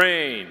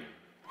Strain.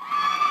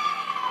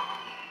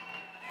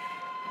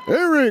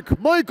 Eric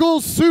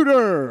Michael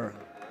Suter.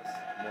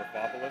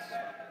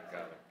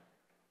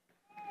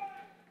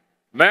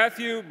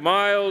 Matthew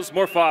Miles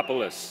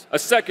Morphopoulos, a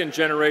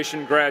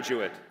second-generation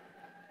graduate.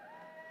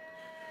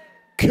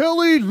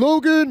 Kelly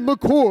Logan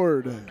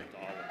McCord.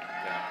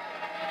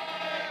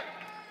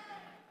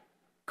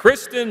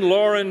 Kristen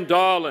Lauren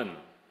Dolan.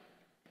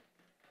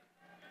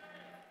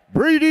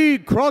 Brady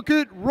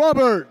Crockett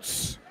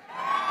Roberts.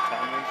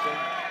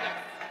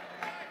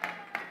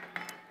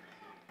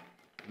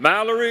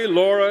 Mallory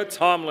Laura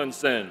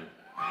Tomlinson.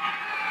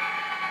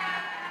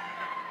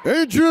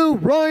 Andrew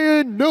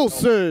Ryan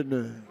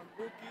Nelson.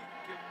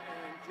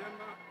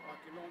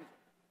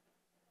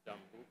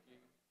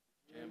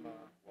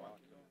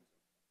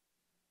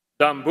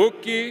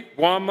 Dambuki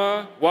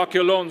Wama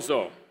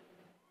Wakilonzo.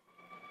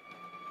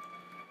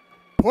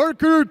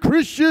 Parker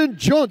Christian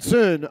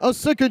Johnson, a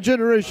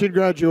second-generation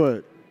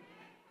graduate.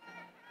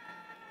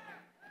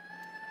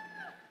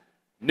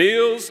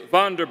 Niels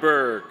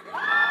Vanderberg.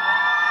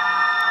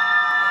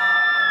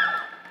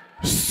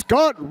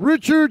 Scott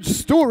Richard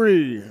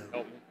Story.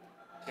 Help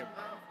me.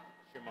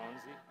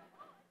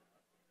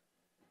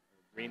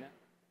 Shimanzi.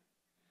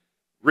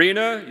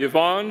 Rena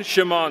Yvonne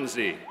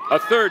Shimanzi, a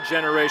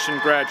third-generation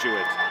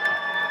graduate.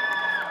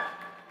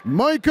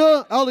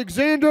 Micah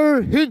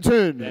Alexander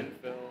Hinton.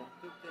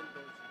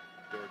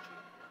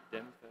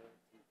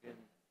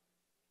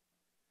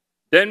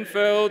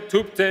 Denfeld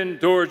Tupten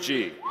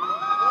Dorji.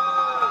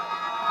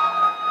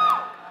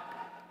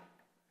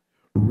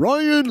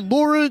 Ryan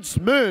Lawrence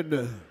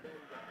Men.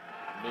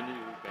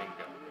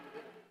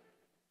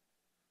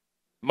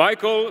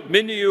 Michael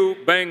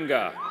Miniu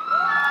Banga.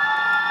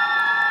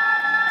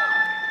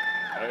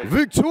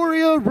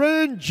 Victoria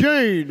Ren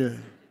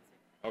Jane.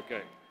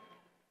 Okay.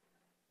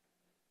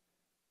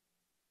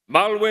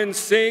 Malwin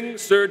Singh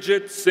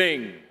Surjit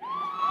Singh.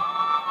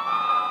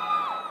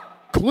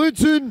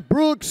 Clinton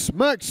Brooks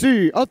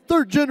Maxey, a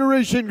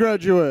third-generation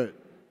graduate.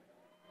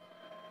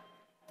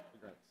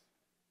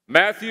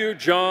 Matthew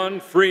John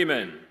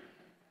Freeman.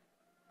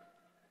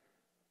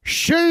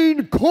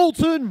 Shane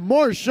Colton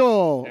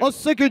Marshall, a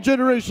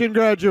second-generation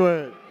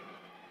graduate.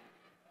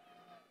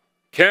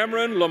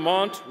 Cameron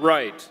Lamont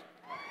Wright.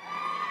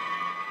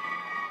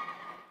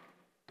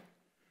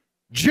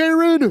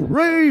 Jaron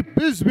Ray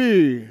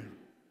Bisbee.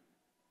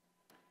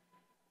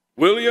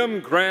 William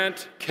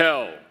Grant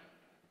Kell.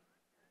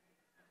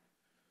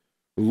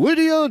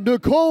 Lydia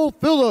Nicole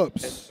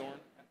Phillips.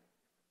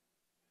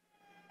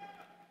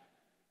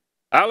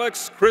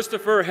 Alex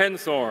Christopher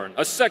Henthorn,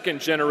 a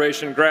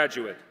second-generation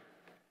graduate.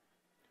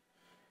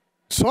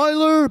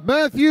 Tyler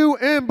Matthew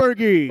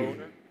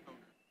Ambergy.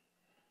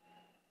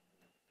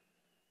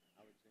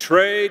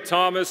 Trey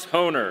Thomas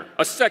Honer,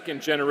 a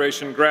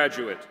second-generation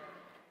graduate.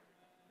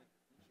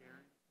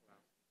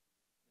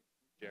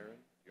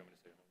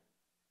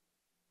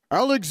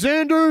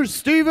 Alexander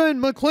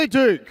Stephen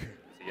McClintock.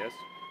 Yes.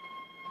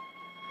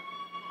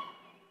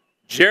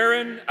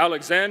 Jaron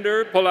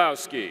Alexander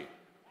Pulowski.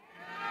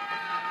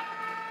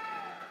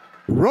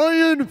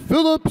 Ryan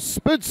Philip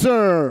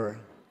Spitzer.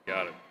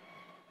 Got it.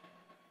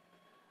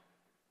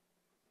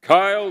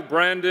 Kyle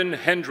Brandon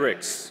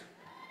Hendricks.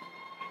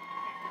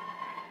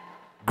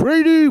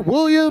 Grady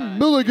William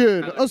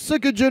Milligan, a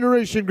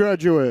second-generation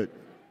graduate.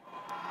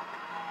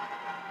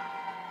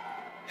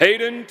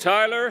 Hayden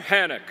Tyler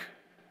Hannock.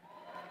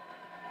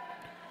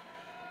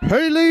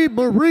 Haley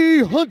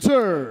Marie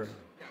Hunter.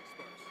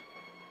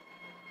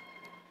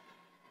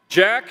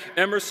 Jack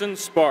Emerson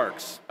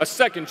Sparks, a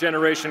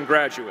second-generation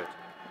graduate.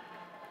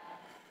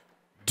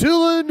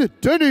 Dylan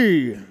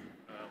Denny. Loudon.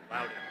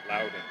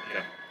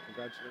 Okay.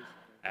 Congratulations.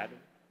 Adam?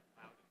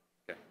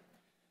 Okay.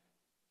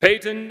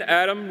 Peyton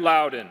Adam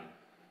Loudon.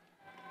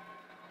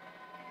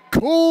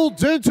 Cole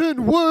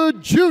Denton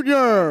Wood,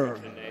 Jr.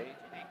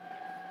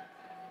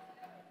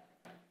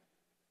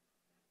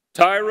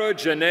 Tyra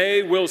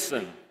Janae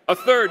Wilson, a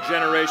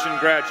third-generation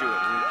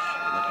graduate.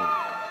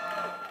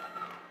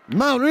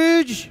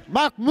 Maurij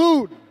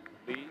Mahmoud,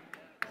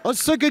 a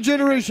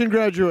second-generation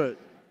graduate.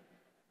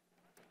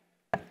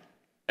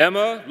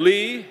 Emma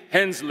Lee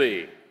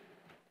Hensley.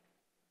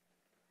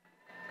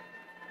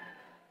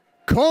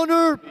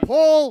 Connor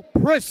Paul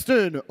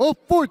Preston, a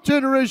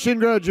fourth-generation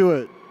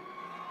graduate.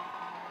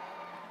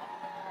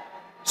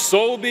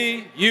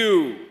 Solby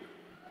Yu.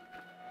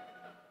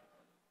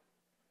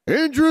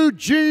 Andrew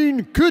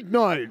Gene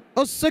Goodnight,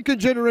 a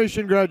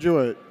second-generation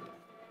graduate.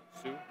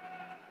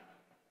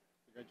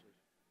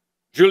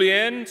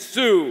 Julianne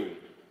Sue.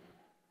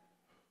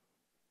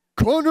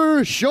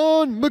 Connor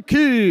Sean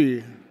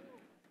McKee.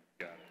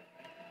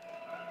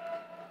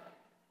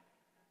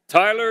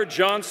 Tyler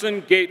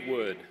Johnson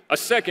Gatewood, a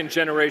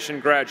second-generation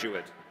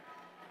graduate.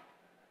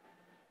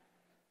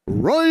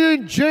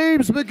 Ryan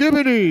James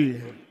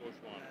McGibbony.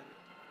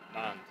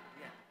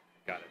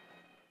 Got it.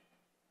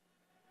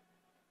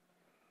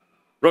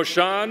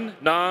 Roshan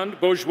Nand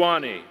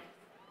Bojwani.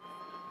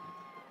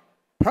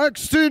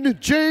 Paxton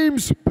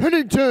James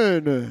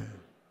Pennington.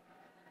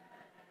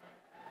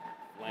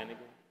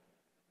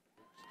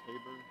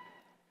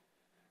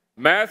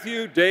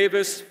 Matthew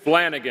Davis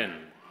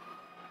Flanagan.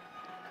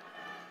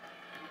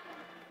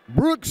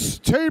 Brooks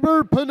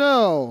Tabor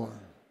Pennell.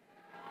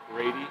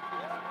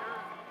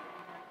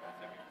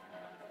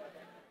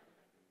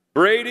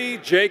 Brady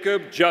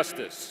Jacob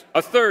Justice,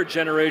 a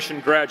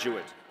third-generation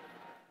graduate.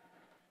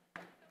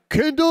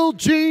 Kendall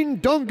Jean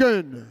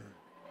Dungan.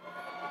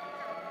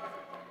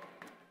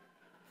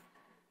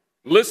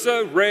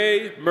 Lissa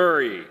Ray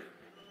Murray.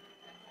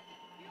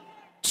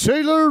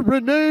 Taylor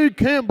Renee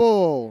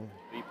Campbell.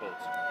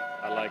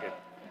 I like it.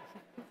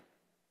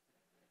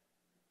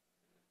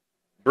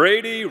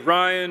 Brady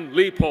Ryan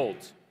Leopold.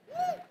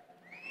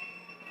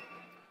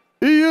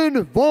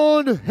 Ian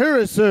Vaughn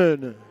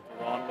Harrison.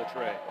 Dewan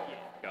Latre.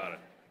 Got it.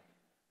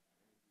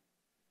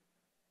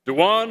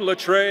 Dewan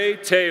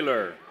Latre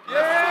Taylor.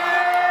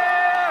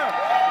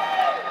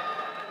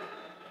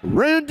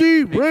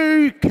 Randy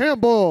Ray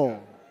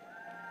Campbell.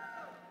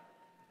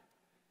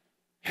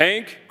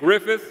 Hank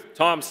Griffith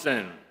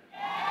Thompson.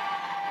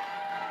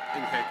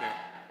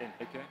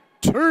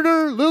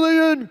 Turner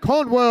Lillian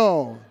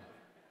Conwell.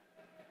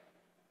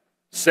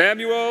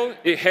 Samuel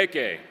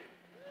Iheke.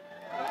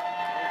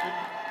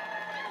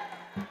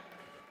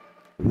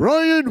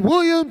 Ryan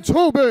William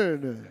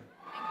Tobin.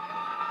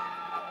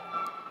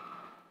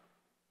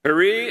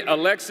 Harry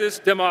Alexis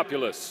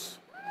Demopoulos.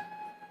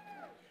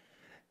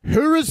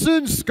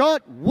 Harrison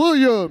Scott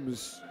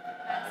Williams.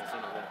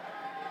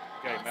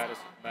 Okay,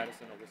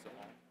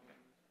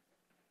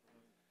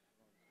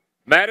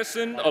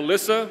 Madison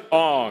Alyssa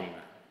Ong.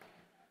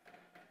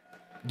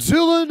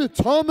 Dylan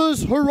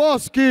Thomas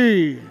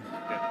Horosky.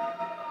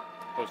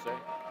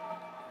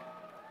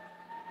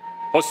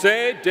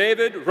 Jose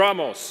David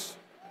Ramos.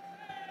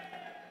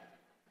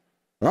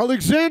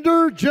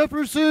 Alexander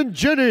Jefferson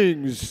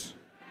Jennings.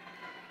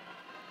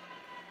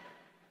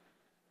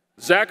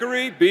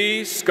 Zachary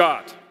B.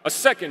 Scott, a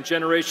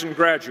second-generation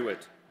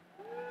graduate.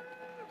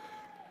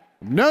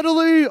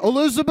 Natalie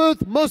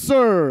Elizabeth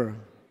Musser.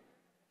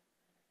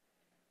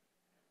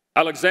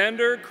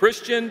 Alexander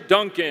Christian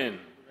Duncan.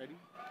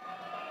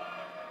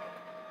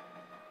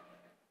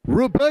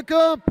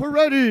 Rebecca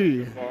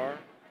Peretti.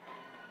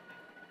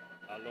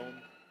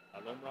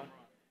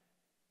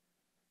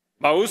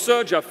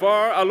 Mausa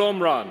Jafar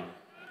Alomran.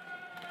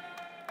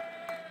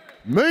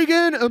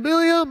 Megan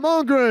Amelia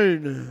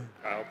Mongrain.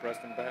 Kyle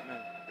Preston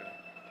Batman.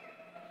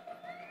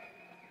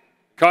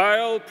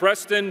 Kyle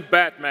Preston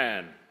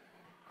Batman.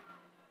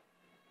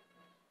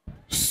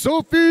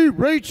 Sophie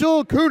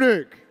Rachel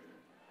Kunik.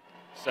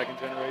 Second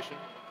generation.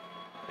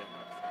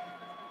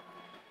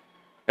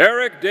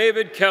 Eric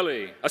David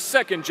Kelly, a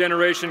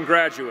second-generation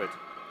graduate.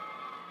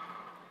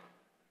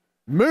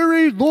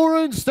 Mary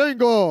Lauren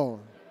Stengel.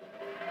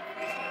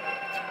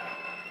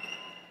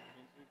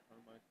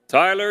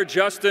 Tyler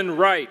Justin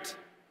Wright.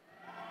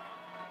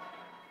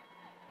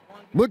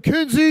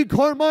 Mackenzie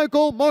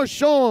Carmichael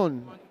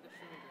Marchand.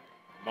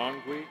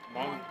 Wangi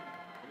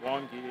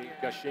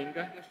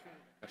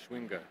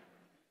Gashwinga.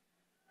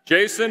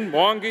 Jason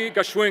Wangi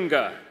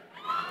Gashwinga.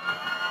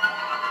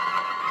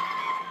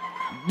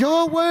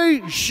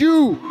 Yahweh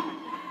Shu.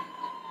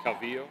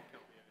 Calvillo.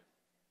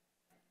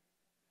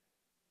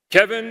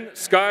 Kevin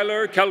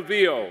Schuyler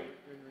Calvillo.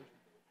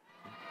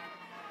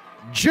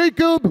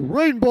 Jacob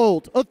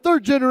Rainbolt, a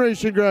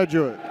third-generation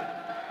graduate.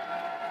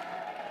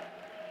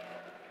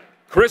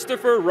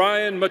 Christopher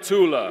Ryan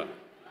Matula.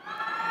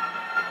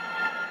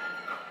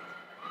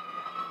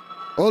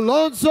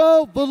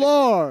 Alonso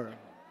Villar.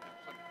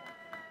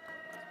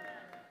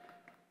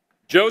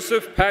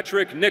 Joseph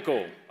Patrick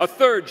Nickel, a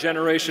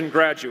third-generation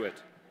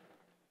graduate.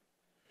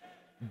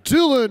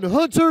 Dylan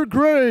Hunter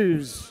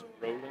Graves.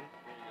 Roland.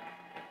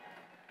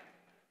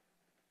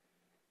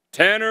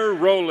 Tanner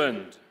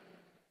Rowland.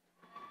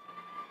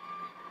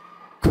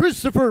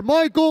 Christopher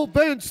Michael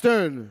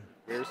Vanston.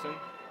 Iverson.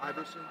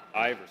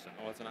 Iverson.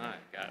 Oh, it's an I.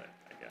 Got it.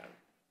 I got it.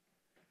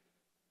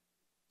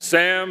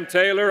 Sam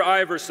Taylor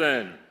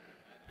Iverson.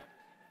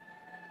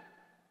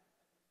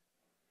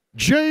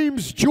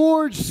 James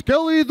George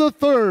Skelly III.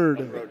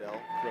 Crodell.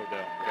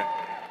 Okay.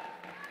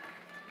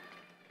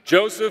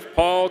 Joseph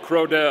Paul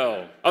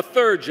Crodell, a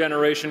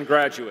third-generation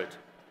graduate.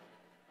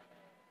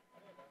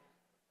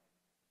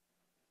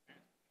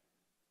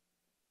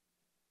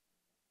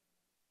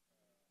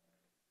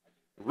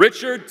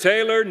 Richard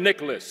Taylor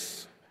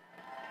Nicholas.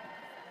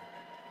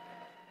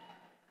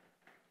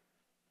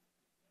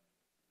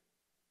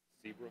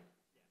 Seabrook.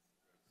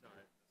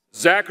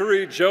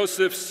 Zachary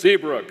Joseph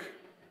Seabrook.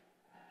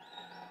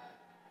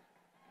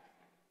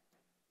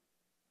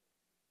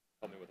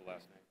 Help me with the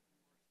last name.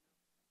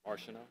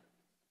 Marchino.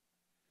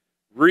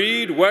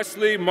 Reed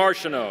Wesley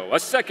Marchino, a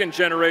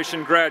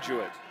second-generation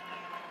graduate.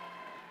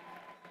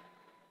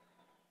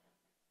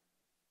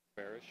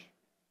 Farish.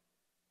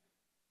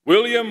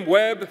 William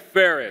Webb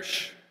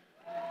Farish.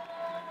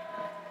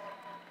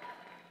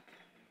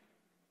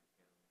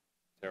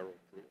 Terrell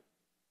Pruitt.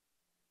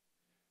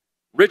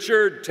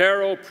 Richard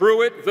Terrell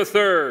Pruitt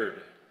III.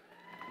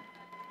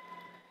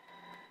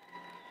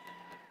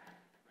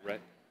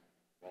 Rhett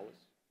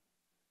Wallace.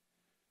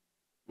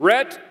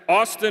 Rhett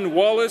Austin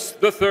Wallace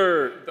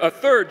III, a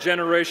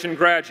third-generation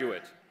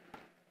graduate.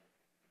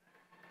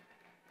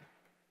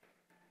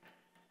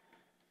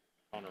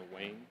 Connor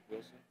Wayne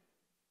Wilson.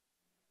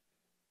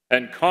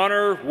 And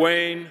Connor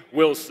Wayne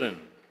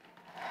Wilson.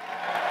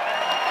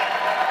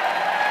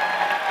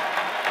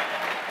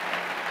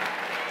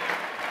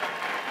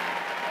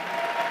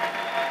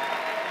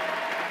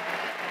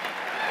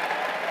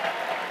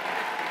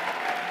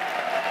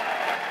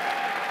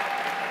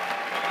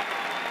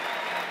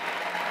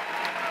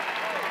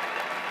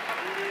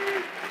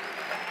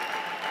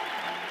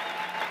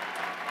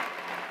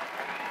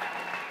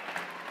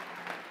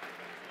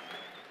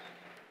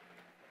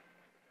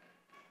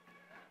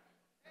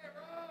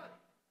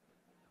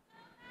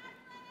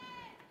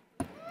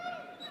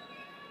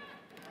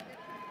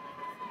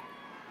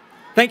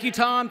 Thank you,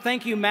 Tom.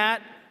 Thank you,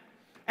 Matt.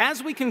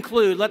 As we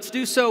conclude, let's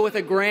do so with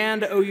a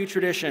grand OU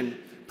tradition.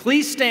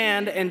 Please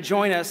stand and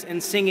join us in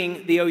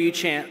singing the OU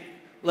chant,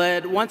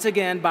 led once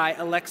again by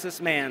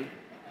Alexis Mann.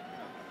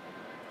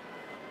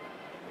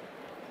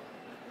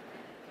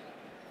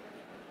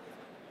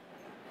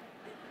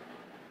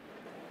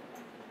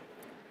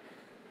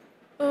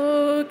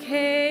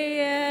 O-K-L-A-H-O-M-A,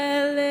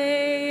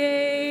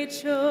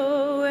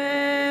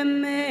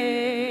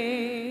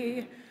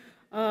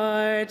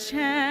 our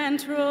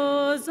chant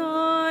rolls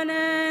on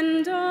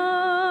and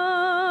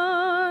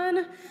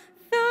on.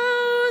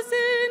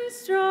 Thousand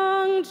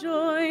strong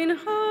join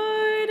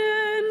heart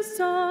and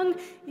song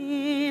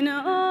in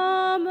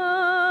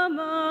alma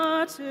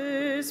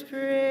mater's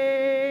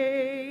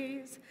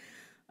praise.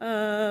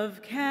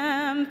 Of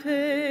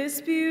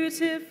campus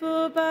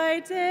beautiful by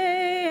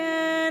day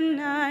and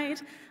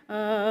night,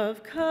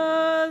 of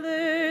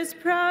colors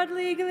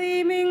proudly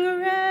gleaming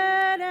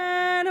red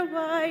and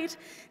white,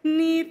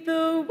 'neath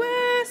the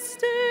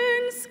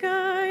western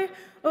sky,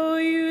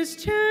 OU's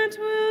chant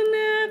will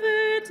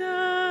never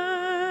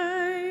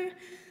die.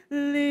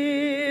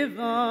 Live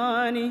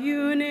on,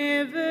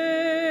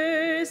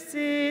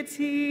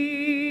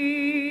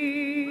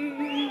 university.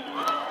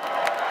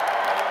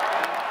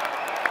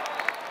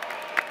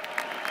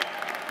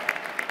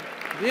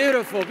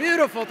 Beautiful,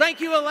 beautiful. Thank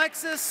you,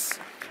 Alexis.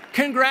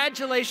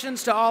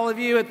 Congratulations to all of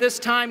you. At this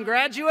time,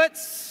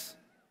 graduates,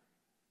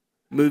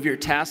 move your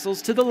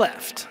tassels to the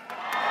left.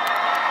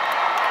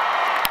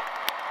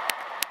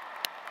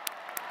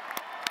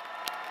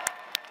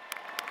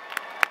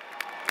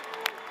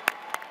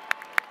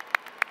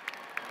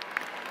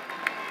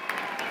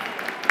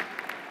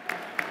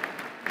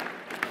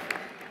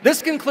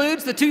 This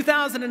concludes the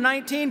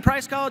 2019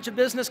 Price College of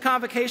Business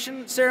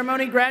Convocation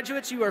ceremony.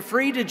 Graduates, you are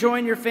free to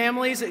join your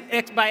families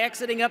by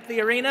exiting up the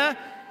arena.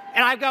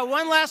 And I've got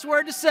one last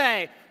word to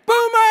say.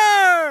 Boomer!